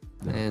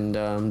 and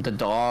the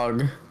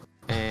dog,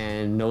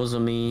 and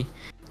Nozomi,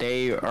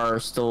 they are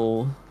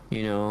still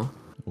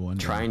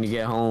trying to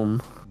get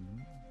home.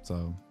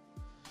 So,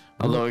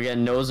 although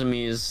again,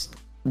 Nozomi is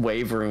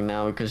wavering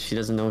now because she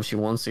doesn't know if she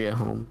wants to get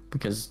home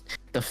because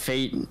the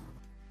fate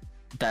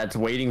that's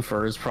waiting for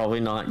her is probably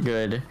not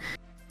good.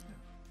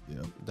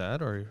 yeah,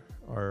 That or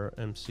our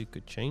MC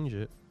could change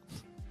it.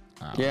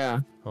 Yeah.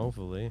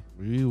 Hopefully.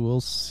 we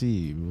will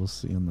see. We will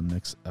see in the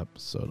next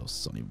episode of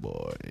Sonny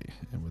Boy.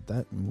 And with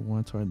that, we move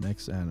on to our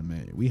next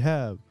anime. We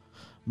have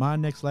My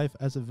Next Life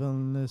as a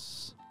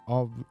Villainess.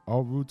 All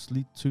routes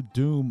lead to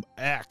Doom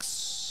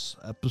X,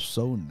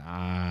 episode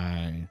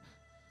 9.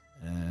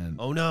 And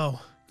Oh no.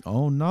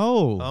 oh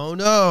no, Oh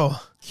no.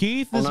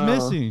 Keith Oh, is no.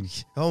 missing.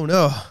 Oh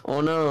no.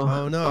 Oh no.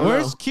 Oh no.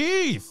 Where's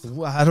Keith?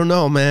 Well, I don't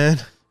know, man.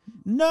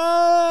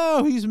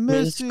 No, he's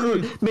Man,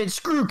 missing.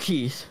 screw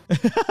Keith.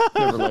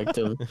 Never liked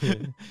him.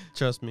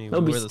 Trust me.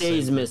 Nobody we're the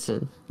stays same.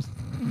 missing.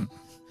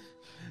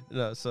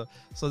 No, so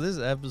this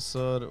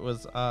episode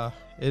was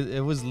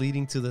it was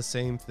leading to the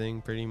same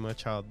thing pretty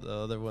much, how the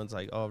other one's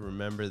like, oh,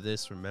 remember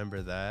this,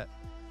 remember that.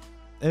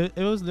 It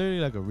was literally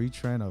like a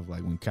retrend of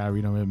like when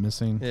Katarina went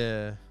missing.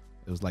 Yeah.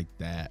 It was like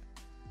that.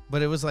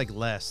 But it was like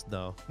less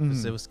though,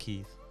 because Mhm. it was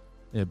Keith.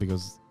 Yeah,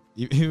 because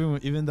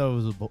even though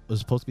it was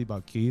supposed to be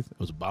about Keith, it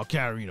was about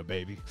Katarina,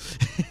 baby.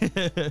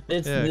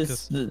 It's Yeah,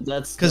 that's the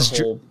Because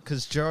whole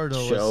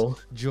Jordo show.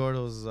 was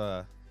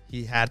Jordo's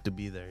he had to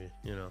be there,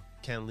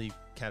 Can't leave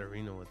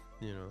Katarina with,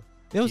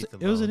 It was Keith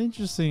it was an alone.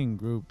 interesting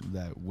group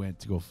that went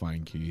to go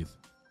find Keith,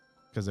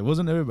 because it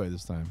wasn't everybody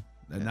this time,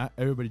 and Yeah. not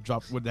everybody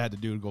dropped what they had to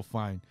do to go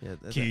find Yeah,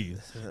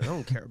 Keith. I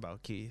don't care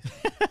about Keith.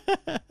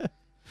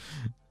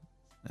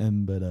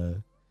 And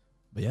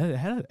but yeah, it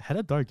had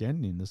a dark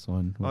ending. This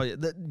one. Oh yeah,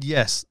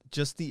 yes,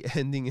 just the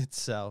ending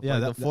itself. Yeah, Yeah,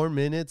 that- the 4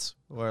 minutes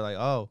were like,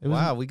 oh It was-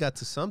 wow, we got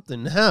to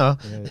something now.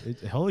 Yeah,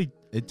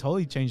 it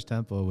totally changed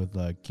tempo with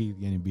Keith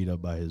getting beat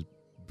up by his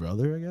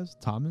brother, I guess,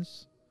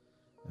 Thomas,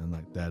 and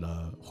like that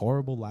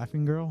horrible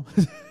laughing girl.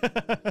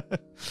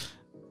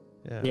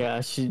 Yeah.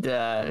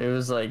 Yeah, it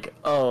was like,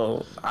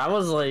 oh, I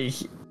was like,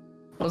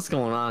 what's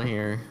going on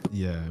here?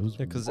 Yeah, it was.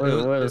 Because What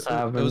has it was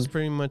happened?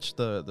 pretty much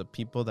the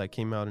people that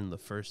came out in the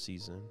first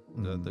season,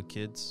 Mhm. the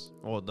kids,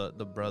 or the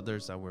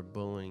brothers that were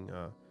bullying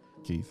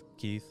Keith.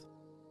 Keith,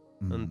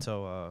 Mhm.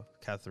 until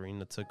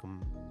Katharina took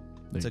him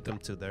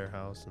to their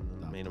house and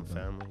then made him Adopted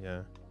them. family.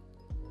 Yeah.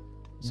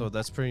 So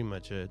that's pretty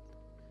much it.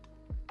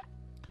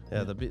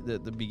 Yeah,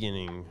 the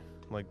beginning,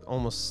 like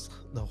almost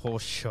the whole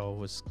show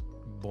was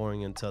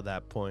boring until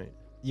that point.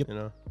 Yep.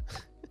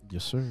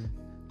 Yes, sir.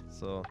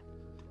 So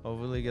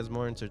hopefully it gets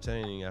more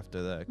entertaining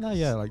after that. No,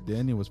 yeah, like the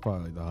ending was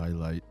probably like the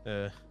highlight,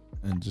 Yeah.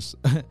 and just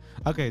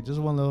okay, just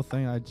one little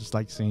thing. I just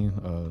like seeing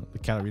the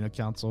Katarina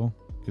Council,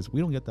 because we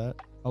don't get that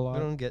a I lot.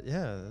 don't get.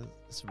 Yeah,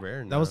 it's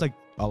rare. That was now. like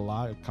a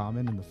lot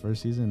common in the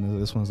first season,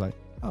 and this one's like,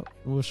 oh,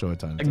 we'll show it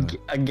time to time.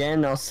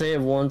 Again, I'll say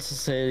it once, I'll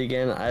say it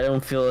again. I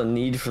don't feel a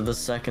need for the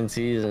second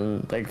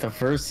season. Like the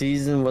first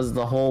season was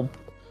the whole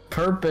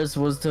purpose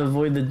was to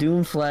avoid the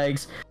Doom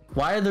flags.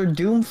 Why are there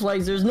Doom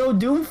flags? There's no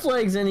Doom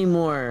flags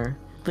anymore.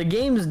 The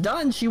game's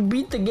done. She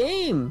beat the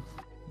game.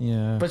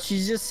 Yeah, But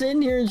she's just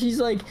sitting here and she's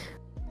like,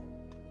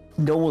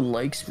 no one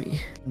likes me.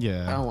 I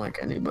yeah, don't like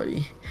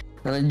anybody.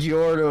 And then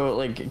Giordo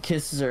like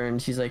kisses her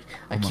and she's like,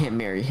 I can't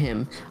marry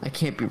him. I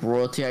can't be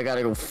royalty. I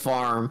gotta go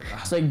farm.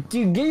 It's like,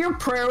 dude, get your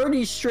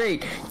priorities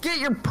straight. Get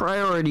your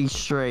priorities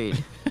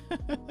straight.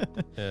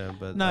 Yeah,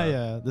 but no,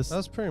 yeah. This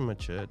that's pretty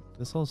much it.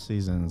 this whole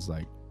season is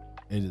like,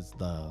 it is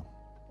the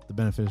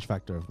beneficial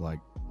factor of like,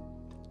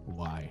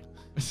 why.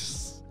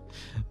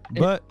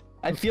 But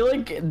I feel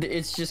like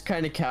it's just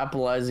kind of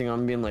capitalizing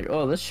on being like,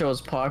 oh, this show is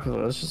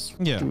popular. Let's just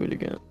Yeah. do it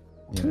again.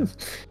 yeah,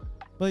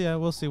 but yeah,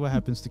 we'll see what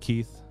happens to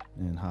Keith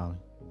and how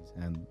he's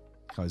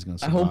gonna I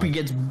survive. hope he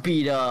gets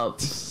beat up.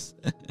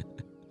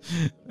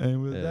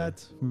 And with Yeah.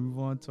 that, we move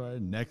on to our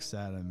next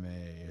anime,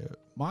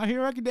 My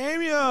Hero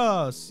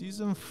Academia,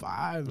 season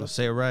 5, Let's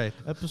say it right.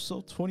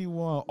 episode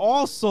 21,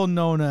 also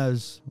known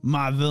as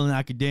My Villain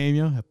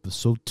Academia,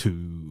 episode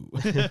 2.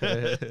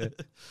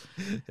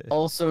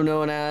 Also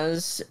known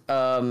as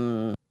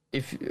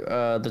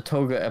the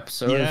Toga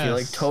episode. If you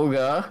like Yes.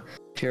 Toga,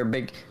 if you're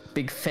a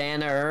big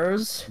fan of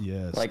hers,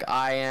 Yes, like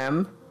I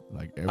am,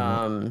 like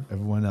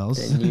everyone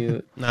else. then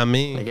you Not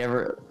me.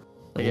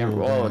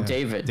 Damn.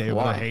 David, David,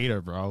 why? a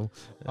hater, bro.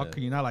 How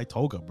can you not like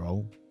Toga,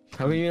 bro?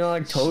 How come you not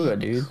like Toga,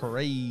 dude?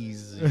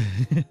 Crazy.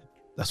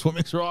 That's what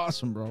makes her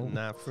awesome, bro.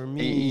 Not for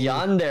me.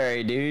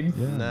 Yandere, dude.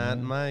 Yeah, Not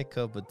man. my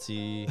cup of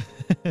tea.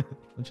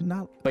 Don't you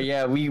not? But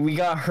yeah, we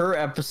got her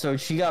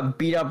episode. She got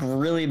beat up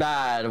really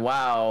bad.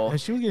 Wow. Yeah,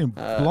 she was getting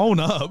blown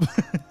up.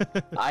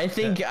 I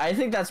think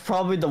that's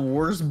probably the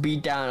worst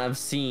beatdown I've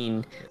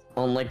seen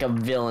on like a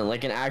villain,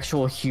 like an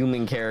actual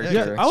human character.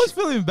 Yeah, I was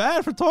feeling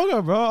bad for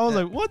Toga, bro. I was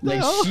like, what the like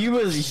hell?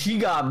 she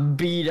got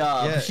beat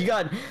up. Yeah. She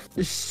got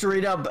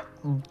straight up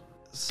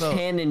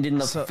cannoned in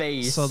the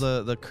face. So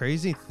the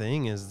crazy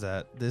thing is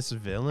that this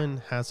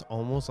villain has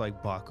almost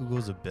like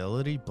Bakugo's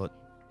ability, but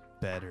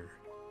better.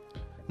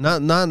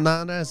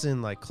 Not as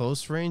in like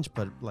close range,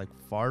 but like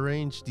far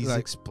range. These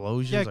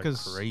explosions are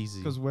crazy.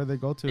 Because where they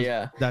go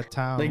to that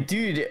town. Like,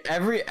 dude,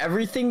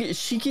 everything,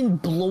 she can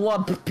blow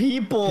up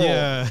people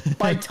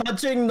by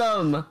touching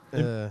them.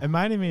 It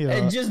reminded me of...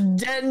 And just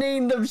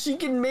detonating them. She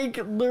can make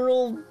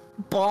literal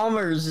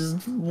bombers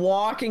just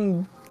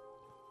walking.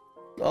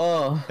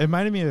 Oh. It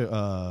reminded me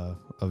of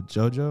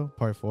JoJo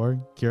Part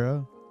 4,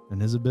 Kira.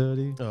 And his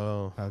ability,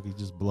 how he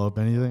just blow up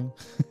anything.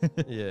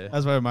 Yeah,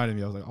 that's what it reminded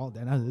me. I was like, oh,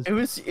 damn, that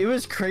is. It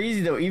was crazy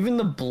though. Even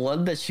the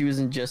blood that she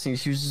was ingesting,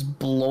 she was just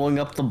blowing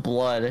up the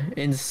blood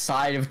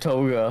inside of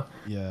Toga.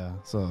 Yeah,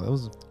 so it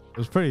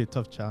was pretty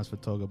tough challenge for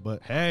Toga.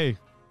 But hey,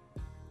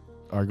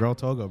 our girl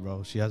Toga,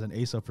 bro, she has an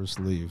ace up her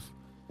sleeve,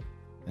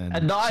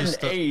 and not an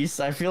ace.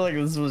 I feel like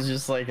this was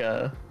just like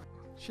a.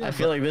 I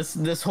feel like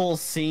this whole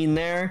scene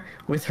there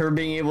with her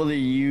being able to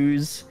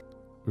use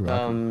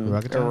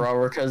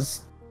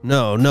Uraraka's.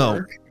 No,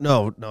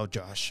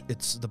 Josh.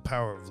 It's the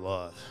power of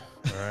love.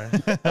 All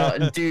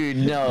right. Dude,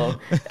 no.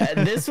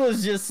 This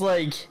was just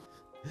like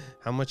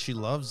how much he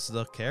loves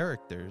the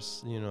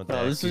characters. You know.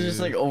 This was just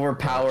like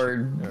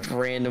overpowered,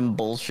 random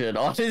bullshit.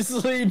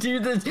 Honestly,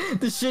 dude,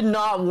 this should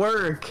not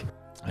work.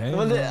 Hey,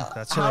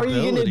 that's her how ability.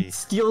 Are you gonna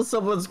steal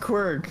someone's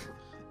quirk?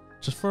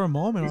 Just for a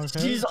moment.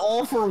 Okay? She's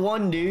all for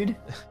one, dude.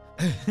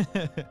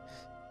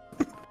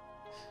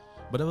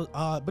 But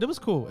it was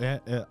cool.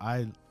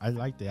 I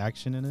liked the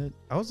action in it.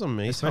 I was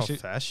amazed how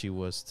fast she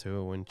was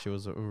too when she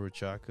was an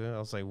Uraraka. I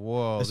was like,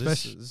 whoa,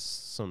 this is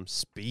some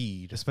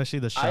speed. Especially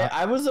the shot.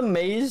 I was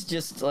amazed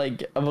just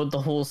like about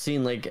the whole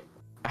scene, like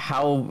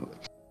how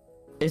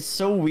it's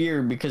so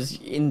weird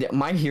because in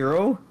My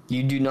Hero,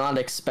 you do not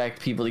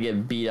expect people to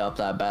get beat up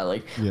that bad.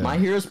 Like My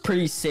Hero's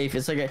pretty safe.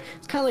 It's kind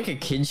of like a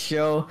kids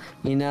show,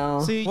 you know.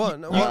 See,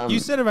 you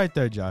said it right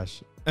there,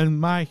 Josh.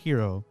 And My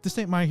Hero. This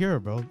ain't My Hero,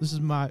 bro. This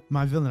is my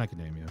Villain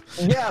Academia.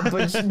 Yeah,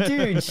 but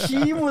dude,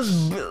 she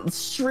was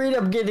straight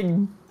up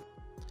getting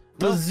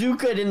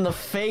bazookaed in the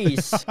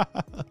face.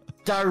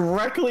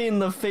 Directly in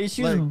the face.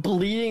 She was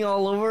bleeding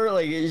all over.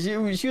 Like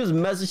she was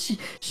messy.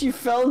 She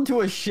fell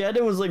into a shed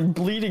and was like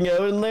bleeding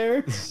out in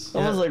there.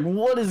 I was like,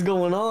 what is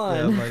going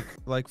on? Yeah,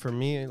 like for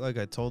me, like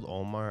I told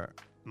Omar,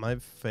 my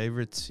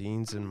favorite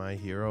scenes in My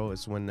Hero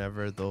is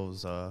whenever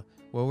those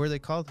what were they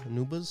called?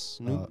 Nobus?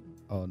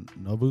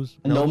 Nobus?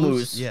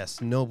 Nobus.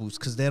 Yes, Nobus,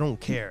 because they don't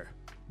care.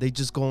 They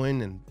just go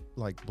in and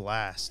like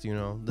blast, you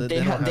know. They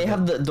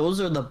have those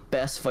are the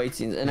best fight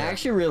scenes. And I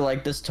actually really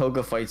like this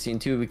Toga fight scene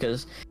too,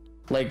 because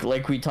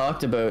like we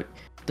talked about,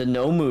 the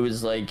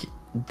Nomus, like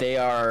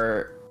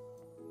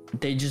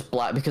they just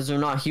blast because they're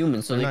not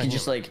human, so they can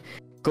just like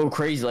go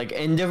crazy. Like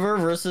Endeavor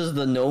versus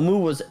the Nomu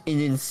was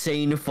an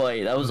insane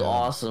fight. That was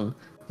awesome.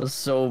 It was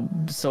so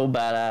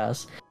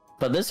badass.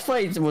 But this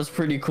fight was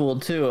pretty cool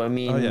too. I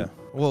mean,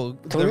 well,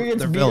 Toga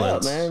gets beat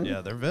villains. up, man. Yeah,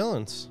 they're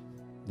villains.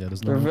 Yeah,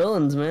 they're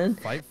villains, man.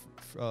 Fight,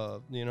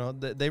 you know,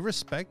 they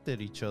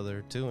respected each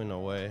other too in a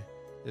way.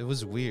 It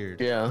was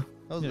weird. Yeah.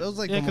 It was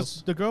like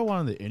because the girl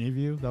wanted the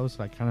interview. That was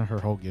like kind of her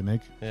whole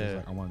gimmick. She was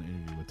like, I want an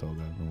interview with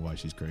Toga and why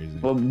she's crazy.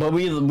 But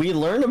we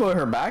learned about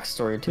her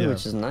backstory too,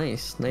 which is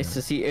nice. Nice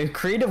to see a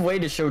creative way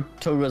to show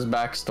Toga's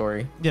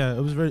backstory. Yeah, it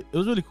was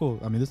really cool.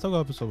 I mean, this Toga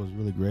episode was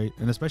really great,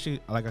 and especially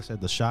like I said,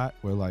 the shot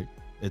where like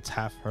it's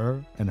half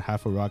her and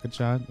half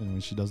Uraraka-chan, and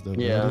when she does the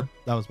ability,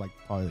 that was like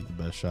probably like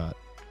the best shot.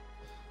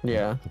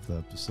 Yeah. Of the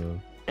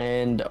episode.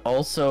 And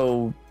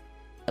also,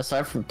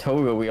 aside from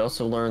Toga, we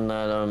also learned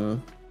that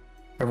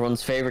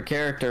everyone's favorite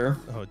character,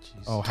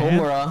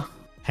 Tomura.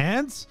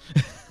 Hands?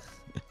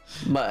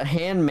 But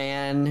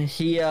Handman,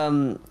 he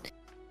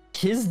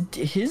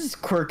his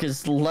quirk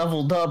is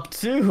leveled up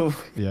too.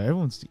 Yeah,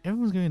 everyone's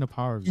getting a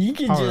power. He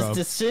can just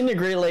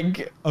disintegrate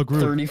like a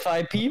group.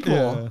 35 people.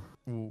 Yeah.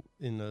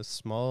 In a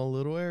small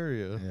little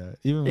area. Yeah,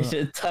 even it's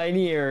a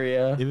tiny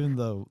area. Even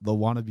the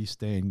wannabe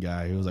Stain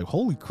guy, he was like,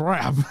 "Holy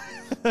crap!"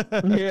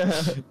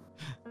 Yeah,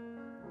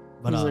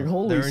 but like,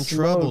 "Holy they're in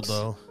trouble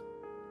though."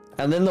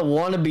 And then the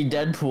wannabe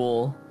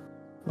Deadpool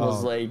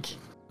was like,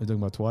 "You're talking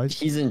about Twice?"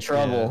 He's in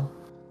trouble.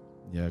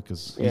 Yeah,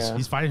 because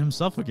he's fighting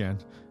himself again.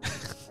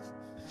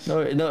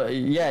 No,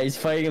 yeah, he's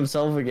fighting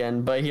himself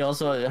again, but he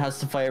also has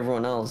to fight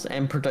everyone else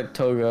and protect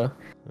Toga.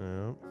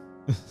 Yeah.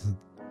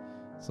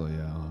 So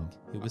yeah,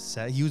 he was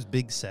sad. He was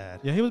big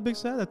sad. Yeah, he was big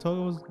sad that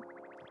Toga was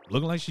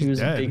looking like she's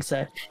dead. He was big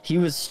sad. He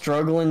was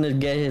struggling to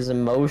get his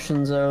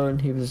emotions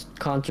out. He was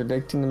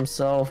contradicting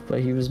himself,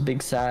 but he was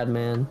big sad,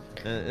 man.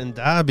 And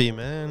Dabi,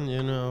 man,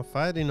 you know,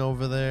 fighting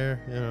over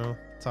there, you know,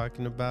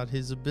 talking about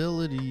his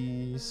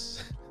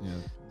abilities.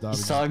 Yeah,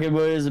 he's talking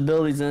about his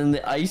abilities, and then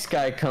the ice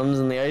guy comes,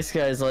 and the ice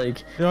guy's like,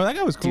 you know, that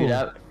guy was cool.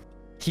 Dude,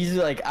 he's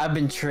like, I've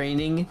been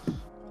training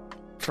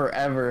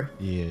forever.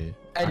 Yeah.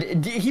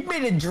 And he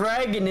made a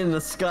dragon in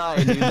the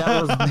sky, dude.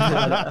 That was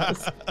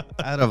badass.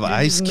 Out of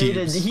ice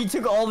cubes. He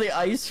took all the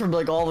ice from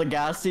like all the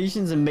gas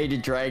stations and made a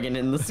dragon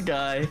in the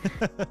sky.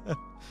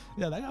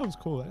 Yeah, that guy was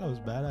cool. That guy was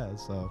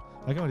badass. So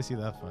I can't wait to see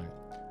that fight.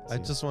 I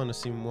just want to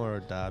see more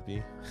of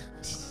Dabi.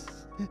 Dabi's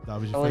I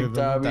your like favorite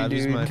villain? Dabi,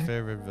 Dabi's dude. my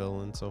favorite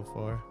villain so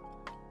far.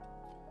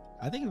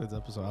 I think in this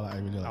episode, I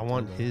really like. I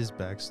want Turbo. his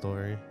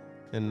backstory,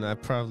 and I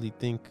probably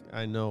think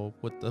I know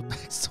what the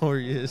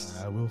backstory is.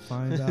 We'll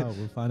find out.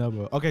 We'll find out.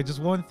 But okay, just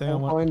one thing.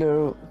 I'll find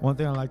out. One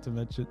thing I like to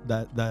mention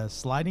that the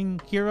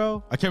sliding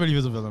hero. I can't believe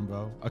he's a villain,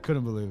 bro. I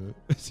couldn't believe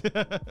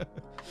it.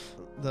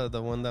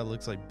 The one that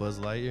looks like Buzz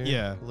Lightyear.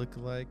 Yeah.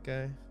 Look-alike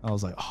guy. I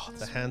was like, oh,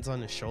 The hands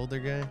on his shoulder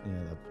guy. yeah,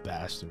 the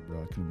bastard,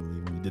 bro. I couldn't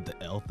believe when he did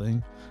the L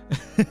thing.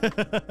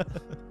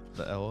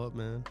 The L up,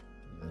 man.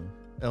 Yeah.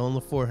 L on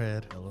the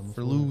forehead. L on the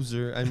For forehead.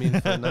 loser. I mean,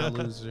 for not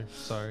loser.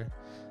 Sorry.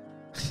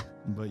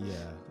 But yeah,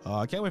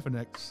 I can't wait for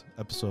next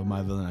episode of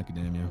My Villain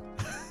Academia.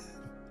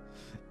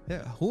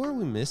 Yeah. Who are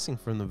we missing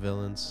from the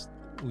villains?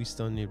 We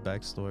still need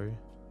backstory.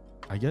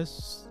 I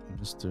guess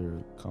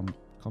Mr.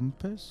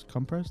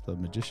 Compress, the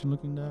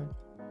magician-looking guy.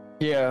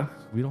 Yeah.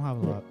 We don't have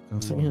a lot of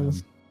info on Yes.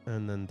 him.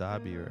 And then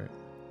Dabi,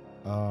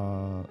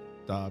 right?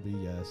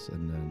 Dabi, yes,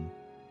 and then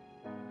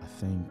I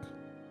think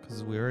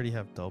Because we already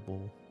have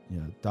double. yeah,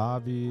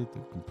 Dabi, the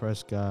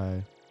compressed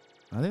guy.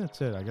 I think that's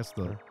it. I guess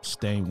the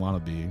Stain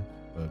wannabe,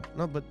 but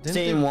No, but didn't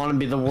Stain they- want to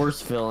be the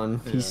worst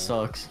villain. Yeah. He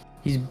sucks.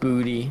 He's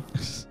booty.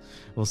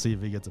 we'll see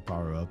if he gets a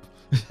power up.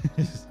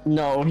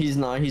 No, he's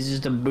not. He's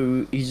just a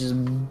boot. He's just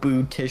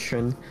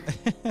bootician.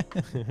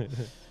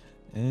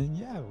 And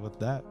yeah, with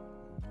that,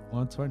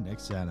 on to our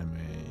next anime.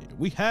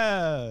 We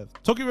have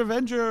Tokyo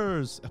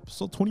Revengers,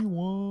 episode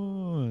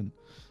 21.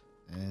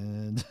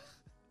 And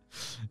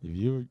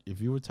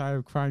if you were tired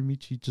of crying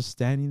Michi just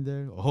standing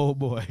there, oh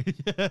boy.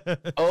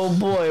 Oh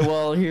boy.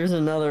 Well, here's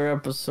another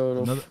episode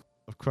of Another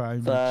of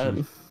crying that.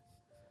 Michi.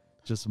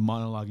 Just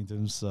monologuing to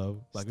himself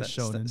like a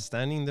shonen.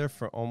 standing there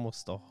for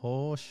almost the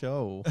whole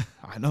show.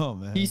 I know,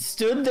 man. He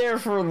stood there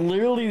for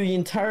literally the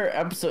entire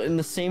episode in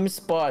the same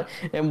spot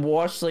and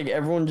watched like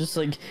everyone just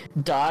like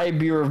die,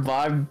 be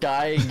revived,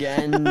 die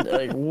again.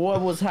 Like what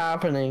was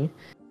happening?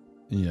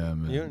 Yeah,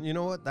 man. You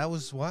know what? That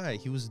was why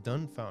he was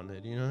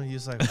dumbfounded. You know, he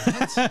was like,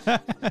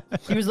 "What?"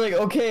 He was like,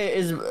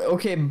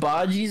 okay,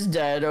 Baji's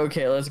dead.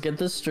 Okay, let's get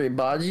this straight.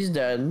 Baji's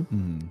dead.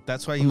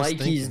 That's why he was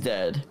Mikey's thinking.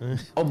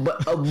 dead.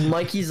 But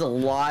Mikey's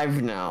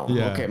alive now.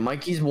 Yeah. Okay,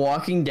 Mikey's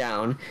walking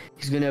down.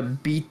 He's gonna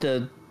beat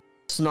the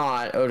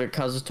snot out of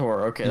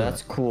Kazutora. Okay, Yeah.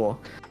 that's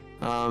cool.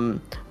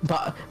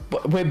 But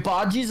wait,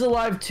 Baji's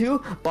alive too.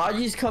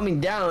 Baji's coming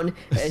down,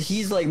 and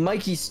he's like,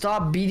 Mikey,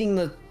 stop beating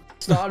the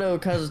snot out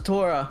of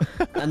Kazutora.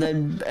 and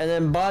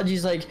then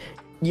Baji's like,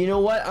 you know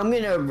what? I'm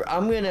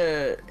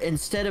gonna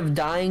instead of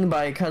dying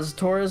by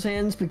Kazutora's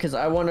hands because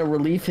I want to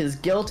relieve his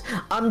guilt,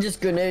 I'm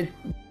just gonna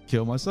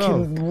Kill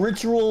myself.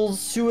 ritual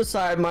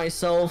suicide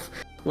myself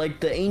like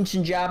the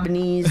ancient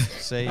Japanese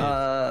Say it. Say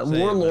it,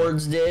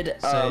 warlords did.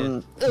 Say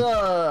And then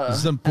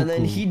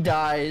Zanpaku. he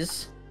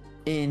dies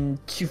in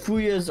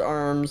Chifuya's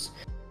arms.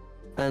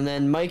 And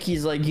then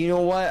Mikey's like, you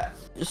know what?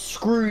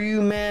 Screw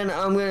you, man.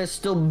 I'm gonna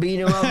still beat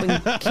him up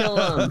and kill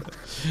him.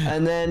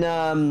 And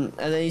then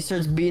he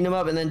starts beating him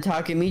up. And then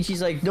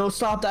Takemichi's like, no,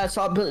 stop that,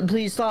 stop,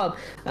 please stop.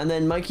 And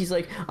then Mikey's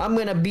like, I'm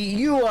gonna beat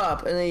you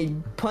up. And then he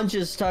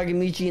punches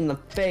Takemichi in the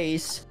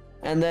face.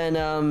 And then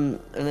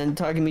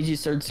Takemichi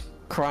starts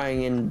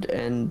crying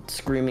and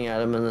screaming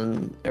at him. And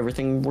then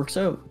everything works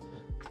out.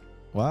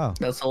 Wow.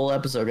 That's the whole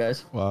episode,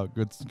 guys. Wow.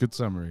 Good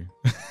summary.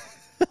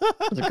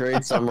 It's a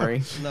great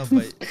summary. No,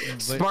 but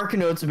Spark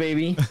notes,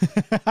 baby.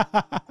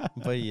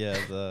 but yeah,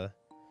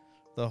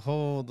 the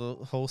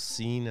whole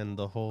scene and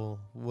the whole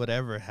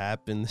whatever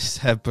happened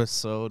this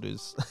episode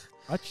is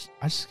I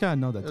just gotta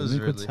know that It was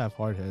delinquents really- have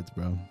hard heads,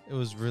 bro. it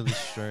was really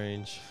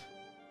strange.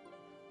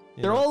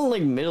 You They're know? all in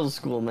like middle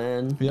school,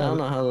 man. Yeah, I don't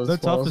know how those. They're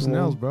tough as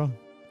nails, bro.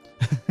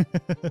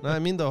 No, I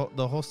mean the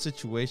whole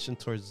situation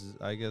towards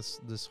I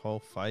guess this whole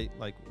fight,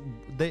 like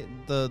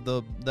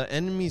the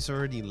enemies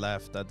already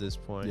left at this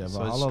point. Yeah, so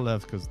but it's- Allah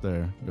left because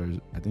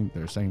I think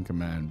their second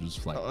command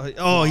just like.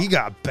 oh, he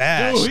got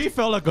bashed. Dude, he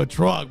felt like a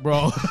truck,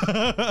 bro.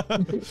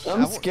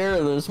 I'm scared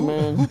of this,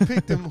 man. Who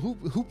picked him?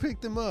 Who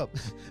picked him up?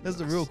 That's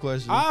the real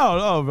question. I don't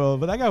know, bro,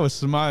 but that guy was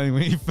smiling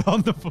when he fell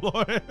on the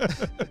floor.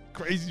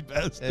 Crazy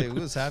bastard. Hey, he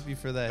was happy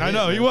for that. I hit,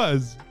 know he man.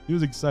 was. He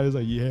was excited. He was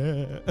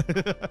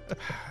like, yeah.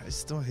 I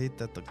still hate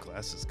that the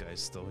glasses guy's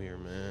still here,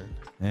 man.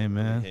 Hey, I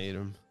man. hate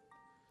him.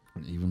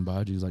 Even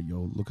Baji's like,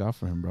 yo, look out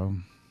for him, bro.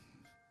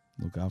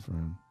 Look out for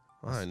him.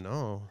 I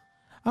know.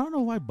 I don't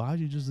know why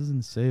Baji just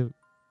doesn't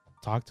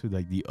talk to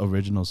like the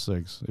original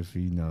six if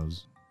he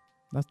knows.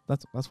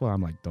 That's what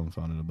I'm like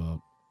dumbfounded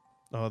about.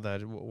 Oh,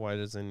 why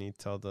doesn't he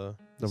tell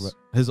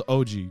His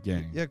OG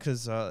gang. Yeah,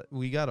 because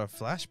we got a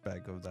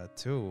flashback of that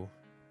too,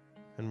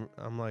 and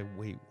I'm like,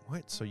 wait,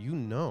 what? So you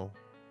know,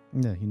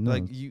 Yeah, he knows.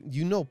 like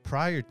you know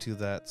prior to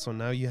that, so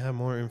now you have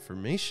more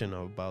information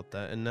about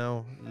that, and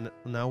now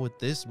with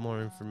this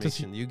more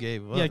information you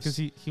gave us. yeah, because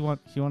he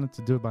wanted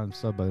to do it by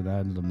himself, but that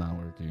ended up not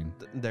working.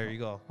 There you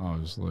go.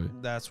 Obviously.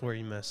 That's where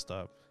he messed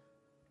up.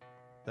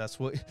 That's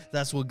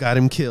what got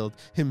him killed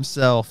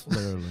himself.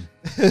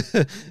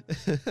 Literally.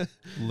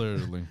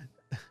 Literally.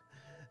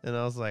 And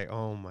I was like,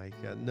 oh my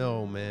god,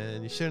 no,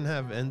 man, you shouldn't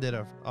have ended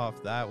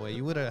off that way.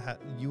 You would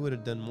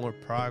have done more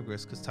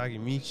progress, because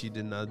Takemichi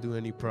did not do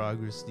any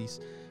progress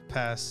these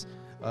past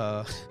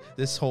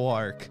this whole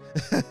arc.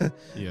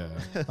 Yeah,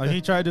 like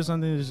he tried to do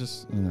something that's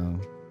just, you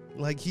know,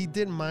 like he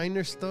did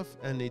minor stuff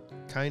and it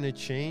kind of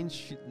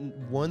changed.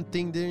 One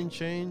thing didn't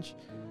change,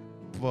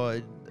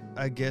 but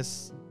I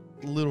guess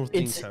little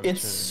things have changed.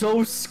 It's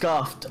so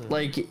scuffed.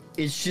 Like,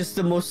 it's just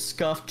the most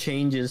scuffed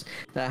changes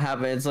that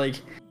happen. It's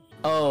like,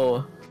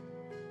 oh,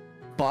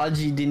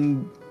 Baji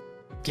didn't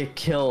get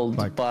killed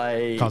by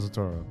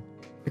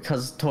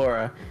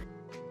Kazutora.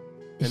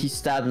 He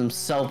stabbed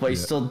himself, but he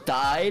still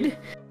died.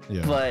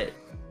 Yeah. But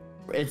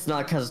it's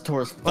not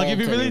Kazutora's fault. Like, if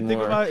you really anymore.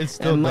 think about it, it's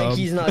still and dumb.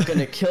 Mikey's not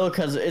gonna kill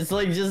because it's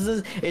like just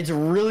this. It's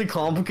really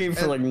complicated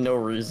for like no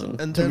reason.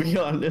 And to be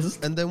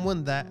honest. And then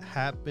when that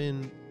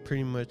happened,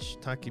 pretty much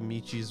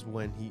Takemichi's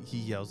when he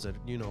yells at,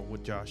 you know,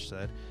 what Josh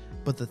said.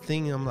 But the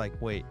thing, I'm like,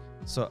 wait.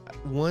 So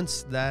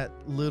once that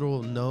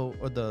little note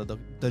or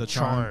the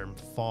charm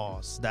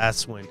falls,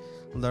 that's when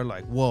they're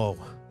like, whoa,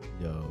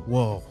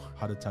 whoa.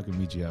 How did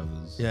Takemichi have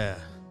this? Yeah,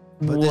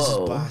 but this is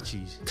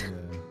Bachi's. Yeah,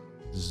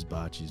 this is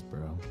Bachi's,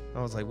 bro.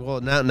 I was like,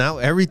 well, now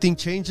everything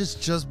changes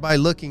just by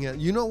looking at.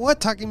 You know what,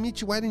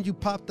 Takemichi? Why didn't you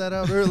pop that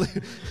out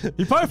earlier?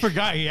 He probably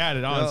forgot he had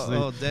it. Honestly.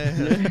 Oh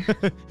damn.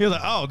 He was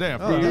like, oh damn.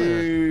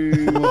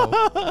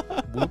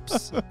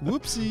 Whoops.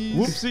 Whoopsies.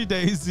 Whoopsie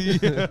daisy.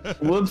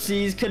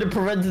 Whoopsies. Could have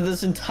prevented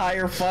this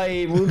entire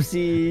fight.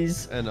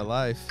 Whoopsies. And a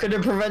life. Could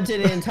have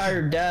prevented an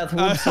entire death.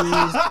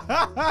 Whoopsies.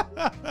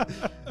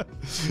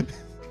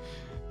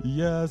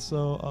 Yeah.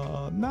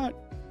 So not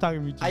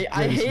Takemichi.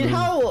 I hate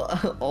how.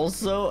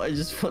 Also, I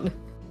just want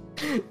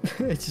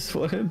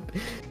to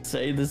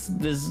say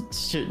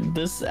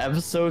this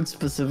episode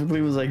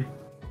specifically was like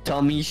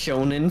dummy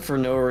shonen for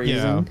no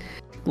reason. Yeah.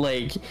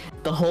 Like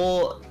the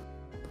whole.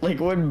 Like,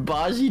 when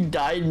Baji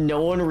died,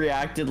 no one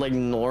reacted, like,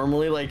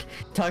 normally. Like,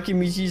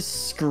 Takemichi's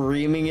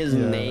screaming his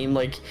name,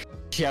 like,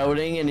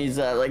 shouting, and he's,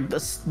 like, the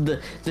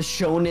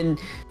shonen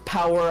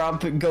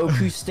power-up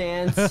Goku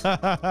stance.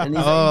 And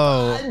he's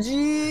like,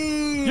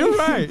 Baji!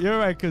 You're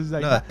right, because,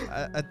 like... No,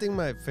 I think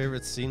my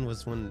favorite scene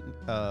was when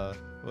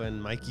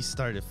Mikey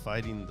started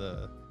fighting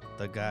the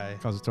guy.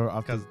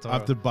 Kazutora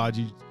after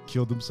Baji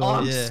killed himself.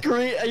 On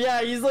screen,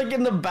 yeah, he's like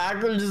in the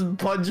background just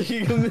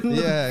punching him in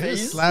the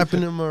face. He's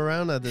slapping him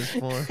around at this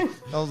point.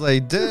 I was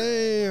like,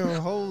 damn,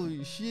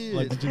 holy shit.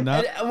 Like, did you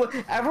not?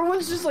 And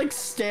everyone's just like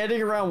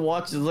standing around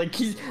watching. Like,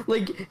 he's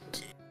like,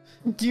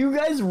 do you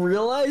guys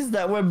realize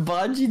that when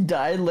Baji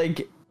died,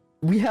 like,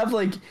 we have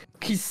like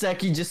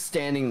Kiseki just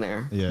standing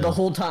there the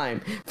whole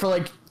time for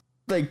like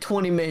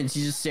 20 minutes.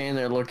 He's just standing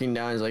there looking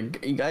down. He's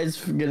like, you guys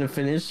gonna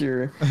finish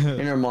your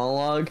inner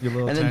monologue?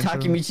 And then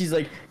Takemichi's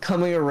like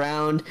coming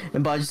around,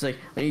 and Baji's like,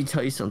 I need to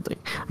tell you something.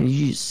 I need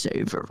you to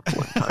save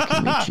everyone,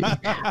 Takemichi.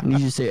 I need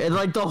you to save. And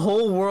like the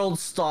whole world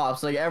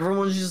stops. Like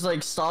everyone's just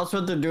like stops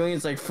what they're doing.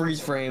 It's like freeze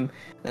frame.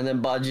 And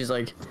then Baji's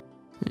like,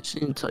 I just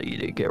need to tell you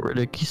to get rid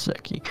of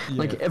Kiseki. Yeah.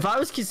 Like if I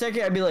was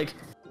Kiseki, I'd be like,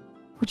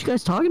 what you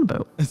guys talking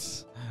about?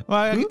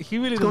 Well, he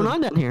really what's going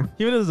on down here?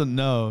 He really doesn't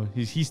know.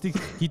 He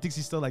thinks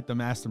he's still like the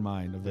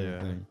mastermind of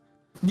everything.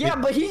 Yeah,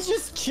 but he's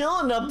just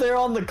chilling up there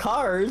on the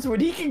cars when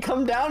he can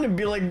come down and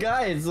be like,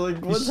 guys, like,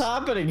 what's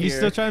happening here? He's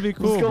still trying to be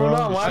cool, what's going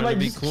on? Why am I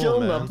just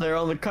chilling up there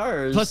on the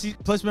cars?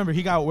 Plus, remember,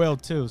 he got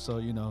whaled too, so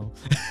you know.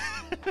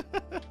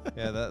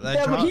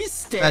 But he's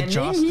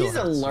standing. He's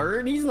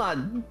alert. He's not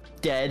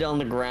dead on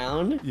the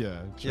ground. Yeah.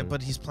 True. Yeah,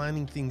 but he's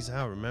planning things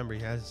out. Remember,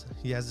 he has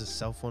his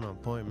cell phone on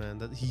point, man.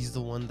 That he's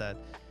the one that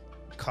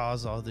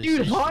caused all this.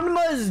 Dude,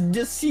 Hanma is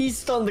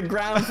deceased on the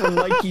ground from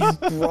Mikey's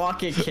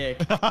rocket kick.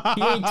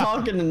 He ain't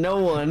talking to no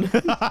one.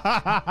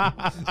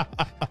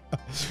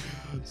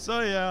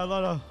 So yeah, a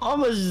lot of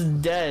Hanma's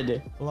just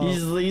dead.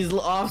 He's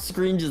off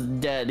screen, just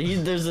dead.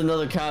 There's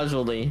another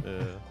casualty.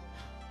 Yeah.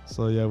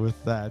 So yeah,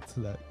 with that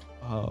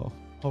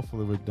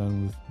hopefully we're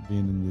done with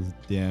being in this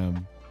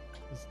damn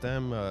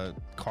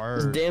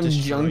car. This damn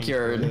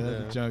junkyard.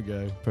 Yeah.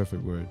 Junkyard.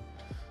 Perfect word.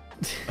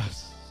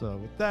 So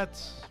with that,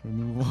 we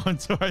move on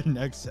to our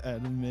next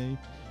anime.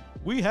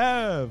 We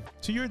have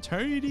To Your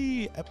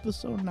Eternity,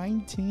 episode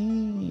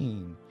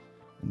 19.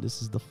 And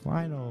this is the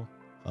final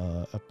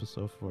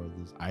episode for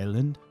this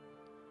island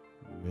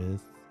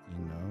with,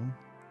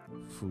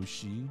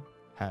 Fushi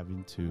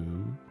having to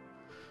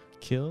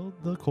kill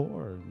the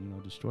core,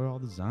 destroy all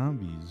the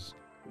zombies,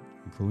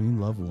 including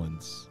loved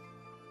ones.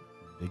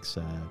 Big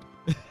sad.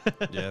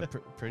 Yeah,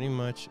 pretty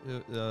much.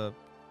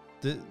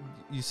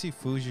 You see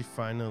Fuji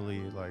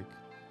finally, like,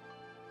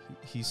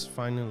 he's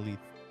finally,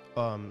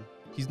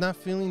 he's not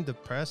feeling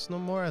depressed no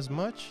more as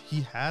much.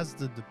 He has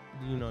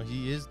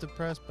he is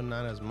depressed, but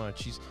not as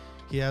much.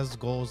 He has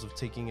goals of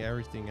taking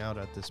everything out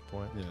at this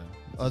point. Yeah.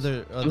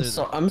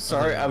 I'm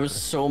sorry. I was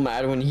so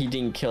mad when he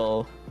didn't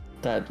kill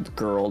that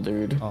girl,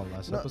 dude. Oh,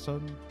 last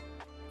episode?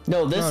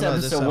 No, this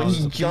episode when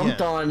he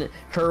jumped on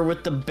her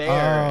with the bear,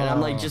 and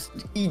I'm like,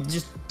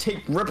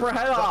 rip her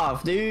head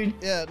off, dude.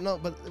 Yeah, no,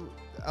 but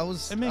I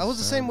was the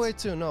same way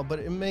too. No, but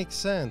it makes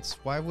sense.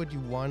 Why would you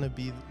want to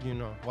be,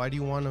 why do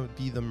you want to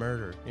be the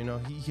murderer?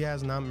 He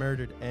has not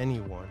murdered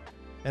anyone.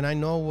 And I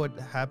know what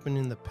happened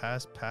in the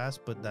past,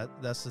 but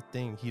that's the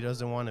thing. He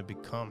doesn't want to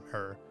become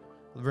her.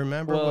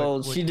 Remember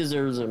what she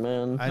deserves it,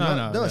 man. I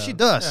know. No, she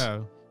does.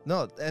 Yeah.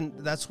 No, and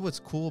that's what's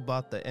cool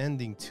about the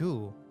ending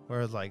too,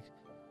 where like,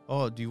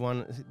 oh, do you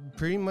want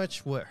pretty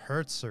much what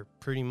hurts her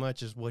pretty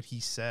much is what he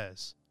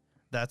says.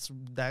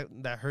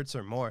 That hurts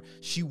her more.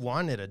 She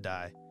wanted to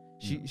die.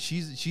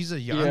 She's a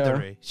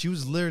yandere. Yeah. She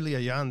was literally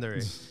a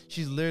yandere.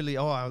 She's literally,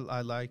 oh,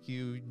 I like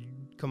you.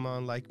 Come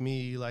on, like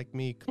me.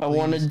 Please. I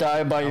want to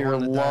die by your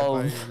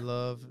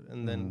love.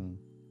 And then,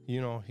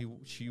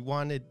 she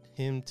wanted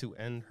him to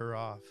end her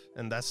off.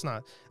 And that's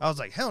not, I was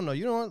like, hell no,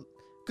 you know what?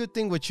 Good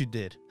thing what you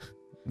did.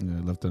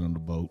 Yeah, left her on the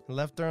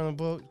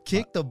boat.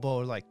 Kicked the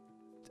boat. Like,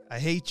 I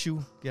hate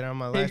you. Get out of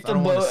my life. Kicked the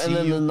boat, and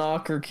then the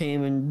knocker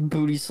came and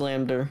booty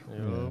slammed her.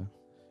 Yeah.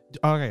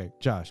 Okay,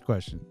 Josh,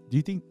 question. Do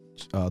you think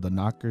the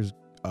knockers,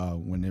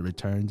 when it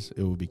returns,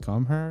 it will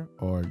become her?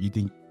 Or you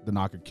think the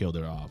knocker killed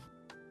her off?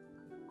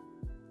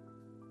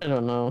 I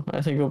don't know.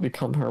 I think it'll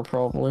become her,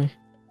 probably.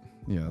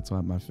 Yeah, that's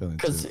what my feeling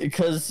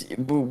Because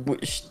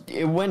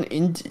it went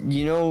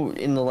into,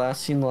 in the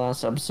last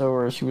episode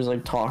where she was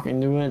like talking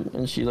to it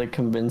and she like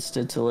convinced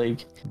it to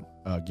like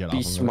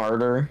be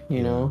smarter,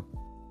 you know,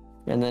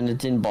 and then it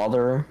didn't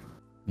bother her.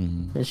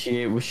 Mm-hmm.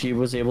 And she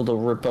was able to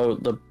rip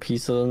out the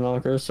piece of the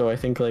knocker. So I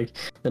think like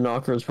the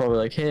knocker was probably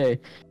like, hey,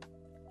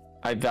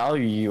 I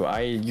value you.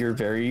 You're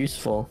very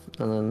useful.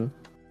 And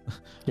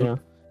then,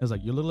 it's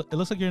like it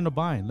looks like you're in a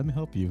bind. Let me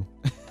help you.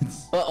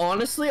 But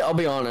honestly, I'll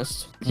be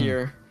honest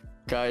here.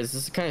 Guys,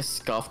 this is kind of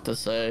scuffed to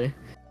say.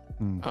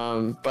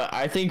 But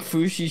I think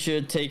Fushi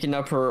should have taken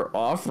up her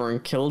offer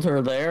and killed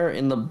her there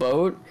in the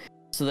boat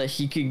so that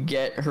he could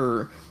get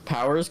her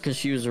powers, because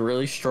she was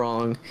really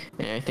strong,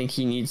 and I think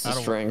he needs the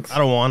strength. I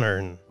don't want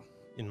her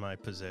in my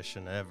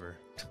possession ever.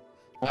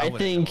 I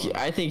think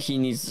he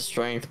needs the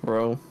strength,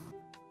 bro.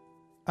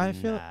 I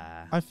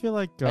feel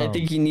like I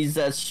think he needs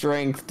that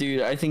strength,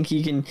 dude. I think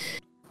he can,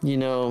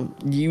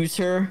 use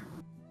her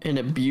and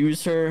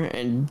abuse her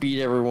and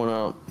beat everyone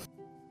up.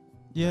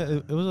 Yeah,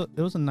 it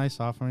was a nice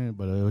offering,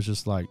 but it was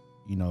just like,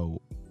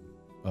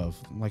 of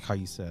like how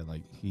you said,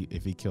 like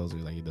if he kills her,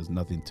 like he does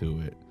nothing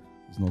to it.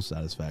 There's no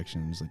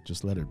satisfaction. He's like,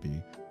 just let her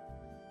be.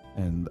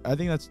 And I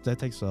think that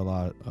takes a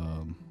lot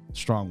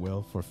strong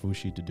will for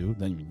Fushi to do.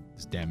 Then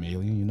this damn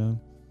alien,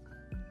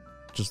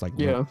 just like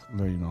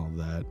learning all of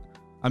that.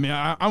 I mean,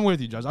 I'm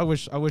with you, Josh. I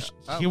wish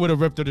he would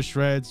have ripped her to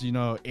shreds,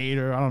 ate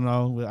her. I don't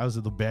know. I was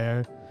the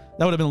bear.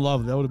 That would have been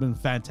lovely. That would have been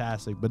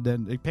fantastic. But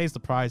then it pays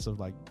the price of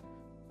like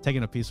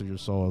taking a piece of your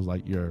soul as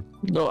like your.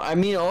 No, I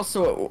mean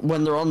also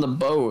when they're on the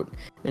boat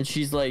and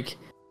she's like,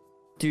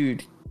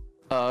 dude,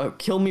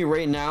 kill me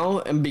right now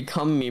and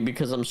become me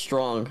because I'm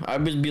strong. I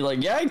would be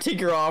like, yeah, I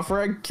take your offer.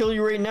 I kill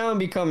you right now and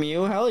become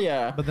you. Hell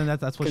yeah. But then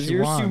that's what she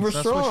wants. Because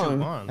you're super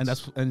strong. And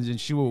then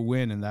she will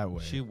win in that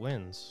way. She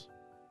wins.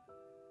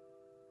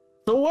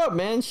 So what,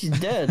 man? She's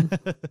dead.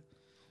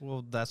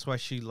 Well, that's why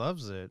she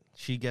loves it.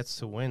 She gets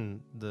to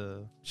win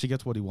She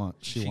gets what he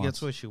wants. She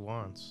gets what she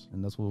wants,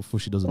 and that's what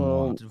Fushi doesn't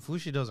want.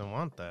 Fushi doesn't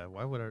want that.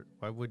 Why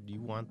would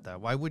you want that?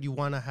 Why would you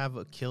want to have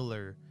a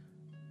killer,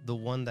 the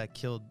one that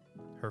killed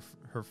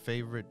her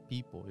favorite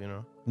people?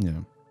 Yeah.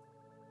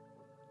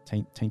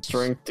 Taint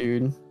strength,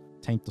 dude.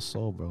 Taint the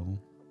soul, bro.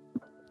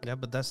 Yeah,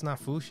 but that's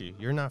not Fushi.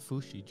 You're not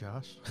Fushi,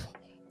 Josh.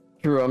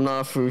 True, I'm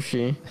not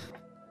Fushi.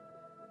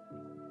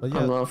 But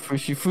yeah. I'm not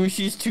Fushi.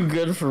 Fushi's too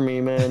good for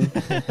me, man.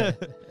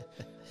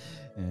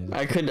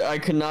 I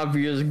could not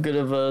be as good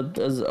of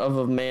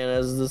a man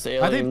as this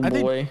alien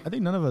boy. I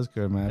think none of us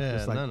could, man.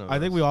 Yeah, like, none of us. I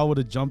think we all would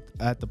have jumped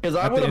at the. Because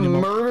I would have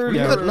murdered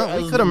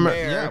her. We could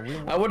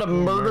have. I would have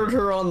murdered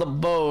her on the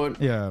boat.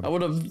 Yeah. I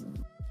would have.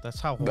 That's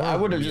how. I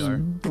would have just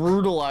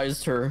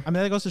brutalized her. I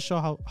mean, that goes to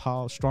show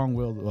how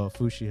strong-willed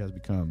Fushi has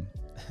become.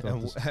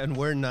 And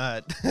we're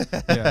not.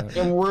 Yeah.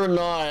 And we're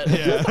not.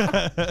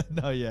 Yeah.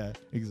 No. Yeah.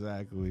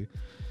 Exactly.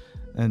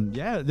 And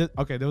yeah, there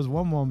was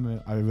one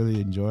moment I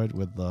really enjoyed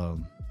with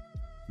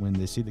when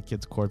they see the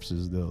kids'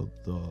 corpses, the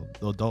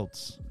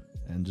adults,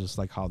 and just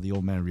like how the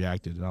old man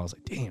reacted, and I was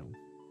like, damn.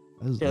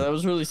 That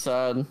was really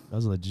sad. That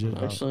was legit.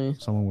 Actually,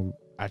 someone would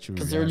actually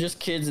because they were just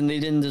kids and they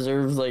didn't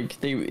deserve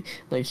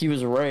he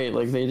was right.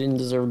 Like they didn't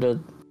deserve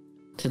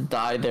to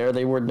die there.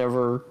 They were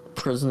never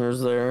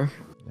prisoners there.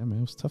 Yeah, man,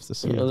 it was tough to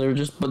see. They were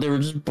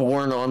just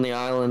born on the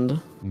island.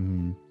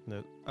 Mm-hmm.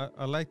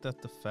 I like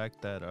that the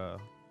fact that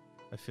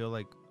I feel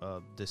like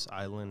this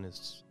island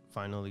is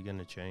finally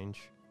gonna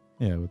change.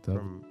 Yeah, with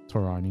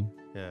Torani.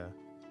 Yeah.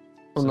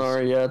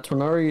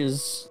 Tonari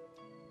is.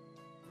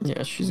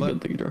 Yeah, she's a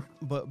good leader.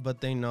 But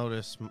they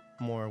notice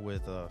more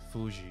with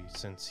Fuji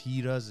since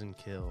he doesn't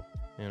kill.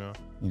 Yeah.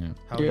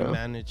 How he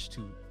managed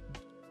to,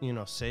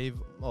 save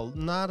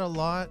not a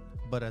lot,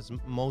 but as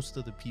most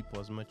of the people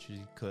as much as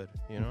he could.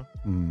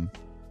 Mm-hmm.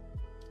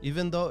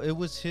 Even though it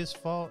was his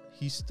fault,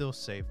 he still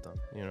saved them.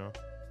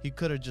 He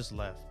could have just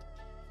left.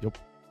 Yep.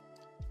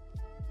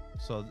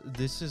 So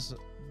this is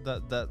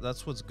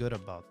that's what's good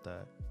about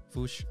that.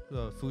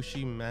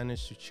 Fushi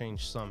managed to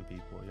change some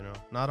people, you know,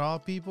 not all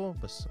people,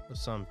 but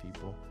some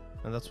people,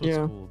 and that's what's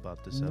cool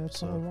about this episode.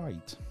 That's all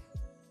right.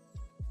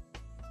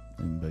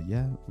 But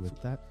yeah, with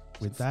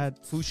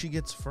that, Fushi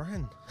gets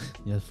friend.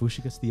 Yeah,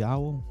 Fushi gets the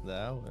owl. The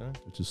owl, yeah.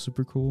 Which is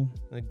super cool.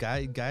 The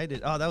guy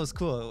guided. Oh, that was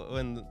cool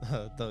when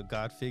the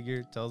god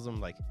figure tells him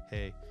like,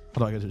 "Hey, how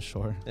do I get to the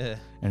shore?" Yeah,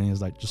 and he's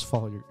like, "Just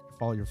follow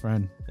your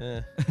friend."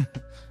 Yeah,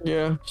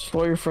 yeah, just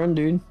follow your friend,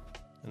 dude.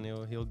 And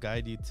he'll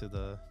guide you to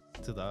the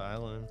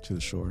island, to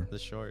the shore. The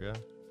shore, yeah.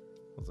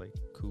 I was like,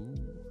 cool.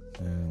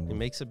 And he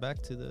makes it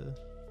back to the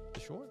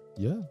shore.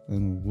 Yeah,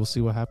 and we'll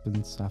see what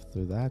happens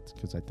after that,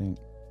 because I think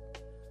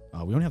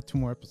we only have 2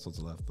 more episodes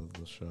left of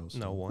the show. So.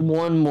 No,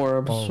 one more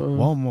episode. Oh,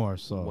 one more.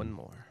 So one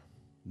more.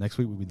 Next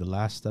week will be the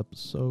last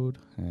episode,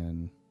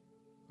 and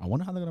I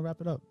wonder how they're gonna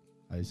wrap it up.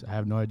 I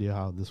have no idea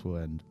how this will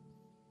end.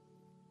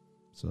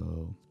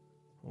 So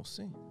we'll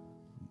see.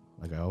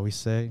 Like I always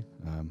say,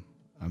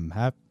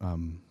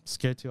 I'm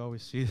scared to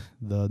always see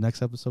the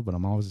next episode, but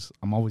I'm always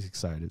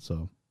excited.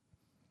 So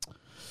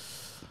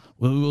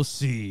we'll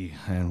see.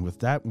 And with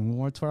that, we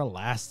move on to our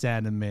last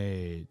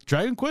anime,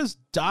 Dragon Quest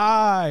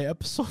Dai,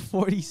 episode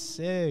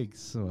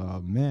 46.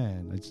 Oh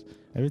man,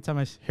 every time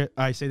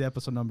I say the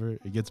episode number,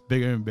 it gets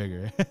bigger and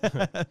bigger.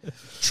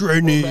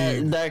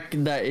 Training. Well,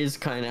 that is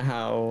kind of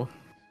how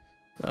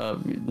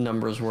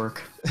numbers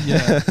work.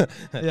 Yeah.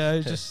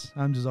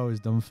 I'm just always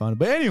dumbfounded.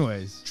 But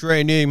anyways,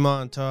 training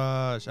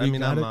montage. I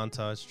mean, not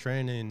montage.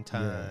 Training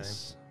time.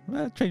 Yes.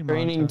 Well,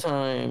 training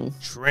time.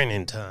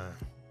 Training time.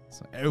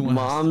 So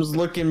Mom's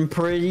looking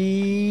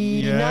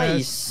pretty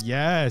nice.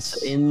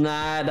 Yes. In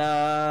that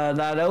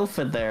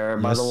outfit there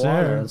by the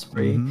water. That's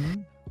pretty.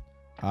 Mm-hmm.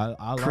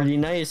 I pretty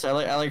nice. I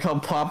like how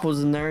Pop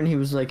was in there and he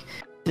was like,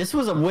 "This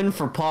was a win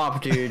for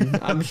Pop,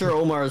 dude." I'm sure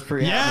Omar was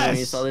pretty happy when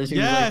he saw this. He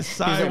was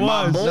like,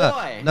 "My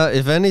boy." No,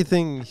 if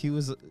anything, he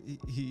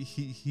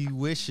he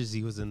wishes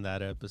he was in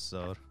that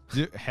episode.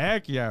 Dude,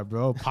 heck yeah,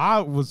 bro.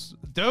 Pop was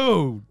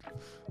dude.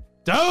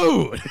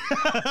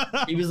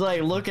 He was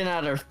like looking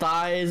at her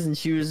thighs and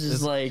she was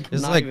just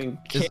not even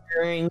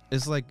caring.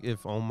 It's like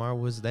if Omar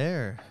was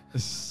there.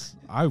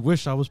 I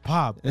wish I was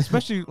Pop,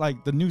 especially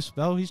like the new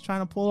spell he's trying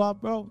to pull out,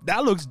 bro.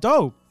 That looks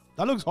dope.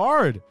 That looks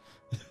hard.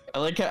 I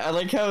like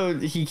how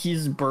he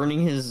keeps burning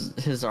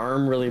his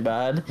arm really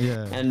bad.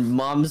 Yeah. And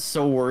Mom's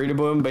so worried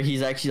about him, but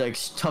he's actually like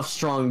tough,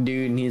 strong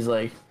dude, and he's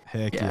like,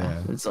 heck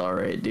yeah. It's all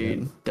right,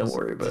 dude. Don't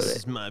worry about it. This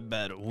is my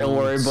battle. Don't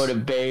worry about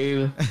it,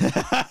 babe.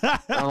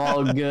 I'm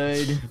all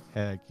good.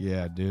 Heck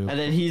yeah, dude. And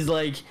then he's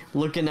like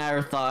looking at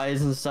her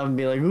thighs and stuff and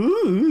be like,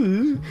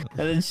 ooh.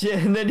 And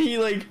then he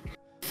like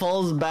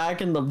falls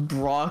back and the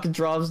rock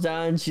drops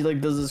down and she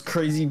like does this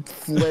crazy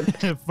flip,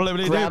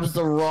 grabs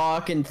the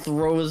rock and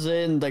throws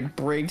it and like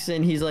breaks it.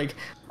 And he's like,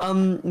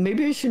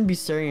 maybe I shouldn't be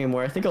staring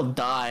anymore. I think I'll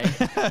die.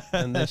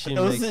 And then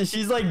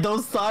she's like,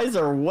 those thighs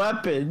are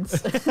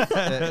weapons.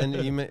 And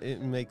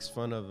it makes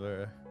fun of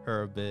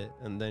her a bit,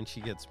 and then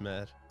she gets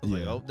mad.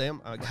 Like, oh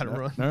damn, I gotta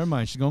run. Never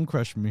mind, she's gonna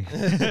crush me.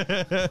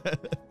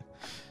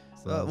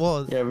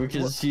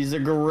 Because she's a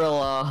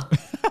gorilla.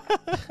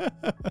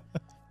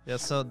 Yeah,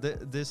 so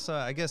this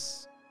I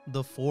guess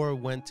the 4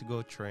 went to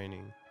go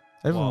training.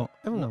 Everyone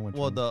went.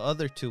 Well, the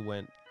other 2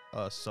 went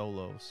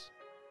solos.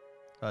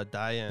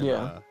 Dai and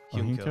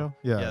Hyunkyo.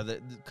 Yeah,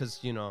 because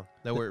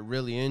they were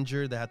really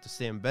injured. They had to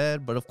stay in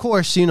bed. But of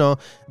course,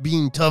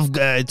 being tough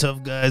guys,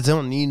 they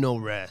don't need no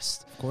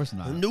rest. Of course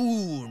not.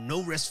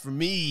 No rest for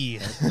me.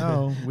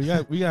 No, we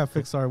gotta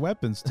fix our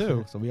weapons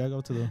too. So we gotta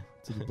go to the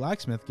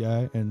blacksmith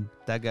guy, and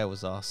that guy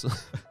was awesome.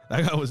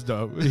 That guy was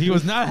dope. He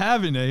was not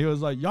having it. He was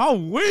like, "Y'all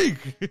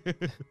weak.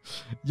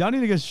 Y'all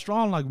need to get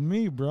strong like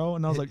me, bro."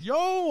 And I was like,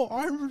 "Yo,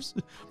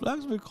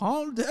 blacksmith,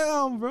 calm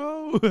down,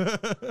 bro."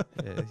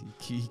 Yeah,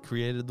 he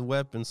created the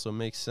weapon, so it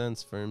makes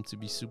sense for him to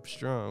be super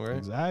strong, right?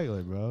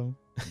 Exactly, bro.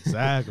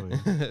 Exactly.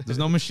 There's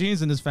no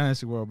machines in this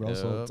fantasy world, bro. Yep.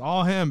 So it's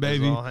all him,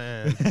 baby. It's all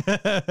hands.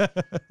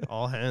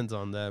 All hands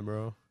on that,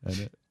 bro.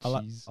 I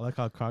like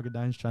how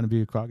Crocodile's trying to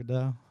be a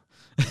crocodile.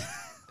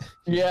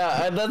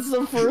 Yeah, that's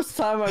the first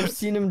time I've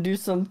seen him do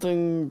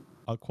something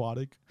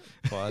aquatic.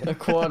 Yeah. But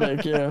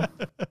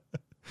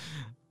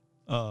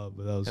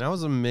that was. And I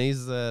was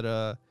amazed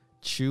that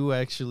Chu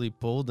actually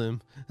pulled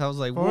him. I was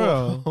like,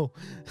 whoa,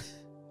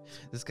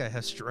 this guy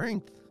has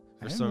strength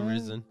for some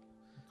reason.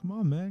 Come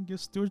on, man, give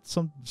Stuart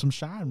some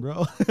shine,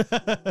 bro.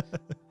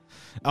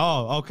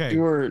 Oh, okay.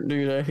 Stuart,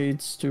 dude, I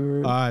hate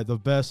Stuart. All right, the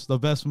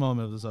best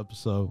moment of this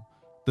episode,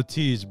 the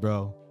tease,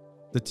 bro.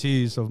 The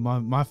tease of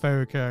my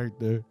favorite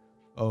character.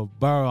 Of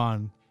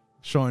Baron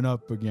showing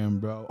up again,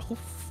 bro.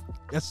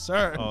 Yes,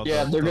 sir. Oh,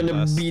 yeah, they're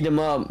gonna beat him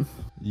up.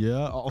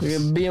 Yeah, they're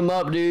gonna beat him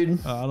up,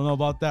 dude. I don't know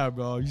about that,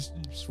 bro.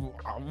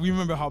 We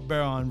remember how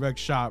Baron wrecked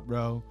shop,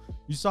 bro.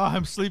 You saw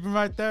him sleeping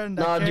right there in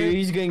that cave? Dude,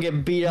 he's gonna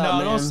get beat up.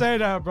 No, don't say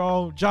that,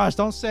 bro. Josh,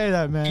 don't say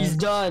that, man. He's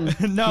done.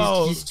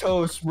 No, he's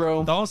toast,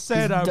 bro. Don't say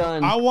he's that.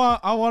 Done. I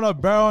want a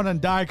Baron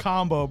and Dai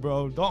combo,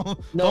 bro. I don't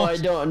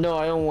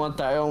want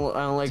that. I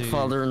don't like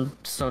father and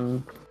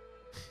son.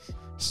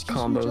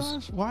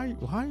 combos. Why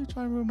are you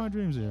trying to ruin my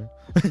dreams here?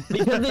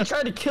 Because they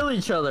try to kill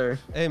each other.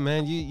 Hey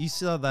man, you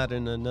saw that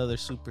in another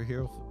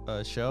superhero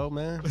show,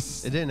 man.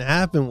 It didn't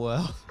happen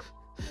well.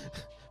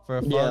 For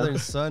a father and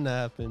son to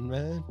happen,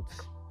 man.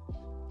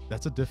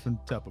 That's a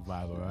different type of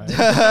vibe, all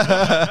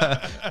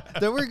right?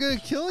 Then we're gonna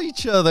kill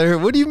each other.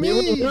 What do you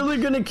mean? We're really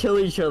gonna kill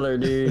each other,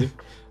 dude.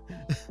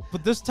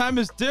 But this time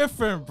it's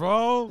different,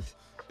 bro.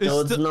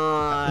 No, it's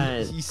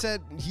not. He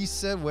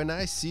said, when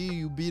I see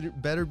you,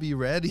 better be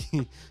ready.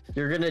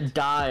 You're gonna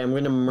die. I'm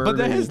gonna murder you. But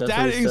then his That's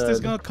dad what he instinct's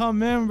said. gonna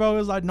come in, bro.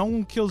 It's like no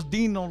one kills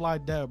Dino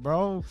like that,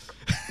 bro.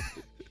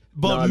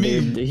 But Nah, me.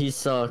 dude, he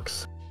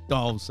sucks.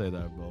 Don't say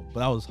that, bro. But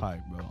that was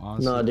hype, bro.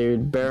 Honestly. Nah,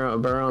 dude,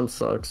 Baron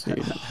sucks, dude.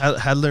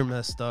 Hadler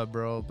messed up,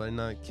 bro, by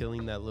not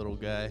killing that little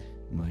guy.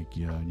 I'm like,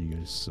 yeah, you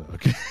guys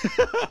suck.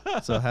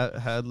 So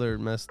Hadler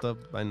messed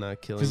up by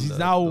not killing. Because he's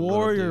not a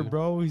warrior,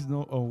 bro. He's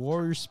a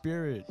warrior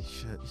spirit.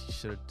 He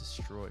should have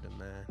destroyed him,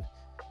 man.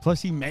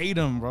 Plus, he made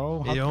him,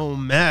 bro. It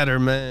don't matter,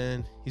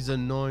 man. He's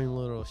an annoying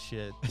little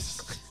shit.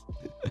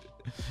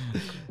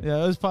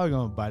 Yeah, it's probably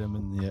gonna bite him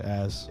in the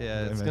ass.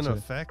 Yeah, it's gonna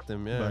affect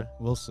him. Yeah, but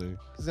we'll see.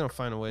 He's gonna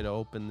find a way to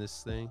open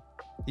this thing.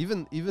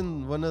 Even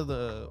one of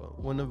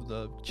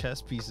the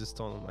chess pieces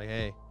told him like,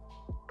 "Hey,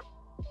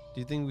 do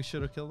you think we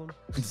should have killed him?"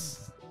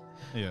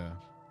 Yeah,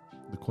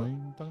 the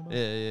queen you're talking about?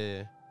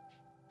 Yeah.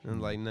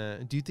 And like, nah.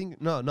 Do you think?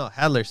 No.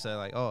 Hadler said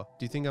like, "Oh,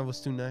 do you think I was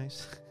too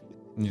nice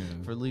Yeah.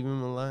 for leaving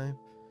him alive?"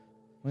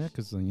 Well, yeah,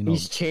 because you know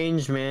He's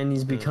changed, man.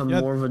 He's become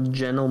Yeah. more of a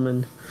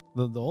gentleman.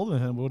 the older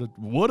him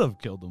would have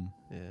killed him,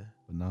 Yeah.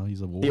 but now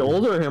he's a warrior. The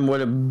older him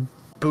would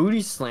have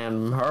booty slammed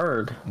him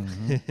hard.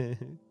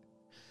 Mhm.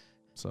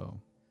 So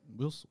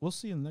we'll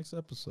see in the next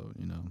episode.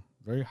 You know,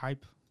 very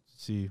hype to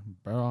see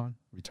Baron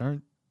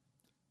return,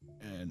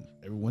 and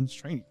everyone's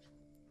training.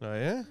 Oh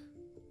yeah.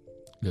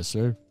 Yes,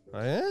 sir.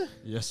 Oh yeah.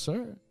 Yes,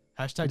 sir.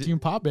 Hashtag Team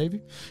Pop,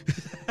 baby.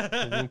 You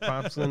think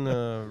Pop's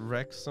gonna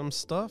wreck some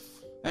stuff?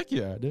 Heck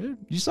yeah, dude.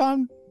 You saw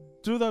him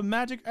do the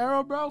magic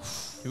arrow, bro.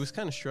 He was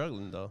kind of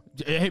struggling though.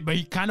 Hey, but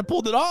he kind of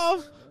pulled it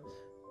off.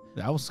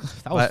 That was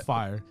But-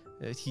 fire.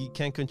 He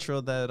can't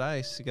control that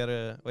ice. You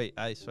gotta wait,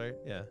 ice, right?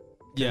 Yeah.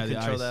 Yeah, Can't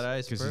control that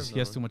ice because he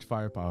has too much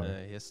firepower.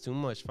 He has too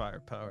much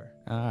firepower.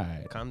 All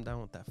right. Calm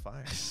down with that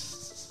fire.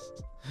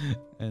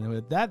 And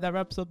with that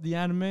wraps up the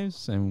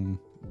animes, and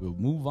we'll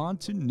move on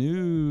to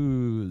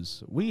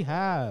news. We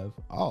have,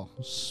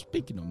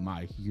 speaking of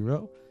My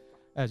Hero,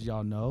 as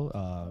y'all know,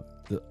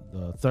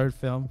 the third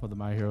film for the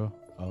My Hero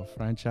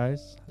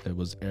franchise. It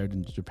was aired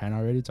in Japan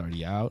already. It's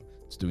already out.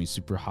 It's doing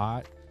super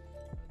hot.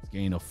 It's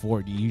getting a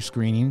 4D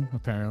screening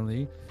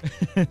apparently.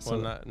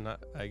 Well,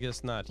 not. I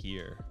guess not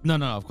here. No,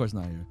 of course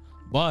not here.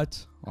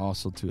 But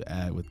also to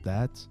add with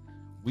that,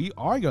 we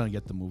are gonna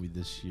get the movie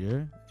this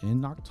year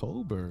in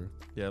October.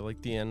 Yeah,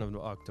 like the end of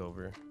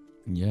October.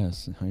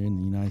 Yes, here in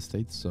the United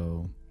States.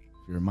 So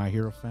if you're a My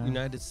Hero fan,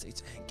 United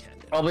States and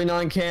Canada. Probably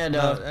not in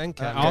Canada. And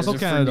Canada. also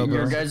Canada, You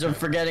bro. guys are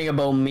forgetting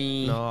about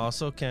me. No,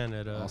 also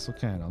Canada. also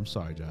Canada. I'm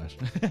sorry, Josh.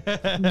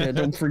 Yeah,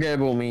 don't forget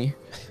about me.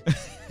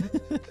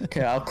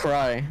 Okay, I'll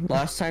cry.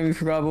 Last time you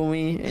forgot about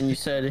me and you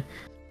said,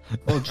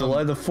 "Oh,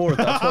 July the 4th.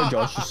 That's why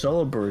Josh is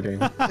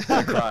celebrating."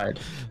 I cried.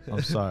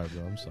 I'm sorry,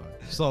 bro. I'm sorry.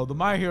 So the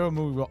My Hero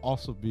movie will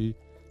also be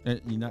in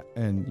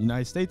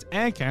United States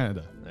and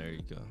Canada. There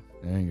you go.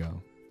 There you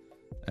go.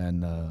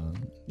 And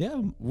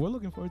yeah, we're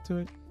looking forward to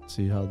it.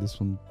 See how this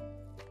one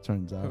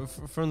turns out.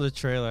 From the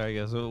trailer, I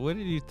guess. What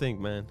did you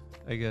think, man?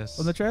 I guess.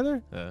 From the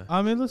trailer, Yeah.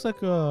 I mean, it looks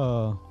like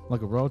a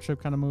road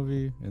trip kind of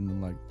movie, and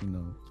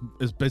then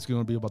it's basically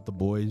gonna be about the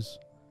boys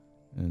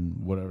and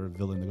whatever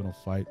villain they're gonna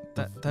fight.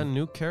 That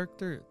new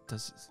character,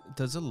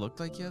 does it look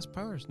like he has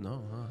powers?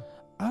 No, huh?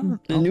 I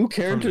don't. The new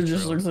character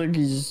just looks like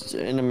he's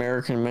an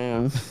American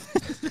man.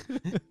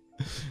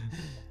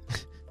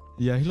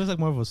 Yeah, he looks like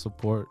more of a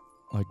support,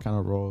 kind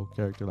of role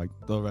character. Like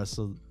the rest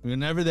of,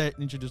 whenever they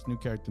introduce a new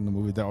character in the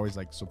movie, they're always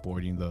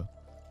supporting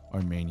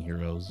our main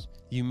heroes.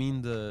 You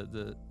mean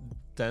the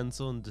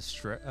damsel in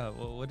distress?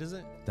 What is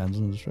it?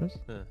 Damsel in distress?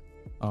 Yeah.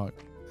 Oh,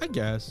 I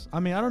guess. I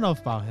mean, I don't know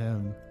about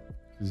him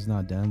because he's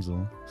not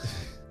damsel.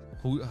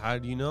 How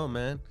do you know,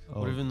 man? Oh.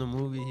 What if in the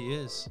movie he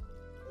is?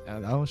 Yeah,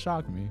 that would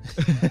shock me.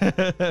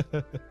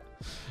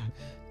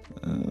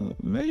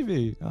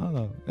 Maybe, I don't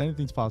know.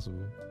 Anything's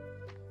possible.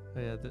 Oh,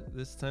 yeah,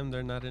 this time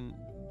they're not in.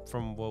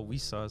 From what we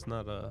saw, it's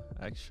not a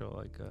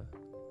actual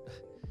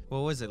what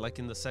was it like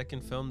in the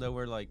second film? They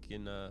were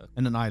in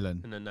an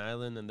island. an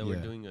island, and they were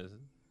doing a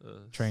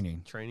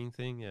Training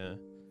thing. Yeah,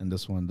 And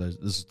this one, this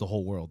is the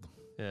whole world.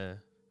 yeah.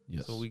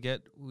 Yes. So we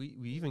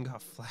even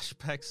got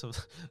flashbacks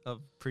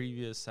of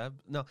previous.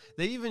 No,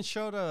 they even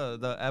showed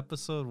the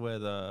episode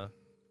with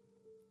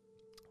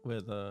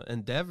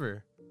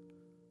Endeavor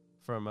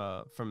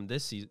from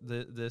this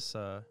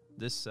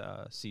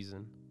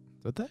season.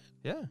 Did they?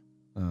 Yeah.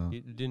 Oh,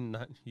 You didn't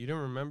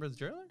remember the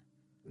trailer?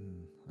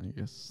 I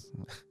guess.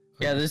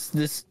 Yeah,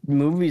 this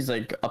movie's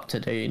up to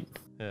date.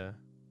 Yeah.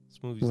 This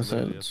movie's With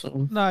literally it, up-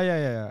 so. No,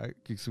 yeah.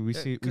 Okay, so we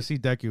Yeah, see 'cause-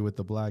 Deku with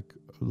the black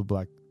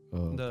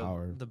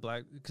power. The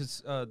black,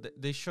 because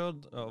they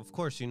showed, of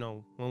course, you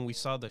know, when we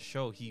saw the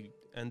show, he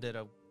ended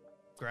up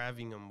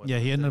grabbing him. With Yeah,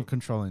 the he ended thing, up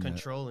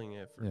controlling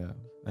it. Yeah, and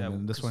Yeah,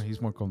 then this one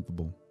he's more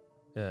comfortable.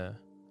 Yeah.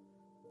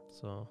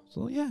 So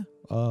yeah,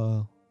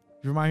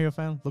 if you're a My Hero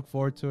fan, look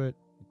forward to it.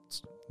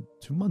 It's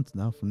 2 months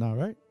now from now,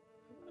 right?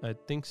 I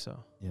think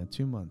so. Yeah,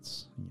 2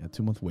 months. Yeah,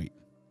 2 month wait.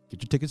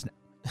 Get your tickets now.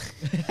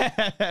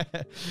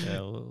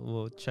 Yeah,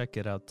 we'll check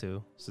it out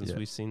too, since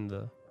we've seen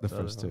the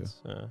first two.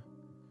 Yeah.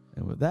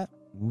 And with that,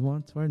 move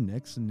on to our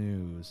next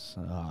news.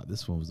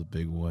 This one was a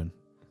big one.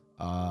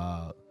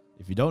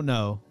 If you don't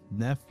know,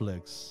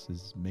 Netflix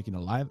is making a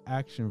live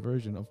action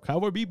version of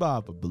Cowboy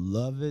Bebop, a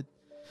beloved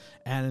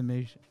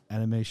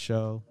anime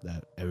show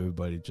that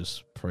everybody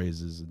just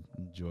praises and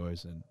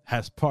enjoys, and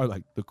has probably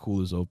like the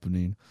coolest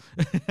opening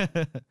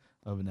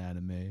of an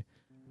anime.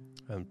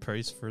 And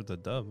praise for the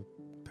dub,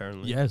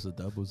 apparently. Yes, the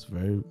dub was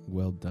very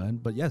well done.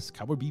 But yes,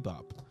 Cowboy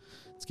Bebop.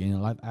 It's getting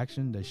a live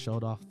action. They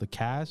showed off the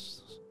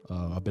cast,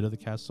 a bit of the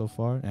cast so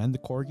far, and the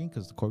Corgi,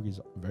 because the Corgi is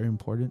very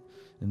important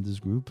in this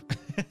group.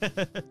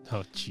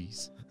 Oh,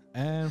 jeez.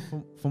 And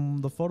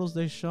from the photos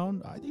they've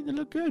shown, I think they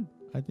look good.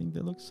 I think they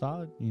look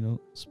solid. You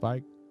know,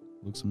 Spike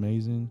looks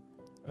amazing.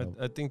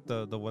 I think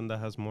the one that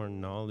has more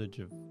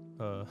knowledge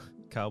of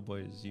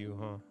Cowboy is you,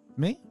 huh?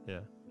 Me? Yeah.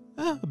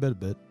 A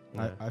bit.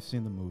 Yeah. I've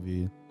seen the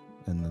movie,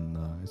 and then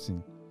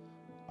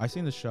I've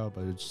seen the show,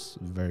 but it's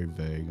very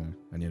vague.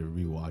 I need to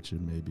rewatch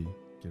it, maybe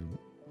get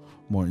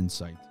more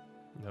insight.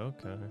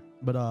 Okay.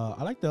 But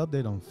I like the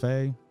update on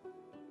Faye.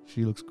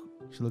 She looks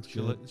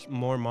good.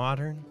 More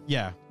modern.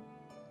 Yeah,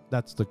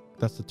 that's the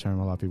term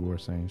a lot of people were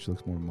saying. She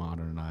looks more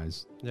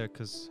modernized. Yeah,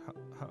 because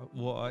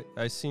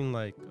I seen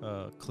like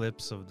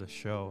clips of the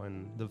show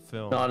and the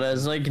film. Not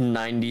as like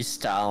 90s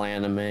style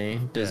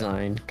anime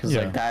design, because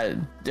like that,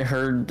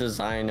 her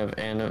design of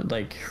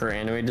her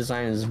anime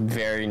design is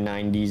very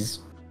 90s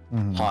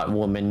hot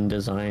woman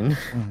design.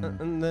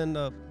 And then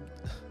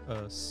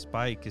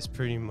Spike is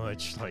pretty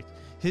much like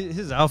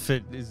his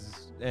outfit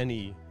is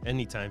any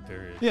time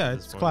period. Yeah,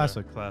 it's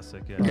classic. Yeah.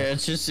 Classic. Yeah. Yeah,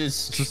 it's a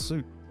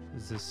suit.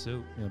 It's a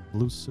suit. Yeah,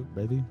 blue suit,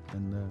 baby,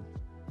 and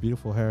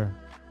beautiful hair,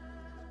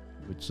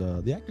 which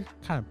the actor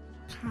kind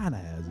of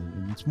has.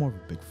 It's more of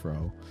a big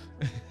fro.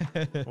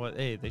 Well,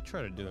 hey, they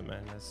try to do it,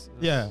 man. That's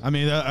yeah, I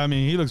mean,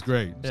 he looks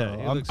great. Yeah,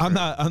 so I'm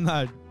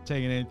not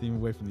taking anything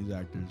away from these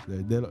actors.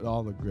 They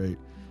all look great.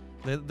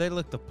 They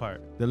look the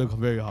part. They look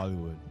very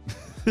Hollywood.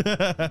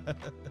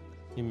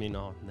 You mean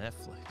on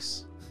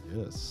Netflix?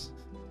 Yes,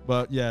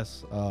 but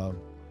yes,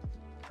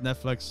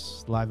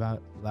 Netflix live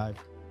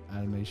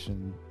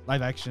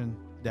action.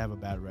 They have a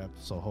bad rep,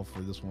 so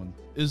hopefully this one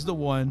is the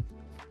one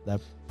that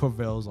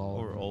prevails all.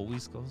 Or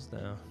always goes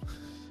down.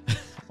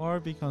 Or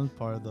becomes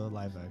part of the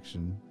live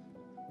action.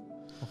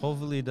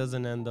 Hopefully it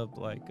doesn't end up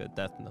like a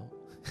Death Note.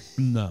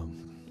 No.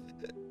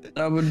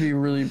 That would be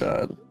really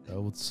bad.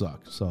 That would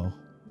suck. So,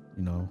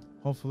 you know,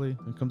 hopefully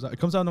it comes out. It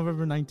comes out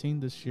November 19th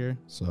this year.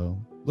 So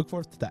look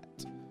forward to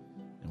that.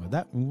 And with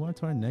that, we move on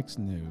to our next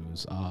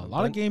news. A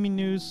lot of gaming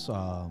news.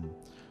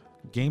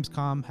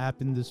 Gamescom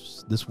happened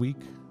this week.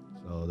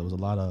 So there was a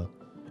lot of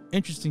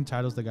interesting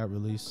titles that got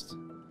released.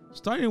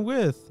 Starting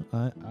with,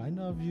 I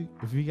know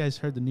if you guys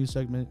heard the news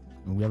segment,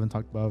 and we haven't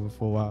talked about it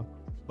for a while.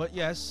 But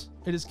yes,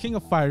 it is King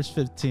of Fighters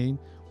 15.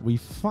 We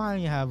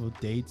finally have a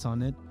date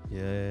on it.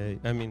 Yay.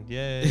 I mean,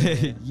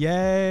 yay.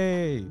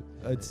 Yay.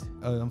 It's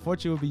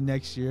unfortunately it will be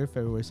next year,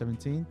 February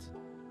 17th,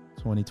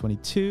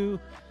 2022.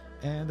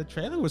 And the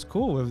trailer was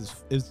cool. It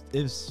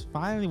was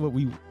finally what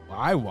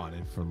I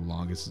wanted for the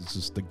longest. It's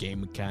just the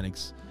game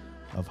mechanics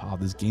of how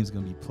this game's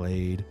going to be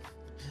played.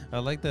 I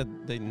like that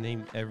they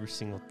named every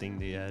single thing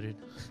they added.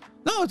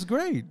 No, it's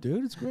great,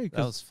 dude. It's great.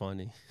 That was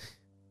funny.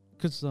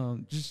 Because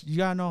just you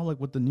gotta know like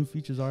what the new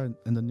features are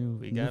in the new.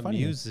 We got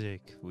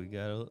music. We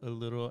got a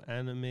little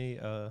anime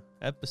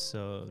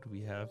episode.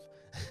 We have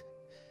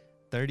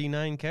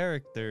 39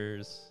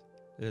 characters.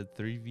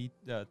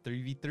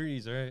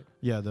 3v3s, right?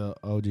 Yeah, the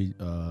OG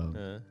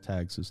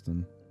tag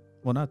system.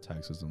 Well, not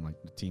tag system,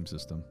 like the team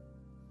system.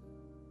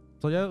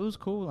 So yeah, it was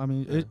cool. I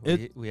mean,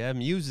 we have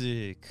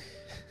music.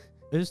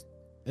 It's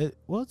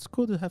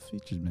cool to have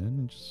features, man.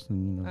 And just, you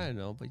know. I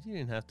know, but you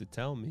didn't have to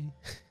tell me.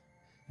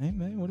 Hey,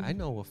 man, I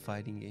know what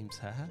fighting games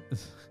have.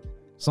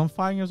 Some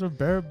fighting games are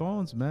bare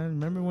bones, man.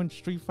 Remember when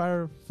Street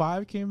Fighter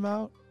 5 came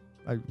out?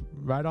 Like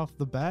right off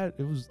the bat,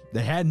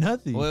 they had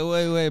nothing.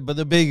 Wait! But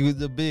the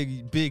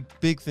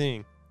big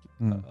thing.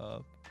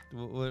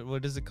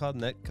 What is it called?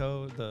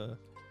 Netcode.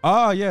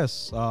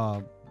 Yes.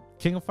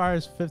 King of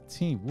Fighters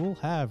 15 will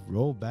have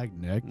rollback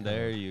netcode.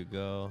 There you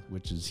go.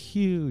 Which is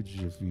huge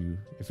if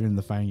you're in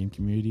the fighting game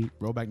community.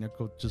 Rollback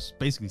netcode just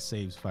basically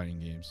saves fighting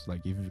games. Like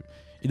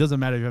it doesn't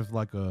matter if you have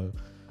like a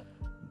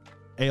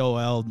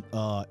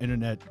AOL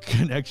internet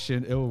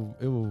connection, it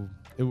will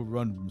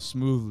run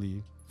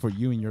smoothly for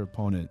you and your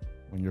opponent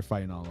when you're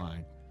fighting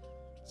online.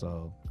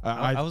 So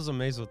I was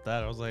amazed with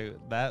that. I was like,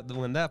 that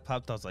when that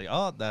popped, I was like,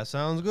 oh, that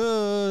sounds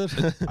good.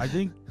 I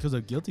think because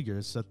of Guilty Gear,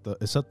 it set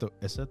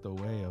the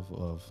way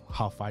of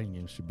how fighting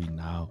games should be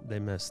now. They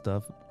messed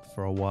up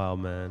for a while,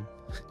 man.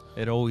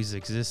 It always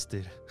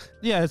existed.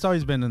 Yeah, it's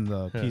always been in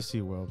the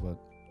PC world, but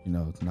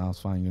now it's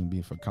finally going to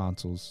be for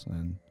consoles,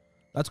 and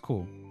that's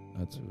cool.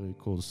 That's really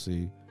cool to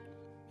see.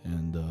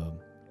 And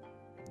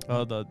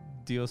the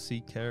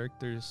DLC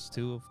characters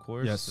too, of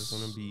course. Yes. There's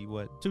going to be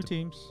what? Two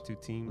teams,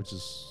 which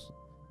is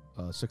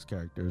 6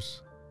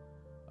 characters.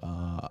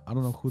 I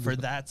don't know who for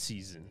that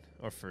season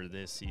or for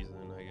this season,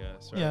 I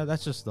guess. Right? Yeah,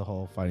 that's just the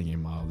whole fighting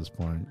game model at this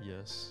point.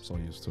 Yes, so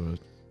used to it.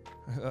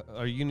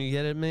 Are you gonna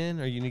get it, man?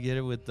 Are you gonna get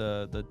it with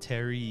the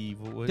Terry?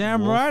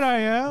 Damn Wolf, right I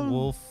am.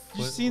 Wolf.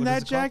 You seen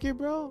that jacket,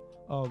 bro?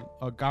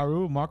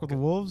 Garu, Mark of the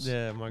Wolves.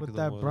 Yeah, Mark with of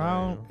the that Wolves,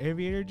 brown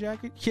aviator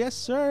jacket. Yes,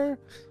 sir.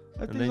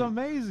 That thing's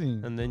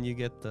amazing. And then you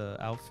get the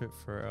outfit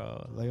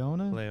for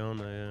Leona,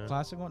 yeah.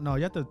 Classic one. No,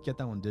 you have to get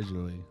that one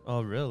digitally.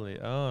 Oh, really?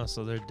 Oh,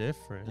 so they're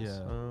different. Yeah.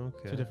 Oh,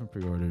 okay. 2 different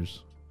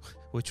pre-orders.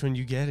 Which one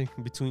you getting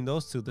between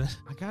those two then?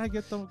 I gotta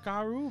get the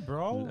Garu,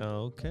 bro.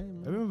 Oh, okay.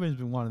 Man. Everyone's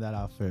been wanting that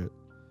outfit.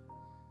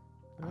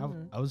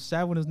 I was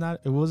sad when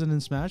it wasn't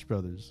in Smash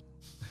Brothers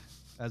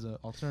as an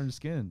alternative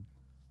skin.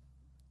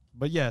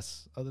 But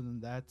yes, other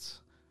than that,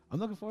 I'm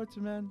looking forward to,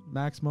 man,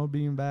 Max Mode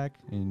being back,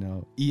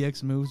 and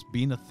EX moves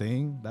being a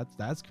thing.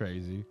 That's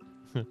crazy.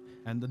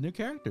 And the new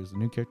characters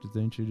they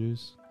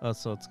introduce. Oh,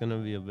 so it's gonna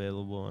be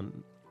available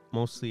on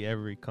mostly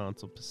every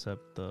console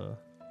except the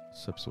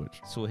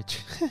Switch. Switch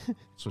is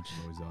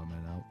always out,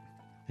 man. Out.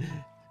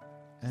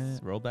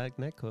 And rollback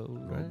netcode.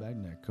 Rollback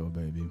netcode,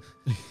 baby.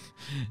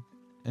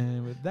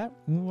 And with that,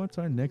 we move on to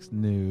our next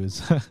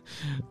news.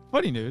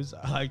 Funny news,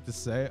 I like to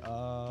say.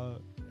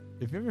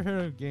 If you ever heard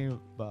of a game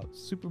about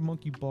Super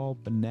Monkey Ball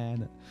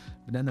Banana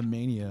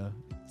Mania,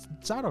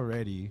 it's out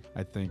already,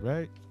 I think,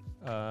 right?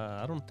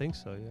 I don't think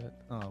so yet.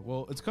 Oh,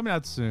 well, it's coming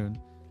out soon.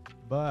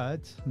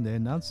 But they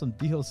announced some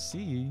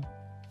DLC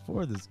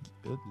for this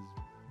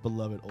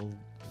beloved old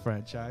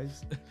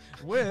franchise.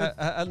 With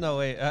no,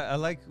 wait. I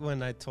like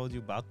when I told you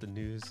about the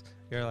news.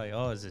 You're like,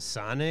 oh, is it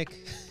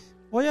Sonic?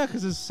 Well, yeah,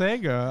 because it's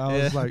Sega.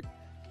 I was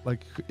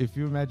like, if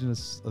you imagine a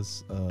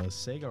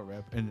Sega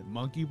rep and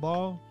Monkey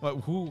Ball,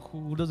 like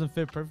who doesn't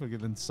fit perfectly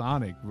than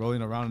Sonic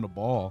rolling around in a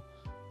ball?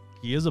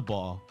 He is a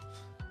ball.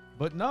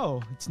 But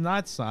no, it's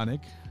not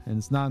Sonic, and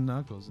it's not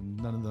Knuckles, and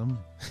none of them.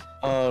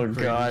 Oh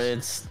God,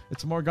 it's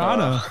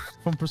Morgana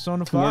from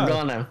Persona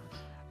 5.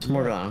 It's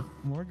Morgana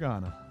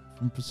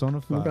from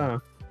Persona 5.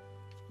 Morgana.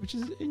 Which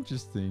is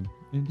interesting.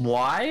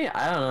 Why?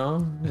 I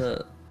don't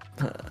know.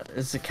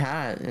 It's a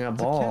cat in a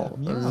ball.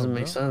 That doesn't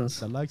make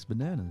sense. That likes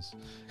bananas.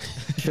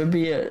 Should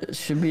be a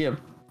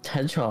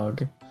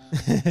hedgehog.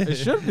 It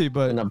should be,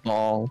 but in a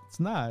ball. It's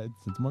not.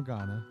 It's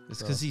Morgana.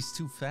 It's because he's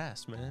too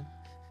fast, man.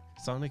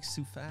 Sonic's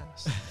too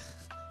fast.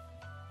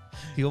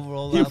 He'll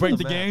roll out break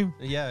the map. game.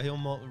 Yeah,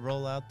 he'll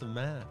roll out the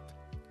map.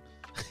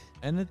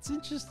 And it's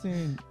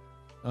interesting.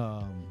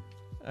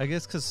 I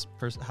guess because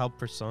how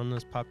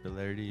Persona's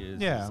popularity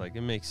is, yeah, it's like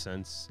it makes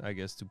sense, I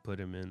guess, to put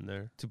him in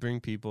there to bring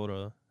people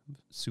to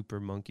Super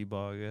Monkey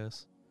Ball, I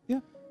guess. Yeah,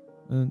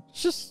 and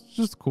just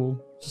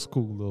cool,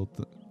 little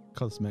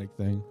cosmetic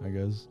thing, I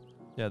guess.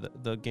 Yeah,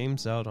 the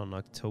game's out on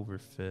October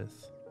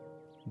 5th.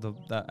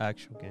 That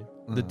actual game.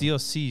 The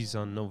DLC's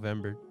on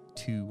November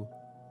 2.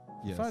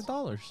 Yes.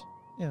 $5.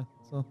 Yeah,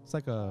 so it's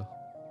like a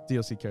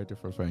DLC character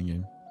for a fighting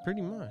game.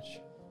 Pretty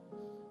much.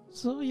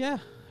 So yeah,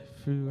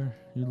 if you're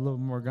a little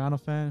Morgana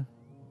fan,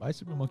 buy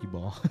Super Monkey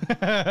Ball.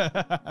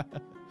 I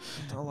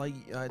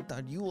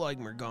thought you like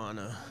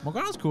Morgana.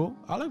 Morgana's cool.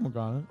 I like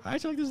Morgana. I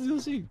actually like this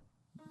DLC.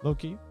 Low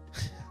key.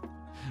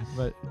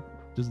 But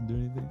doesn't do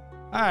anything.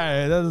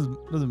 Alright, that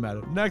doesn't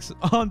matter. Next,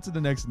 on to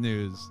the next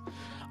news.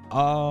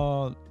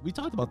 We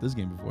talked about this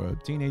game before.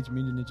 Teenage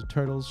Mutant Ninja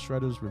Turtles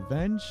Shredder's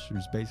Revenge, which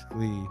is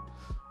basically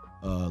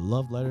a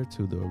love letter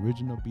to the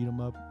original beat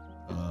 'em up,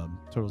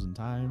 Turtles in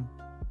Time.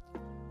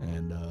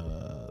 And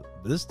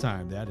this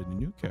time they added a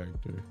new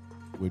character,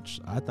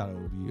 which I thought it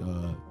would be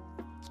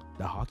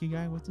the hockey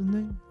guy. What's his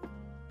name?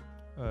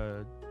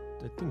 I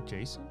think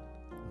Jason.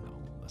 No,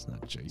 that's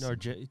not Jason. Or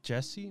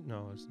Jesse?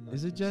 No, it's not.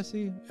 Is it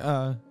Jesse?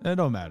 It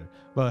don't matter.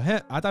 But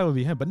I thought it would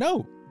be him. But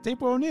no, it's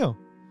April O'Neil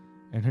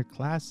and her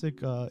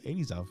classic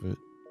 80s outfit.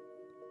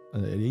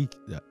 The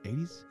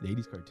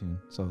 80s cartoon.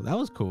 So that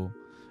was cool.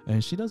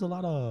 And she does a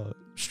lot of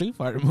Street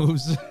Fighter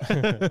moves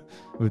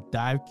with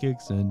dive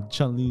kicks and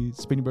Chun-Li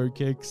spinning bird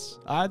kicks.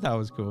 I thought it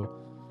was cool.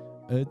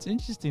 It's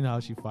interesting how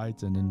she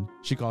fights, and then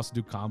she can also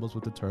do combos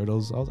with the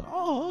turtles. I was like,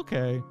 oh,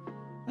 okay.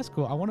 That's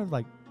cool. I wonder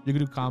if you could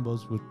do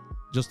combos with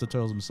just the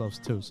turtles themselves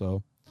too.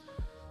 So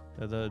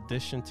the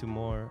addition to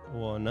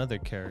another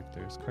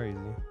character is crazy.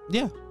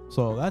 Yeah.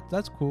 So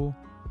that's cool.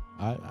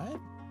 I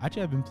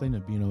actually have been playing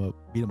the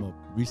beat 'em up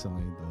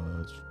recently,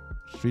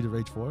 the Street of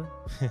Rage 4.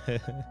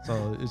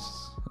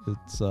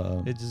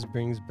 So it just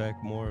brings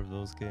back more of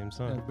those games,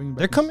 huh? Yeah,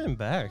 they're coming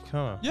back,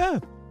 huh? Yeah,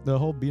 the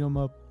whole beat 'em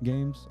up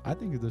games. I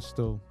think they're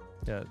still.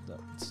 Yeah,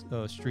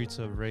 Streets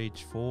of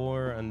Rage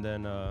 4, and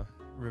then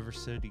River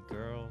City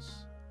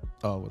Girls.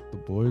 Oh, with the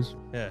boys.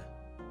 Yeah.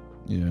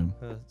 Yeah.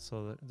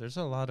 So there's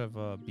a lot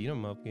of beat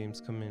 'em up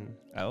games coming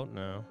out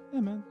now.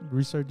 Yeah, man.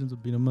 Resurgence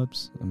of beat 'em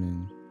ups. I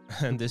mean,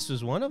 and this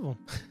was one of them.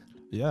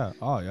 Yeah.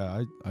 Oh,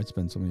 yeah. I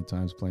spent so many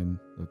times playing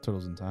the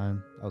Turtles in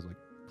Time. That was like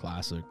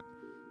classic.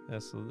 Yeah.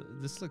 So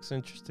this looks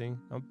interesting.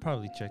 I'll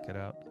probably check it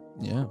out.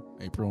 Yeah.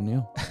 April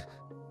O'Neil.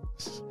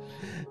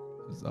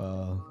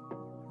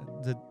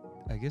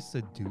 I guess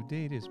the due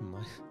date is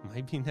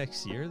might be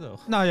next year though.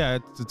 No, yeah,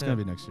 it's gonna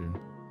be next year.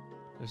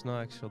 There's no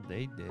actual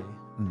date day.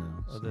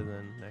 No. Other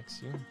than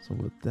next year. So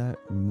with that,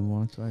 we move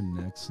on to our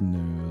next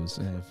news.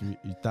 And if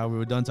you thought we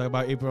were done talking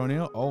about April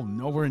O'Neil, oh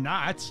no, we're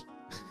not.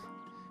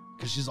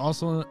 Because she's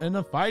also in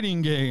a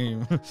fighting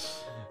game.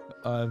 If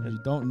you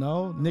don't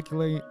know,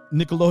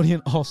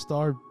 Nickelodeon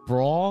All-Star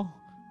Brawl.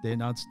 They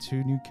announced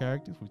 2 new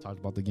characters. We talked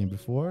about the game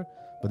before,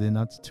 but they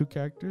announced 2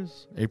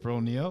 characters. April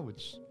O'Neil,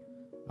 which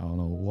I don't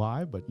know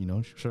why, but you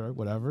know, sure,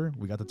 whatever.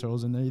 We got the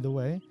Turtles in there either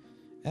way.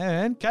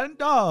 And Cat and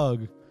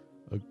Dog,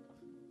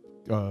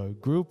 a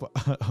group.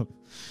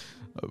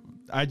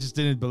 I just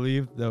didn't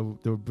believe that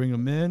they would bring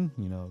them in.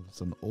 You know,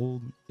 it's an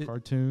old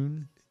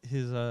cartoon.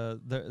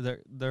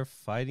 Their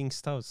fighting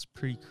style is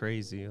pretty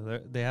crazy.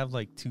 They have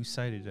like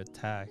 2-sided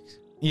attacks.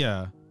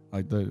 Yeah,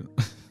 like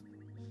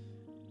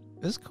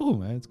it's cool,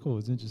 man. It's cool.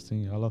 It's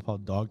interesting. I love how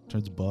Dog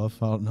turns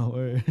buff out of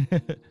nowhere.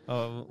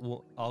 Oh,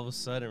 well, all of a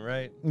sudden,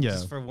 right? Yeah.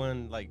 Just for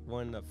one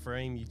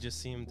frame, you just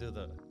see him do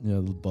the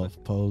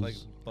buff pose. like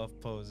buff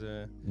pose.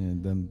 Yeah.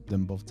 And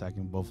them both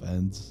attacking both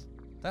ends.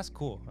 That's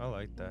cool. I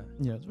like that.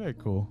 Yeah, it's very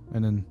cool.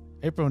 And then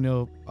April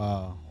O'Neil,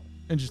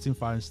 interesting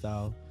fighting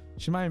style.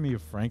 She reminded me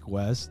of Frank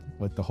West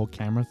with the whole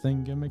camera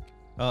thing gimmick.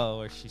 Oh,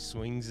 where she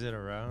swings it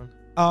around.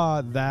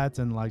 That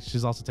and like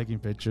she's also taking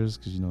pictures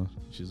because you know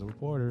she's a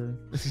reporter.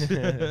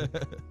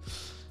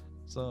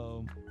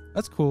 So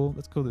that's cool.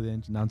 That's cool that they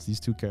announced these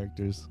 2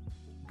 characters.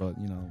 But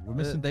you know we're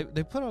missing.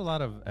 They put a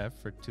lot of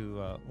effort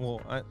to.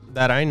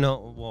 I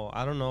know. Well,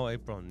 I don't know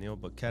April O'Neil,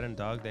 but Cat and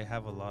Dog, they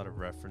have a lot of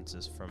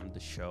references from the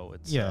show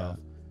itself.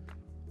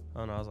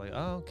 Yeah. And I was like,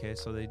 oh, okay,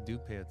 so they do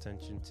pay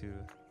attention to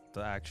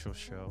the actual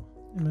show.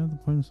 Yeah, man, they're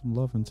putting some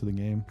love into the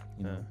game.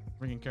 You know,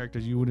 bringing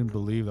characters you wouldn't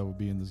believe that would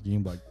be in this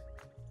game, like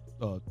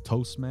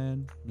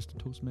Toastman, Mr.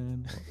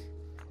 Toastman,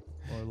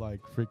 or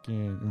like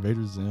freaking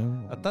Invader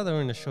Zim. I thought they were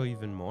going to show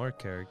even more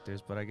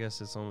characters, but I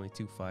guess it's only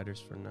 2 fighters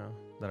for now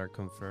that are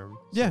confirmed.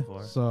 Yeah. So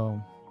far.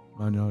 So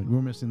I know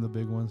we're missing the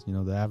big ones. You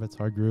know, the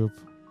Avatar group,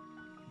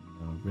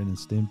 Ren and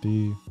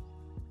Stimpy.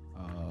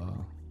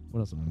 What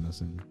else am I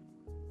missing?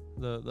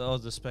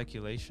 The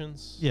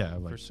speculations. Yeah,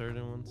 for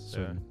certain ones.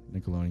 Certain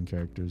Nickelodeon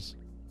characters.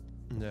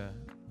 Yeah,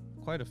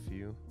 quite a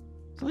few.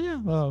 So yeah,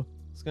 well,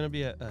 it's gonna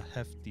be a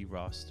hefty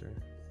roster.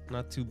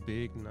 Not too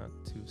big, not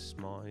too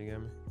small. You get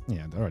me?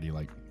 Yeah, they're already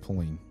like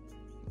pulling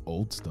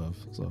old stuff,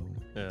 so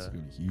it's gonna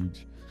be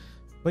huge.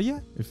 But yeah,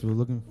 if you're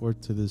looking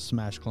forward to this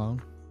Smash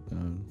clone,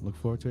 look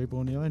forward to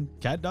April O'Neil and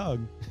Cat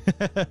Dog.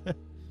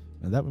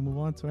 And that we move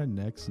on to our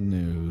next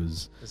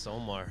news. It's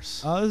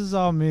Omar's. This is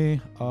all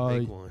me.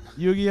 Big one.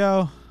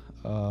 Yu-Gi-Oh!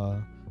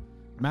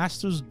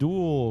 Masters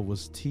Duel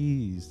was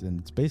teased,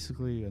 and it's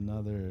basically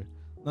another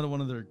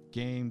one of their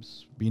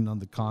games being on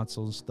the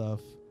console and stuff.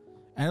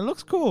 And it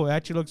looks cool. It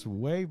actually looks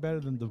way better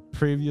than the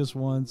previous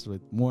ones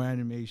with more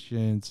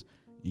animations.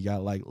 You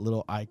got like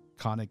little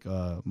iconic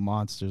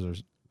monsters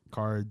or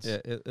cards. Yeah,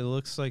 it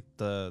looks like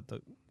the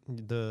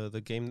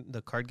game,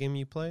 the card game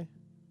you play,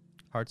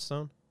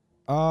 Hearthstone.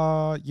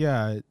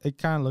 Yeah, it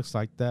kind of looks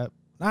like that.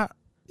 Like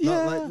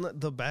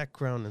the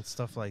background and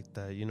stuff like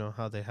that. You know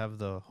how they have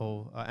the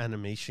whole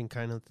animation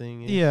kind of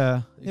thing.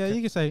 Yeah,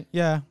 you can say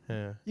Yeah.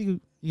 You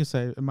can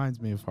say it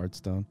reminds me of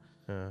Hearthstone.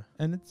 Yeah.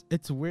 And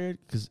it's weird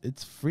because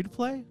it's free to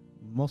play.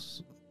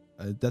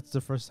 That's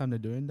the first time they're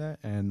doing that,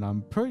 and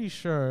I'm pretty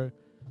sure,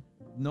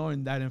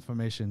 knowing that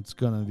information, it's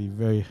gonna be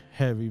very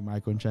heavy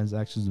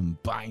microtransactions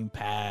and buying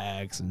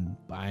packs and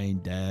buying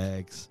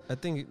decks. I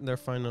think they're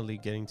finally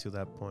getting to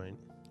that point.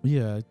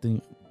 Yeah, I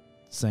think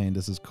saying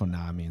this is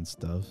Konami and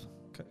stuff.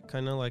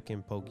 Kind of like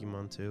in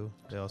Pokemon too.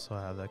 They also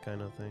have that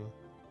kind of thing.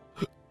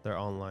 Their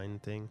online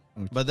thing.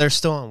 But they're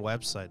still on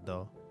website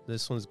though.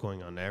 This one's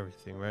going on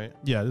everything, right?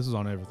 Yeah, this is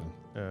on everything.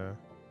 Yeah.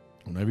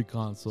 On every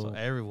console. So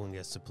everyone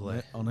gets to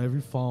play. On every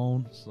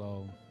phone.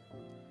 So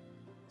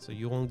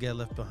you won't get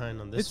left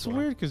behind on this. It's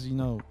weird because, you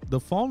know, the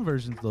phone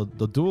versions,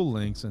 the Duel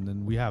Links, and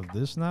then we have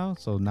this now.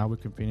 So now we're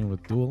competing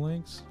with Duel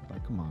Links.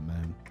 Like, come on,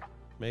 man.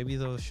 Maybe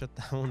they'll shut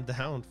that one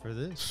down for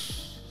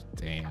this.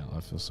 Damn,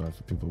 I feel sorry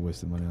for people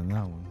wasting money on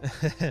that one.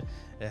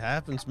 It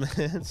happens,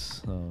 man.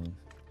 So,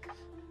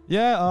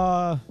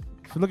 yeah,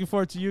 if you're looking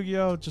forward to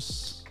Yu-Gi-Oh,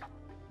 just,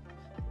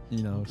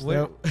 you know,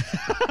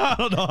 I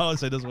don't know how to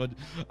say this one.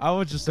 I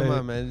would just say, come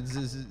on, man.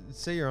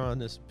 Say your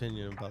honest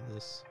opinion about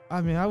this.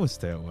 I mean, I would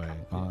stay away,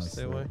 honestly.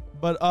 Stay away.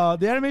 But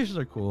the animations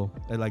are cool.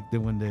 I like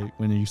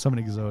when you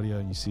summon Exodia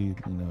and you see,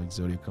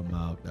 Exodia come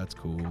out. That's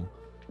cool.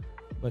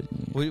 But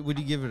would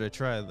you give it a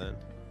try then?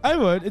 I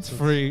would. It's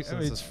free.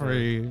 Since it's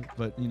free.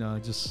 But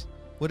just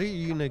What are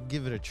you gonna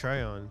give it a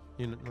try on?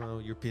 You know,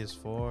 your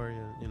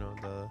PS4, you know,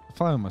 the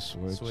Probably my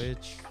Switch.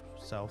 Switch,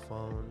 cell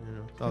phone, you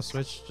know. Oh,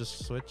 Switch,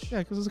 just Switch. Yeah,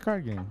 because it's a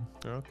card game.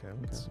 Okay.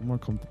 It's more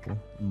comfortable,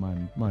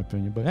 in my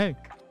opinion. But hey,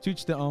 to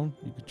each their own.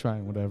 You can try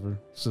whatever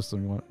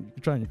system you want. You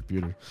can try on your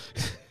computer.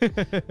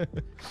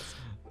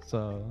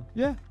 So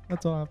yeah,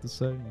 that's all I have to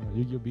say.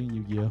 Yu-Gi-Oh being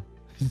Yu-Gi-Oh.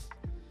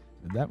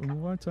 And that we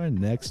move on to our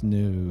next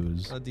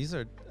news. These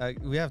are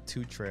we have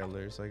 2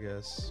 trailers, I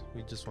guess.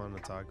 We just want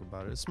to talk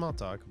about it. Small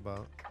talk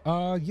about.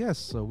 Yes.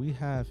 So we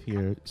have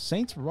here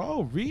Saints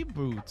Row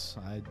reboots.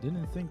 I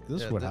didn't think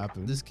this would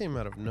happen. This came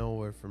out of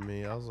nowhere for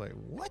me. I was like,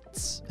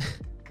 what?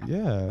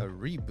 Yeah. A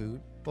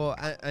reboot. Well,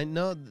 I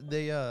know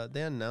they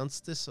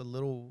announced this a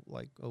little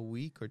like a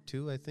week or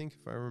 2, I think,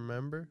 if I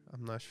remember.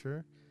 I'm not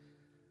sure.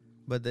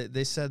 But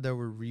they said they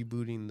were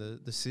rebooting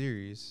the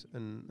series,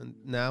 and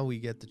now we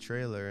get the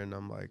trailer, and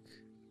I'm like,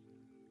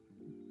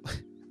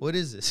 what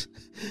is this?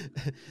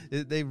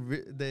 They're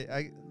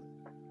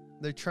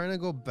trying to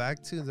go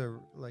back to the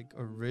like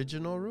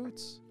original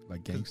roots,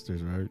 like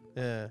gangsters, right?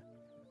 Yeah,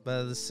 but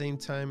at the same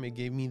time, it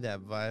gave me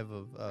that vibe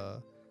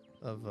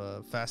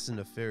of Fast and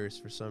the Furious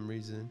for some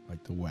reason.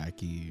 Like the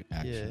wacky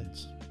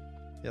actions.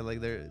 Yeah, like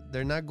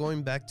they're not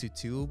going back to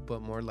 2,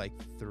 but more like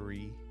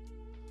 3.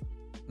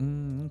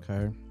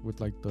 Okay, with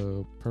like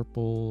the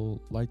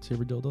purple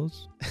lightsaber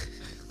dildos.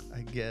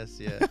 I guess,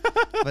 yeah,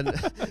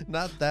 but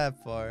not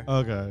that far.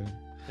 Okay.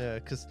 Yeah,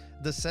 because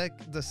the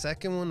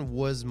second one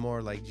was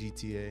more like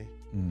GTA.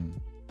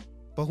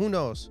 But who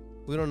knows?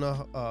 We don't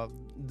know.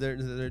 There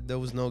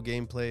was no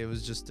gameplay. It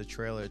was just the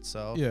trailer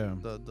itself. Yeah.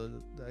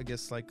 The I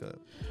guess like a.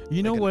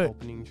 You know like what?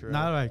 Opening trailer.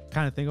 Now that I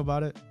kind of think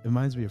about it, it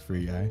reminds me of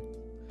Free Guy.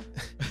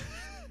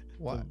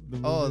 What? The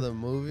the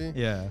movie?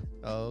 Yeah.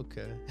 Oh,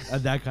 okay.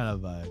 That kind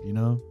of vibe, you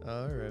know?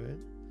 All right.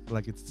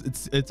 Like it's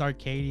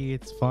arcadey,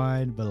 it's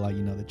fun, but like,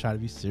 you know, they try to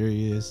be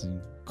serious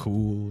and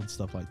cool and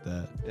stuff like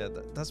that. Yeah,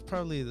 that's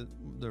probably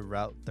the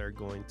route they're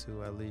going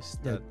to, at least.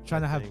 Yeah,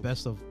 trying to have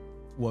best of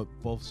what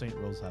both Saint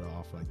Rows had to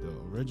offer, like the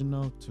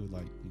original to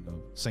like, you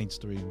know, Saints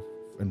 3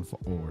 and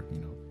 4, you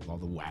know, all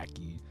the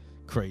wacky,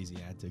 crazy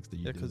antics that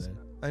you do there.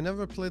 I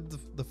never played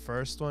the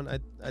first one. I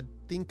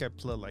think I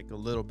played like a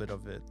little bit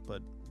of it,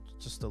 but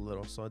just a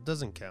little, so it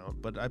doesn't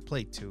count. But I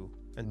played 2,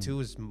 and 2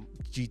 is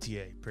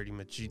GTA, pretty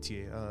much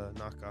GTA,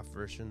 knockoff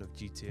version of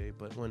GTA.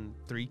 But when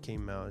 3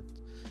 came out,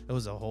 it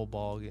was a whole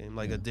ball game,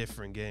 like a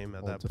different game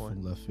at that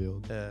point. Left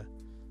field. Yeah,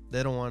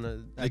 they don't want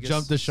to. They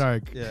jumped the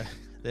shark. Yeah,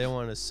 they don't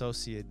want to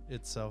associate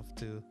itself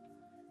to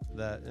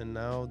that. And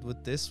now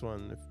with this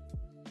one,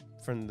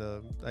 from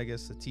the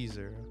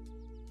teaser,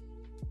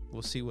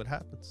 we'll see what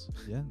happens.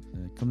 Yeah,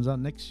 it comes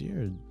out next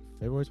year,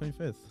 February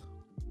 25th.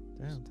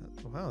 Damn,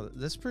 wow,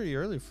 that's pretty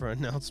early for an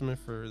announcement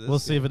for this. We'll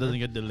see if it doesn't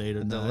get delayed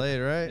or not. Delayed,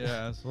 right?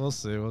 Yeah, we'll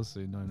see.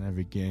 Not in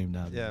every game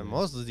now. Yeah,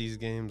 most of these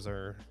games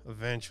are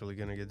eventually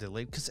gonna get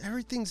delayed because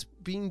everything's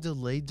being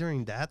delayed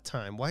during that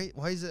time. Why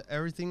is it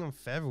everything in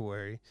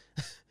February?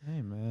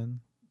 Hey man,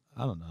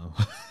 I don't know.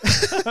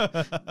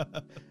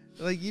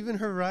 Like even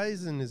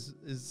Horizon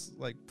is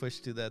like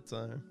pushed to that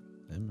time.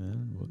 Hey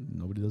man, well,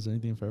 nobody does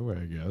anything in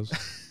February, I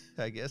guess.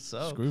 I guess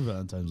so. Screw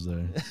Valentine's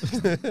Day.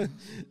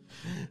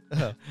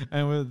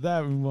 And with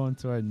that, we move on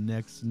to our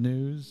next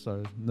news.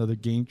 Another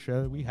game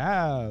trailer. We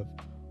have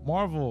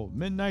Marvel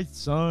Midnight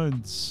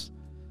Suns.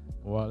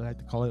 Well, I like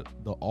to call it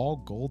the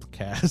all gold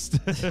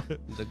cast.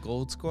 The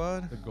Gold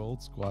Squad. The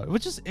Gold Squad,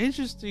 which is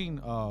interesting.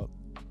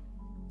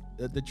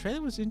 The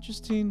trailer was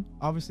interesting.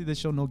 Obviously, they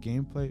show no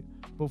gameplay.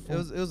 But It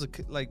was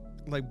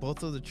like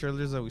both of the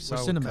trailers that we saw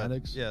were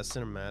cinematics. Yeah,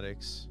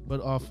 cinematics.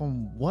 But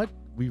from what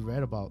we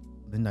read about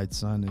Midnight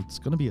Sun, it's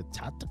gonna be a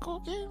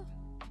tactical game.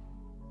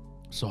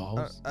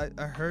 So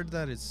I heard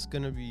that it's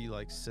gonna be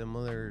like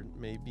similar,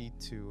 maybe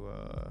to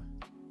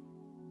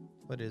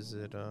what is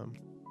it?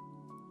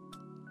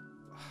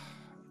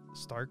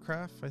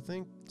 StarCraft, I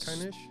think,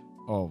 kind-ish.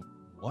 Oh,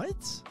 what?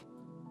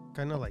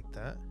 Kind of like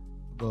that.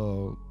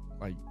 The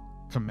like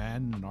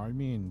command an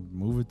army and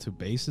move it to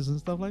bases and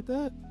stuff like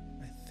that.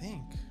 I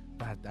think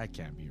that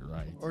can't be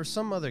right. Or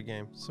some other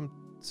game,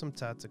 some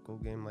tactical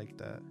game like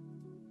that.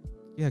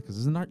 Yeah,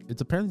 because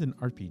it's apparently an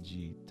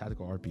RPG,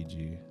 tactical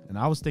RPG, and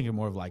I was thinking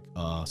more of like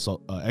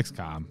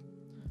XCOM.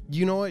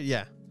 You know what?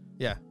 Yeah.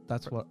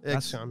 That's what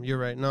XCOM. You're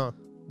right. No,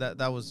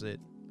 that was it.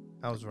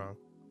 I was wrong.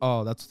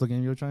 Oh, that's the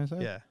game you were trying to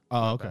say? Yeah.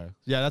 Oh, okay.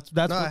 Yeah, that's.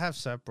 No, I have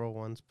several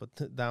ones, but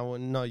that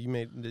one. No,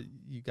 you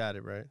got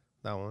it right.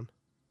 That one.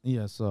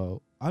 Yeah.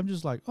 So I'm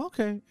just like,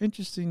 okay,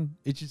 interesting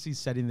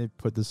setting they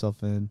put this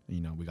stuff in.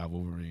 You know, we got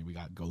Wolverine, we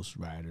got Ghost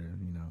Rider.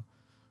 You know,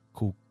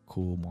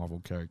 cool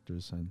Marvel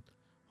characters, and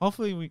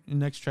hopefully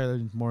next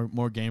trailer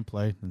more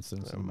gameplay instead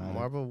of cinematic.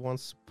 Marvel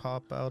wants to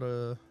pop out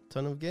a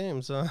ton of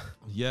games, huh?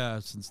 Yeah,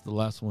 since the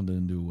last one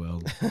didn't do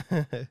well.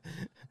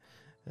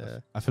 Yeah,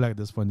 I feel like at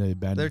this point they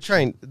abandoned. They're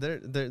trying.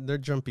 They're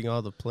jumping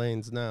all the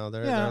planes now.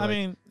 I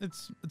mean,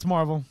 it's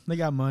Marvel. They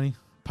got money.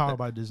 Powered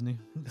by Disney.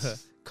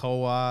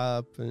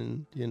 Co-op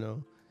and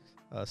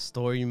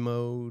story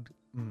mode.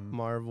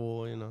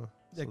 Marvel.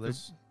 Yeah,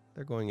 so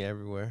they're going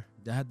everywhere.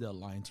 They had the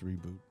Alliance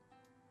reboot.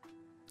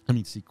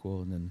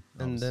 sequel, and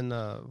And then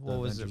what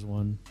was it? Avengers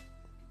one,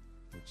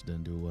 which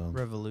didn't do well.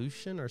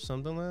 Revolution or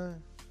something like that.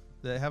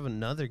 They have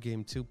another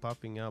game too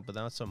popping out, but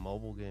that's a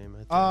mobile game. I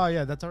think. Oh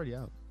yeah, that's already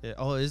out. Yeah.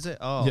 Oh, is it?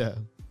 Oh, Yeah,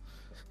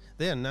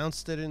 They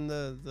announced it in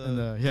the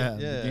the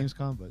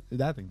Gamescom, but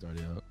that thing's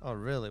already out. Oh,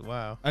 really?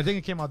 Wow. I think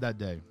it came out that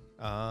day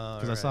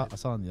Because because I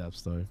saw it in the App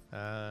Store.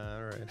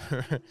 All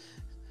right.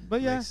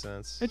 But yeah, Makes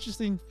sense.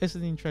 interesting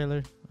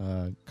trailer.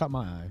 Caught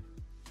my eye.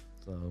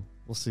 So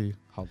we'll see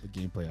how the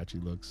gameplay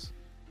actually looks.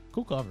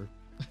 Cool cover.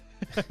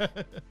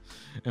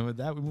 And with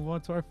that, we move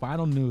on to our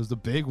final news, the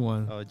big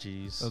one Oh,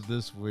 jeez. of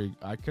this week.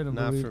 I couldn't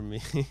Not believe for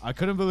me. I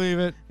couldn't believe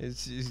it.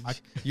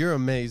 You're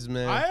amazed,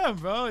 man. I am,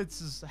 bro. It's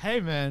just, hey,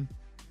 man,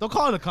 don't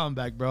call it a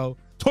comeback, bro.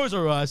 Toys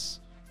R Us,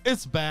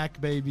 it's back,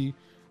 baby,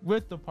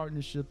 with the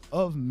partnership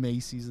of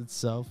Macy's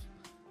itself.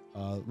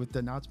 With the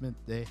announcement,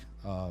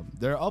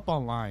 they're up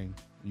online.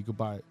 You could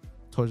buy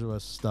Toys R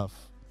Us stuff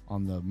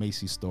on the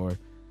Macy's store.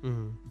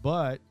 Mm-hmm.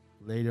 But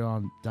later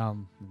on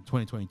down in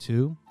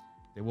 2022,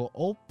 they will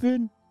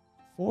open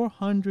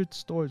 400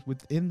 stores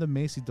within the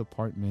Macy's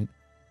department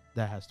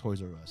that has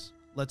Toys R Us.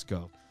 Let's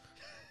go.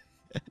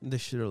 They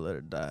should have let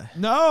her die.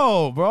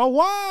 No, bro.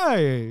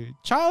 Why?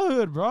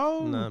 Childhood,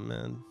 bro. Nah,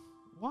 man.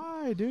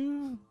 Why,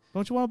 dude?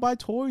 Don't you want to buy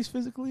toys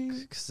physically?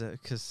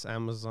 Because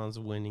Amazon's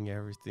winning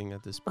everything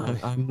at this point.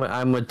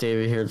 I'm with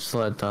David here. Just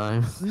let it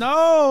die.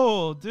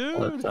 No, Let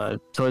it dude. die.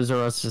 Toys R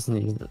Us just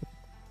needs it.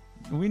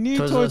 We need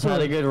Toys R Us Toys R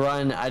had a Us. good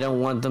run. I don't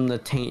want them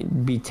to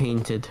be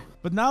tainted.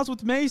 But now it's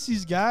with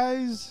Macy's,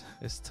 guys.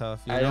 It's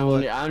tough. You I know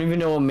what? don't even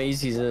know what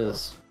Macy's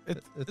is.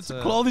 It's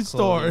a clothing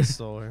store.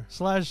 store.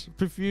 /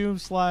 perfume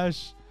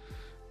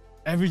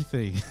 /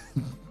 everything.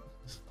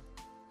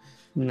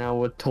 Now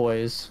with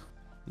toys.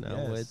 Now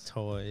Yes. with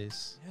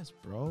toys. Yes,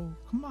 bro.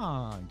 Come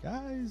on,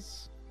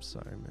 guys.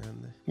 Sorry,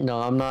 man. No,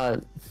 I'm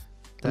not.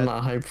 That- I'm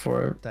not hyped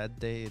for it. That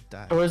day it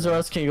died. Toys R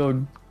Us can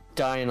go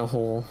die in a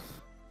hole.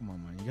 Come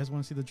on, man. You guys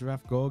want to see the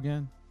giraffe go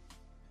again?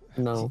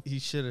 No, He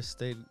should have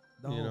stayed,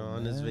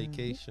 on his man.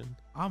 vacation.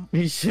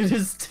 he should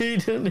have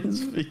stayed on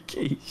his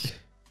vacation.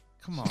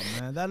 Come on,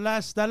 man. That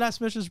last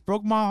message just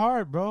broke my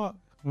heart, bro.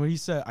 When he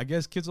said, "I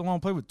guess kids don't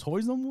want to play with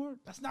toys no more."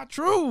 That's not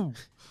true.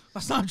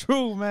 That's not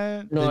true,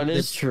 man. No, They- it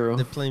is true.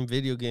 They're playing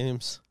video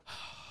games.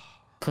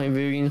 Playing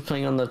video games,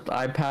 playing on the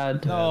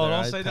iPad. No,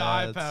 their don't say the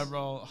iPads. iPad,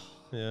 bro.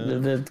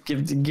 Yeah.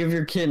 Give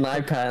your kid an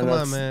iPad. Come on,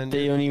 That's, man.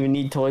 They don't even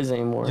need toys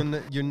anymore.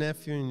 Your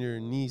nephew and your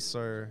niece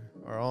are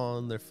all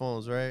on their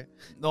phones, right?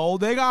 No,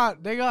 they got.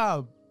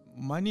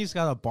 My niece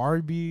got a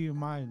Barbie.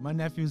 My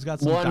nephew's got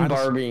some One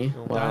Barbie.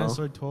 Wow.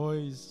 dinosaur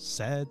toys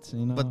sets.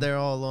 You know, But they're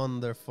all on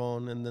their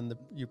phone, and then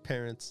their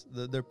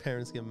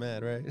parents get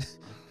mad, right?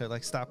 They're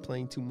like, "Stop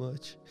playing too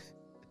much."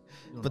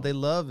 But they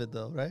love it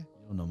though, right?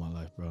 You don't know my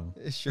life, bro.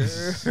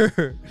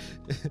 Sure.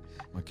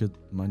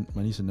 My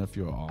niece and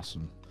nephew are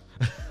awesome.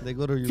 They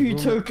go to your If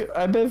you room.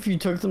 I bet if you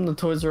took them to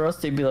Toys R Us,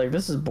 they'd be like,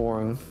 "This is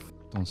boring."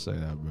 Don't say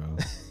that, bro.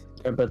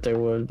 I bet they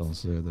would. Don't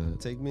say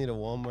that. Take me to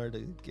Walmart to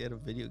get a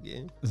video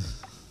game,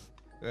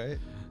 right?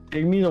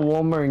 Take me to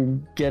Walmart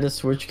and get a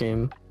Switch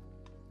game.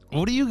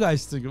 What do you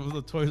guys think of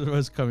the Toys R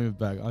Us coming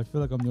back? I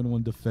feel like I'm the only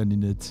one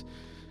defending it.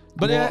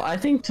 But Well, I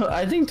think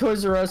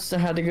Toys R Us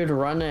had a good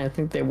run. And I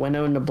think they went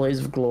out in a blaze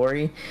of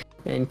glory,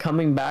 and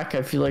coming back,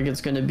 I feel like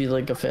it's gonna be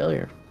like a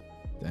failure.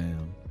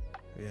 damn,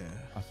 Yeah.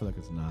 I feel like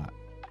it's not.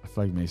 I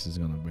feel like Macy's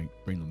gonna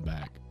bring them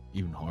back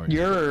even harder.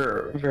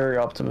 You're very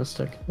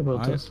optimistic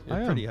about this. You're I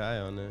am. pretty high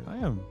on it. I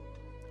am.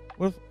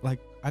 What if, like,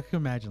 I can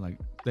imagine, like,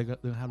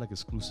 they'll have, like,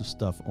 exclusive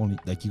stuff only,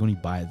 like, you only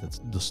buy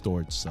the store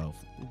itself.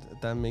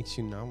 That makes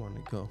you not want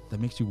to go. That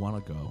makes you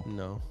want to go.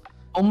 No.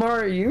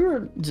 Omar,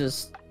 you're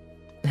just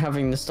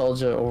having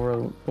nostalgia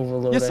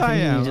overload. Yes, I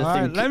am. All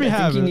right, let me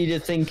have You it. need to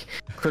think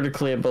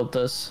critically about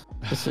this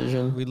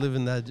decision. We live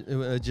in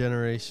that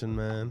generation,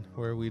 man,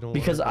 where we don't.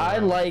 Because wanna go I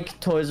out. like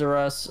Toys R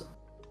Us.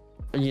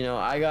 You know,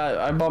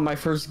 I bought my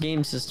first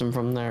game system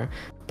from there.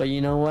 But you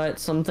know what?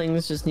 Some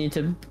things just need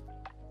to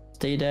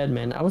stay dead,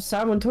 man. I was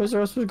sad when Toys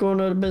R Us was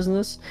going out of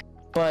business,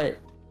 but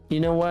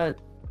you know what?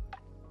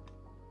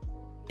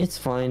 It's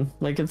fine.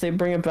 Like, if they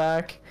bring it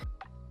back,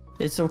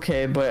 it's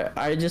okay. But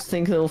I just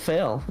think it'll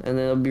fail, and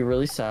then it'll be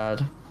really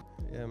sad.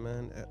 Yeah,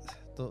 man.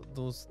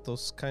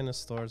 Those kind of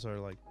stores are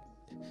like.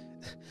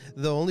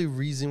 The only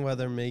reason why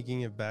they're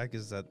making it back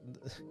is that,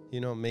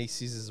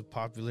 Macy's is a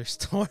popular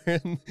store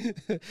and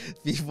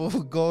people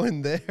will go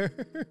in there.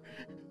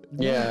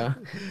 Yeah,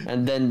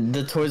 and then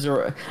the Toys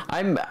R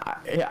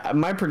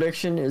my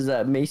prediction is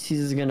that Macy's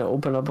is gonna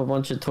open up a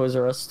bunch of Toys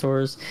R Us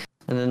stores,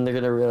 and then they're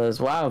gonna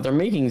realize, wow, they're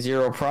making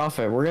zero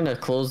profit. We're gonna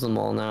close them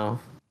all now.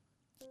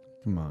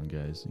 Come on,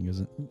 guys. You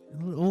guys,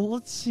 well,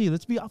 let's see.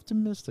 Let's be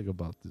optimistic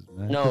about this,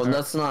 man. No,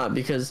 that's not,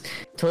 because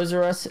Toys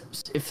R Us,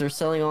 if they're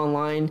selling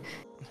online,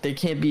 they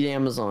can't beat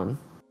Amazon.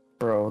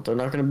 Bro, they're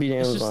not gonna beat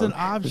It's Amazon. just an It's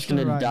option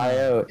gonna right die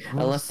now. out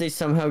unless they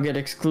somehow get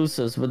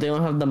exclusives, but they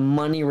don't have the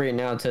money right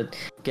now to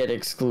get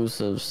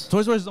exclusives.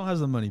 Toys R Us don't have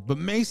the money, but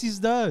Macy's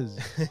does.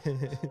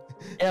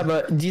 Yeah,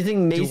 but do you think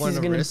you Macy's wanna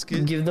gonna risk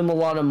it? give them a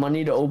lot of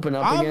money to open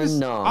up again?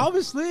 No.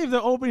 Obviously, if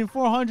they're opening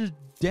 400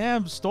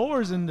 damn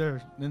stores in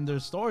their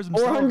stores.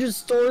 400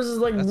 stores is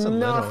like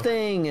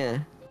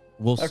nothing.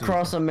 We'll see.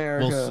 Across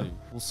America.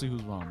 We'll see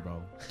who's wrong,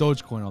 bro.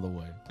 Dogecoin all the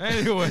way.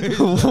 Anyway.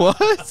 What?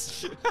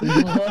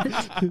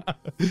 What?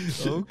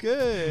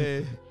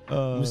 Okay.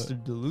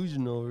 Mr.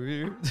 Delusional over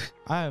here.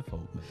 I have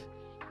hope.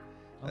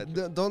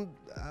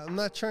 I'm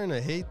not trying to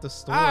hate the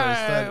stores.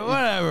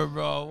 Whatever,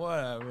 bro.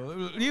 Whatever.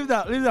 Leave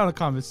that in the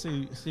comments.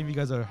 See if you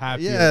guys are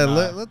happy. Yeah,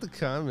 let the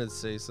comments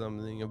say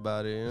something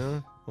about it. You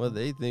know what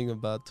they think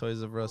about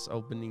Toys R Us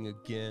opening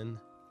again.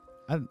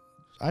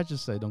 I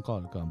just say don't call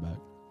it a comeback.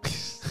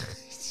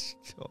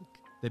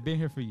 They've been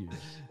here for years.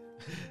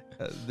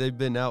 They've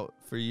been out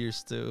for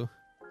years too.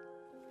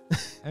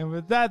 And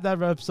with that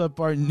wraps up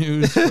our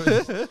news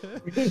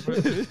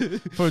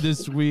for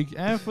this week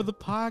and for the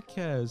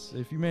podcast.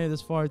 If you made it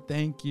this far,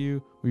 thank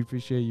you. We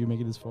appreciate you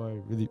making it this far.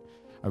 I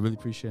really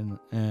appreciate it.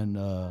 And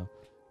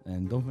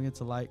don't forget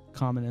to like,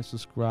 comment, and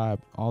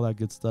subscribe. All that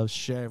good stuff.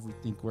 Share if we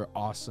think we're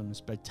awesome and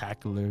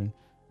spectacular.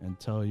 And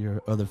tell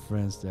your other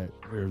friends that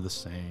we're the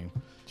same.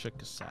 Check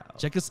us out.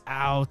 Check us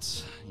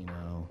out. You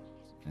know.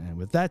 And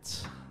with that,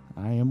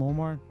 I am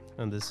Omar.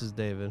 And this is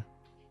David.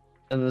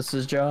 And this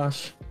is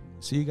Josh.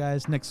 See you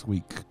guys next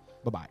week.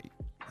 Bye-bye.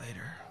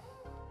 Later.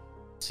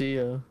 See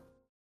ya.